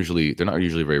 they're not usually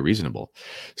very reasonable.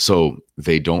 So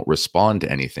they don't respond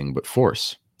to anything but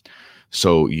force.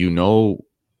 So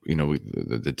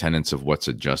the tenets of what's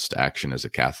a just action as a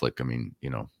Catholic.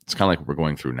 It's kind of like what we're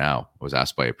going through now. I was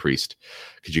asked by a priest,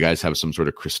 could you guys have some sort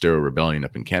of Cristero rebellion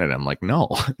up in Canada? I'm like, no,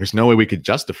 there's no way we could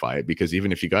justify it, because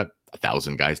even if you got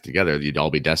 1,000 guys together, you'd all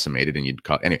be decimated and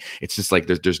anyway, it's just like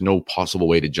there's no possible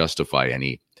way to justify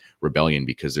any rebellion,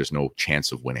 because there's no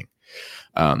chance of winning.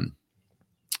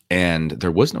 And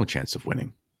there was no chance of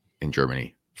winning in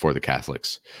Germany for the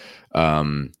Catholics.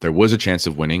 There was a chance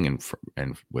of winning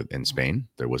in Spain.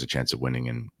 There was a chance of winning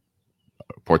in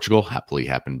Portugal. Happily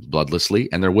happened bloodlessly,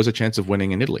 and there was a chance of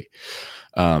winning in Italy.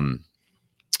 And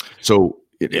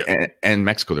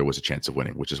Mexico, there was a chance of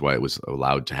winning, which is why it was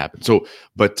allowed to happen. So,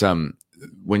 but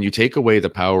when you take away the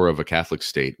power of a Catholic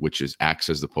state, which acts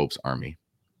as the Pope's army,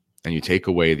 and you take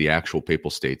away the actual papal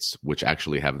states, which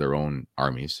actually have their own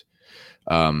armies,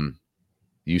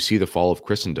 you see the fall of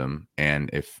Christendom.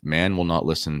 And if man will not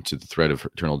listen to the threat of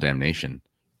eternal damnation,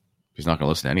 he's not going to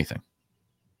listen to anything.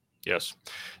 Yes.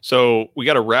 So we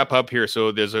got to wrap up here.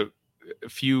 So there's a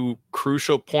few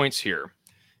crucial points here.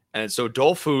 And so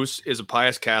Dollfuss is a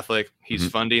pious Catholic. He's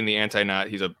funding the anti-Nazi.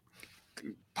 He's a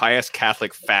pious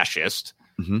Catholic fascist.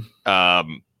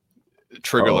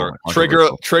 Trigger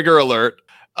alert.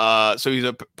 So he's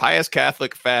a pious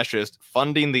Catholic fascist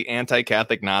funding the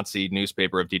anti-Catholic Nazi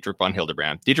newspaper of Dietrich von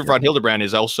Hildebrand. Dietrich von Hildebrand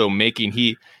is also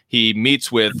he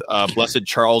meets with Blessed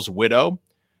Charles' widow,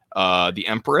 the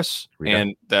Empress,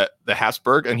 and the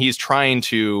Habsburg, and he's trying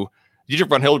to. Dietrich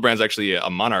von Hildebrand is actually a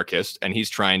monarchist, and he's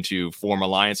trying to form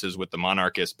alliances with the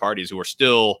monarchist parties who are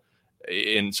still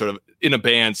in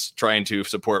abeyance, trying to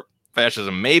support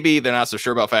fascism. Maybe they're not so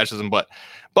sure about fascism,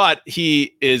 but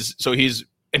he is. So he's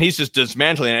just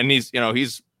dismantling, and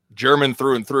he's German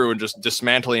through and through, and just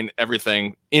dismantling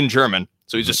everything in German.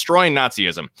 So he's destroying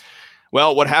Nazism.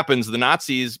 Well, what happens? The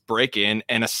Nazis break in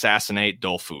and assassinate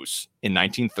Dollfuss in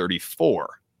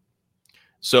 1934.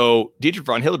 So Dietrich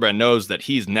von Hildebrand knows that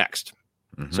he's next.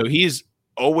 So he's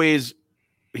always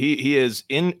he is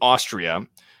in Austria,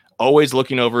 always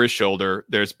looking over his shoulder.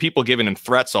 There's people giving him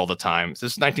threats all the time. This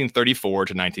is 1934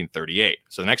 to 1938.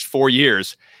 So the next 4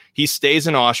 years, he stays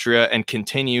in Austria and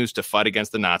continues to fight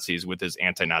against the Nazis with his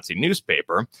anti-Nazi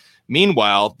newspaper.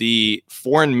 Meanwhile, the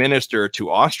foreign minister to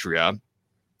Austria,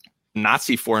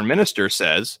 Nazi foreign minister,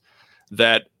 says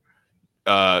that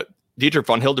Dietrich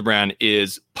von Hildebrand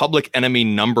is public enemy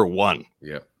number one.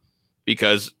 Yeah,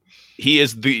 because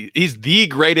he's the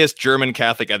greatest German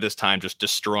Catholic at this time, just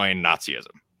destroying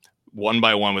Nazism one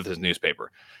by one with his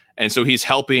newspaper. And so he's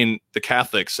helping the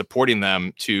Catholics, supporting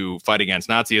them to fight against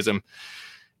Nazism.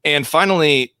 And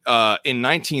finally, in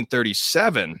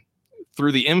 1937,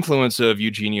 through the influence of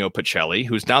Eugenio Pacelli,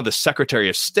 who's now the Secretary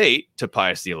of State to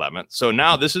Pius XI. So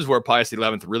now this is where Pius XI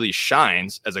really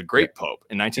shines as a great pope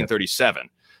in 1937.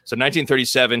 So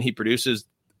 1937, he produces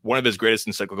one of his greatest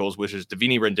encyclicals, which is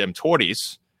Divini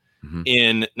Redemptoris,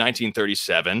 in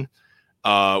 1937,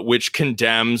 which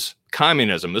condemns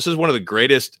communism. This is one of the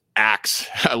greatest acts.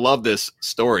 I love this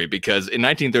story because in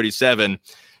 1937,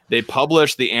 they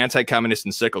published the anti-communist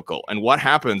encyclical. And what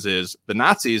happens is the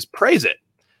Nazis praise it.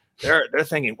 They're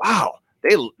thinking, wow,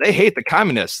 they hate the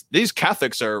communists. These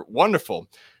Catholics are wonderful.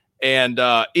 And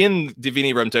in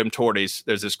Divini Redemptoris,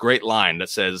 there's this great line that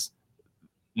says,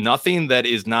 nothing that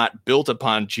is not built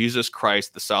upon Jesus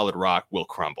Christ, the solid rock, will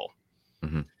crumble.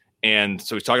 And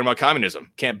so he's talking about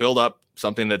communism. Can't build up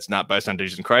something that's not based on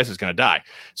Jesus Christ, is going to die.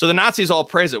 So the Nazis all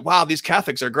praise it. Wow, these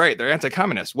Catholics are great. They're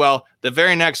anti-communist. Well, the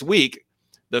very next week,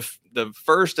 the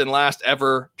first and last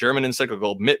ever German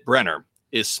encyclical, Mit Brenner,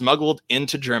 is smuggled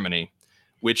into Germany,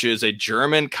 which is a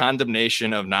German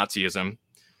condemnation of Nazism,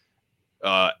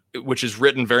 which is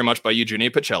written very much by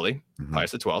Eugenio Pacelli,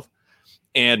 Pius XII.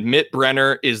 And Mit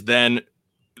Brenner is then,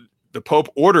 the Pope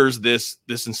orders this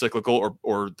encyclical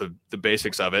or the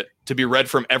basics of it to be read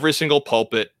from every single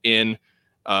pulpit in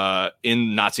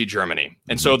Nazi Germany.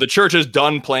 And so the church is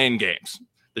done playing games.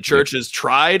 The church has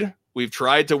tried. We've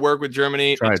tried to work with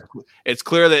Germany. It's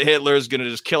clear that Hitler is going to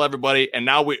just kill everybody. And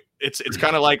now it's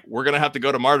kind of like we're going to have to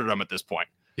go to martyrdom at this point.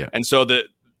 Yeah. And so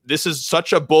this is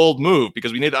such a bold move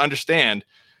because we need to understand.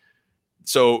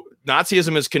 So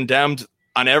Nazism is condemned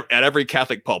at every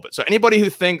Catholic pulpit. So anybody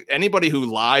who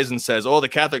lies and says, "Oh, the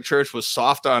Catholic Church was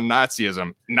soft on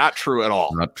Nazism," not true at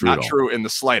all. Not true in the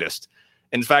slightest.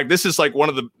 In fact, this is one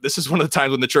of the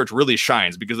times when the church really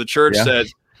shines because the church says,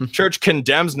 church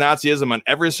condemns Nazism on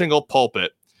every single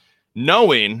pulpit,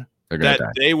 knowing that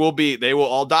they will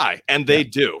all die, and they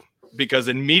do, because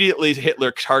immediately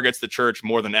Hitler targets the church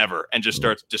more than ever and just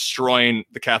starts destroying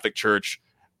the Catholic Church.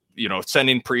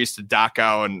 Sending priests to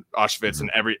Dachau and Auschwitz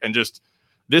and just.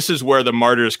 This is where the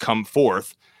martyrs come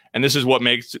forth. And this is what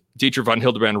makes Dietrich von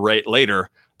Hildebrand write later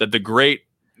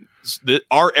that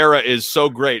our era is so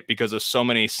great because of so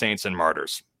many saints and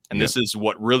martyrs. And this is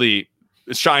what really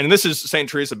is shining. And this is St.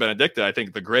 Teresa Benedicta, I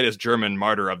think the greatest German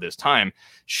martyr of this time.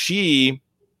 She,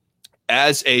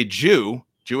 as a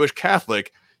Jewish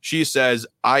Catholic, she says,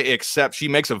 she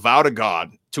makes a vow to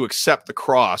God to accept the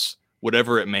cross,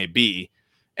 whatever it may be.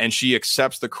 And she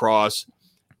accepts the cross.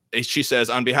 She says,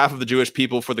 on behalf of the Jewish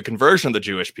people, for the conversion of the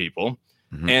Jewish people,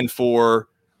 and for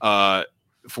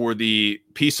the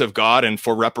peace of God and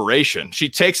for reparation. She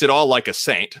takes it all like a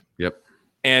saint. Yep.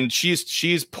 And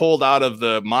she's pulled out of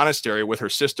the monastery with her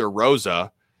sister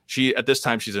Rosa. At this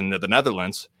time she's in the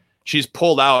Netherlands. She's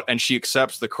pulled out and she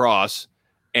accepts the cross.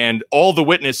 And all the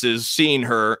witnesses seeing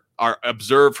her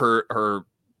observe her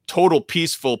total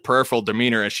peaceful, prayerful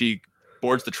demeanor as she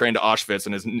boards the train to Auschwitz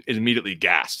and is immediated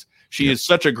gassed. She is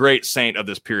such a great saint of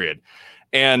this period.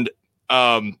 And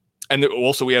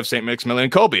also we have Saint Maximilian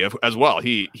Kolbe as well.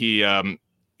 He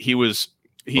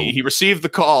he received the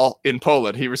call in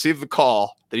Poland. He received the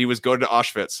call that he was going to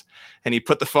Auschwitz, and he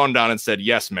put the phone down and said,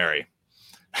 "Yes, Mary."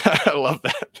 I love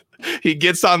that. He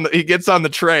gets on the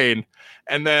train,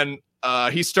 and then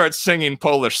he starts singing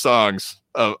Polish songs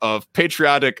of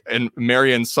patriotic and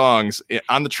Marian songs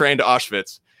on the train to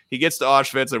Auschwitz. He gets to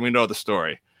Auschwitz, and we know the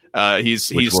story.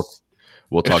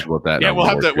 We'll talk about that. Yeah, we'll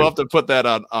have to put that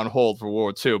on hold for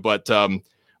World War II. But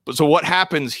so what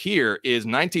happens here is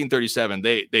 1937.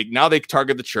 They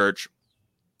target the church,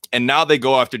 and now they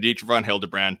go after Dietrich von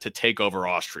Hildebrand to take over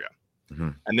Austria. Mm-hmm.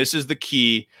 And this is the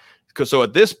key. So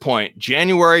at this point,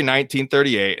 January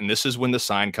 1938, and this is when the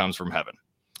sign comes from heaven.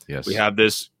 Yes, we have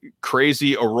this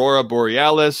crazy aurora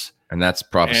borealis. And that's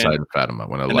prophesied in Fatima.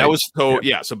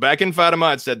 So back in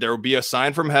Fatima, it said there will be a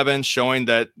sign from heaven showing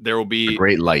that there will be a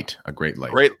great light.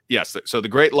 Yes. So the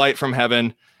great light from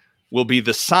heaven will be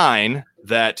the sign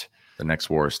that the next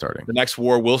war is starting. The next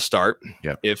war will start.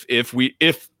 Yeah.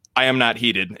 If I am not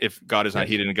heeded, if God is not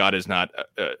heeded, and God is not,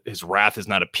 his wrath is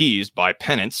not appeased by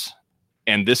penance,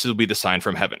 and this will be the sign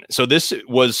from heaven. So this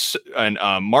was, and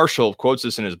Marshall quotes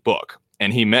this in his book,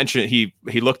 and he mentioned he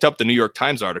looked up the New York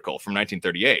Times article from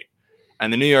 1938.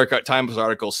 And the New York Times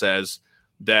article says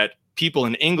that people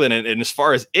in England and as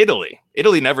far as Italy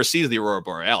never sees the aurora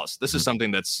borealis. This is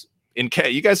something that's in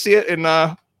you guys see it in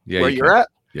where you're at?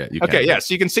 Yeah. Okay. Yeah.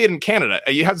 So you can see it in Canada.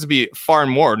 You have to be far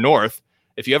and more north.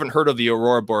 If you haven't heard of the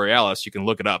aurora borealis, you can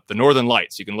look it up. The Northern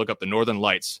Lights. You can look up the Northern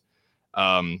Lights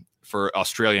for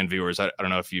Australian viewers. I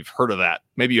don't know if you've heard of that.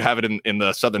 Maybe you have it in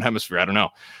the Southern Hemisphere. I don't know.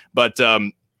 But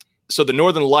so the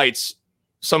Northern Lights,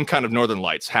 some kind of Northern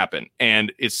Lights happen,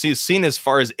 and it's seen as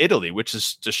far as Italy, which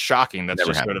is just shocking. That's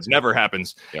never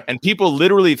happens. Yeah. And people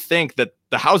literally think that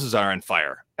the houses are on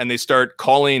fire, and they start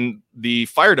calling the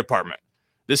fire department.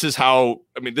 This is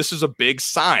this is a big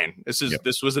sign. This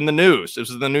was in the news. This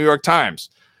was in the New York Times.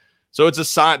 So it's a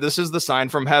sign. This is the sign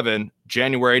from heaven,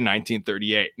 January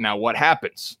 1938. Now what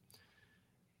happens?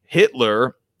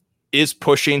 Hitler is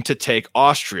pushing to take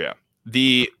Austria.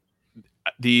 The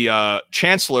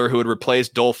chancellor who had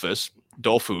replaced Dollfuss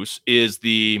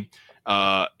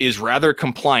is rather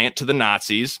compliant to the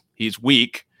Nazis. He's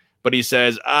weak, but he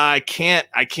says, I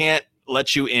can't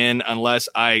let you in unless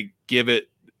I give it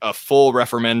a full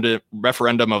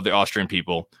referendum of the Austrian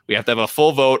people. We have to have a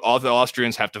full vote. All the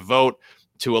Austrians have to vote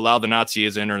to allow the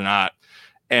Nazis in or not.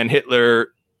 And Hitler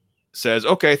says,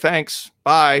 okay, thanks.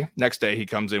 Bye. Next day he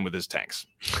comes in with his tanks.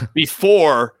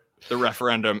 Before the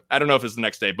referendum, I don't know if it's the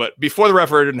next day, but before the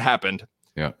referendum happened,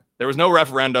 there was no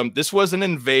referendum. This was an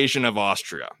invasion of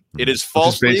Austria. It is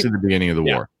falsely basically the beginning of the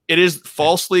war. It is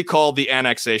falsely called the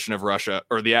annexation of Russia,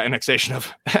 or the annexation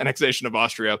of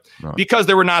Austria, because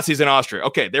there were Nazis in Austria.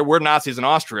 Okay, there were Nazis in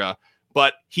Austria,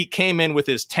 but he came in with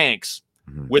his tanks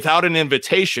without an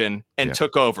invitation and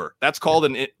took over. That's called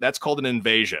an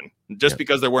invasion. Just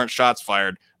because there weren't shots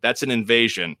fired, that's an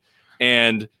invasion.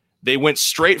 And they went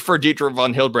straight for Dietrich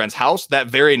von Hildebrand's house that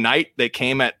very night. They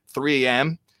came at 3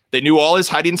 a.m. They knew all his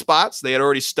hiding spots. They had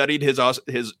already studied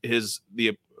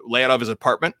the layout of his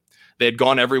apartment. They had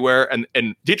gone everywhere,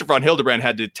 and Dietrich von Hildebrand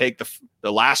had to take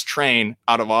the last train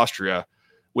out of Austria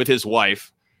with his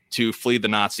wife to flee the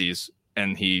Nazis,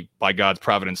 and he, by God's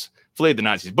providence, fled the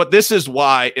Nazis. But this is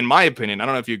why, in my opinion, I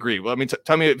don't know if you agree. Well,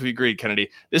 tell me if you agree, Kennedy.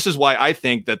 This is why I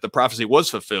think that the prophecy was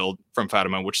fulfilled from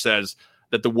Fatima, which says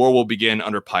that the war will begin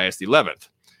under Pius XI,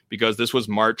 because this was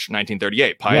March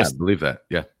 1938. I believe that.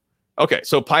 Yeah. Okay,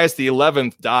 so Pius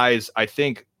XI dies, I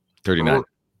think, 39,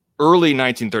 early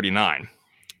 1939.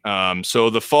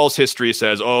 So the false history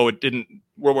says,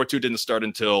 World War II didn't start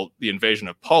until the invasion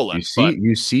of Poland.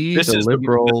 You see the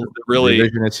liberal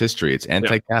revisionist history. It's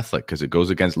anti-Catholic because it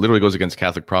literally goes against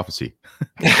Catholic prophecy.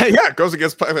 It goes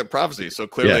against Catholic prophecy. So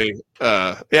clearly,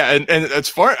 and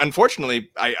it's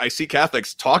unfortunately, I see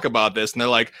Catholics talk about this, and they're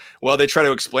like, well, they try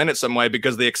to explain it some way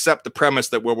because they accept the premise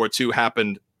that World War II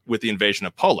happened with the invasion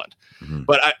of Poland. Mm-hmm.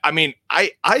 But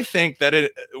I think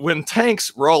that when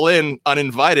tanks roll in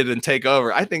uninvited and take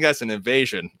over, I think that's an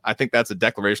invasion. I think that's a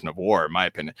declaration of war, in my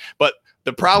opinion. But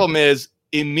the problem is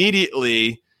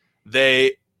immediately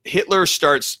Hitler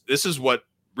starts, this is what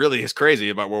really is crazy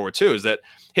about World War II, is that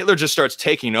Hitler just starts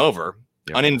taking over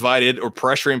uninvited or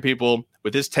pressuring people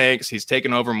with his tanks. He's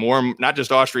taken over more, not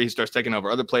just Austria, he starts taking over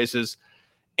other places.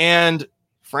 And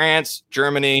France,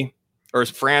 Germany, or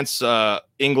France,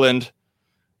 England,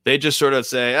 they just sort of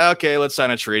say, okay, let's sign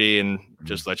a treaty and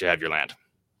just let you have your land.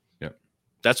 Yeah.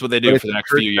 That's what they do for the next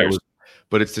few years.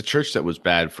 But it's the church that was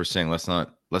bad for saying, let's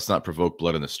not provoke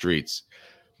blood in the streets.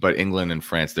 But England and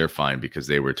France, they're fine because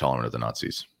they were tolerant of the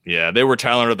Nazis. Yeah, they were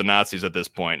tolerant of the Nazis at this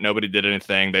point. Nobody did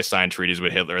anything. They signed treaties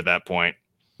with Hitler at that point.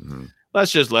 Mm-hmm.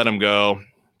 Let's just let them go.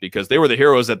 because they were the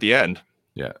heroes at the end.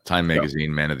 Yeah, Time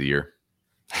Magazine, Man of the Year.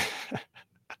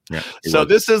 Yeah. So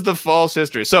this is the false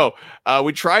history. So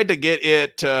we tried to get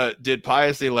it. Did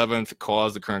Pius XI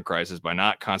cause the current crisis by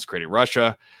not consecrating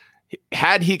Russia?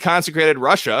 Had he consecrated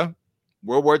Russia,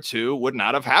 World War II would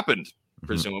not have happened,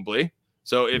 presumably.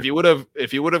 So if you would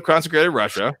have consecrated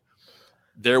Russia,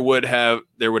 there would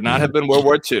not have been World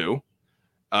War II.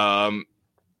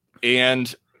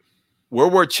 And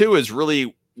World War II is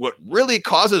really what really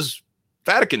causes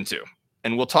Vatican II.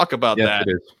 And we'll talk about that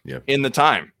in the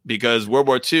time, because World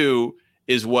War II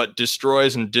is what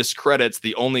destroys and discredits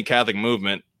the only Catholic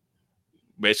movement,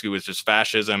 basically, was just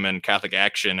fascism and Catholic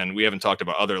action. And we haven't talked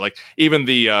about other, like even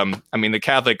the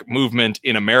Catholic movement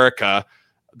in America,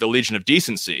 the Legion of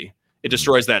Decency, it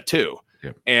destroys that too.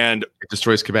 Yeah. And it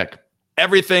destroys Quebec.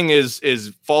 Everything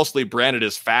is falsely branded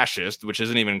as fascist, which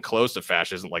isn't even close to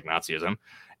fascism, like Nazism.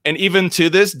 And even to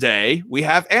this day, we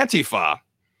have Antifa,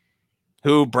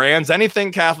 who brands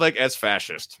anything Catholic as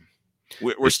fascist.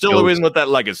 We're still living with that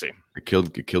legacy. It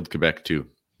killed Quebec too.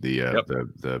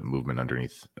 The movement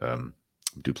underneath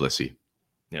Duplessis.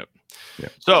 Yep.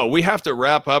 So we have to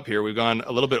wrap up here. We've gone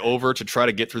a little bit over to try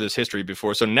to get through this history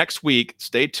before. So next week,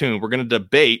 stay tuned. We're going to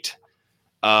debate.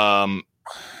 We'll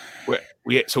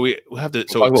have to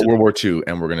talk about World War II,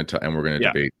 and we're going to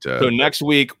debate. So next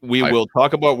week we will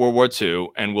talk about World War II,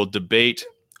 and we'll debate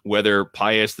whether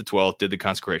Pius XII did the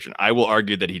consecration. I will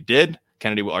argue that he did.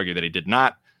 Kennedy will argue that he did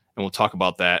not, and we'll talk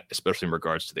about that, especially in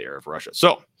regards to the era of Russia.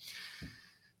 So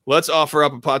let's offer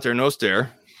up a Pater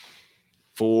Noster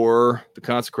for the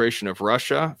consecration of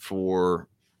Russia.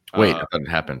 Wait, I thought it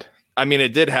happened. I mean,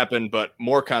 it did happen, but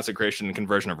more consecration and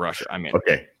conversion of Russia. I mean,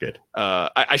 okay, good.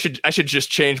 I should just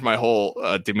change my whole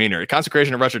demeanor.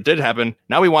 Consecration of Russia did happen.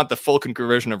 Now we want the full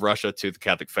conversion of Russia to the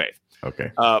Catholic faith.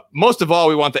 Okay. Most of all,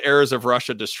 we want the errors of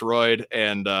Russia destroyed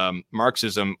and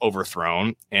Marxism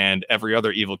overthrown, and every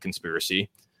other evil conspiracy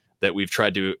that we've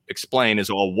tried to explain is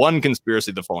all one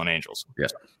conspiracy: the fallen angels.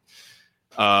 Yes.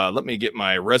 Let me get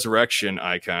my resurrection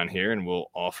icon here, and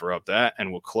we'll offer up that,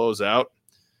 and we'll close out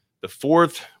the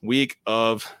 4th week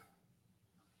of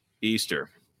Easter.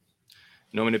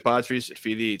 Nomine Patris et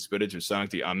Filii et Spiritus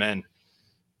Sancti. Amen.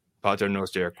 Pater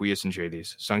noster, qui es in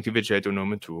caelis, sanctificetur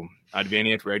nomen tuum,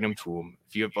 adveniat regnum tuum,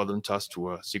 fiat voluntas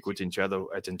tua, sicut in cielo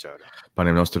et in terra.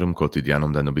 Panem nostrum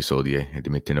quotidianum da nobis hodie, et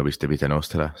dimitte nobis debita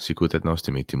nostra, sicut et nos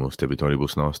dimittimus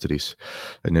debitoribus nostris,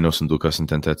 et ne nos inducas in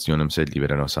tentationem, sed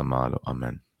libera nos a malo.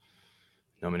 Amen.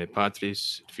 Nomine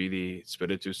Patris et Filii et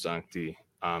Spiritus Sancti.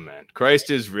 Amen.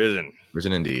 Christ is risen.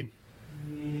 Risen indeed.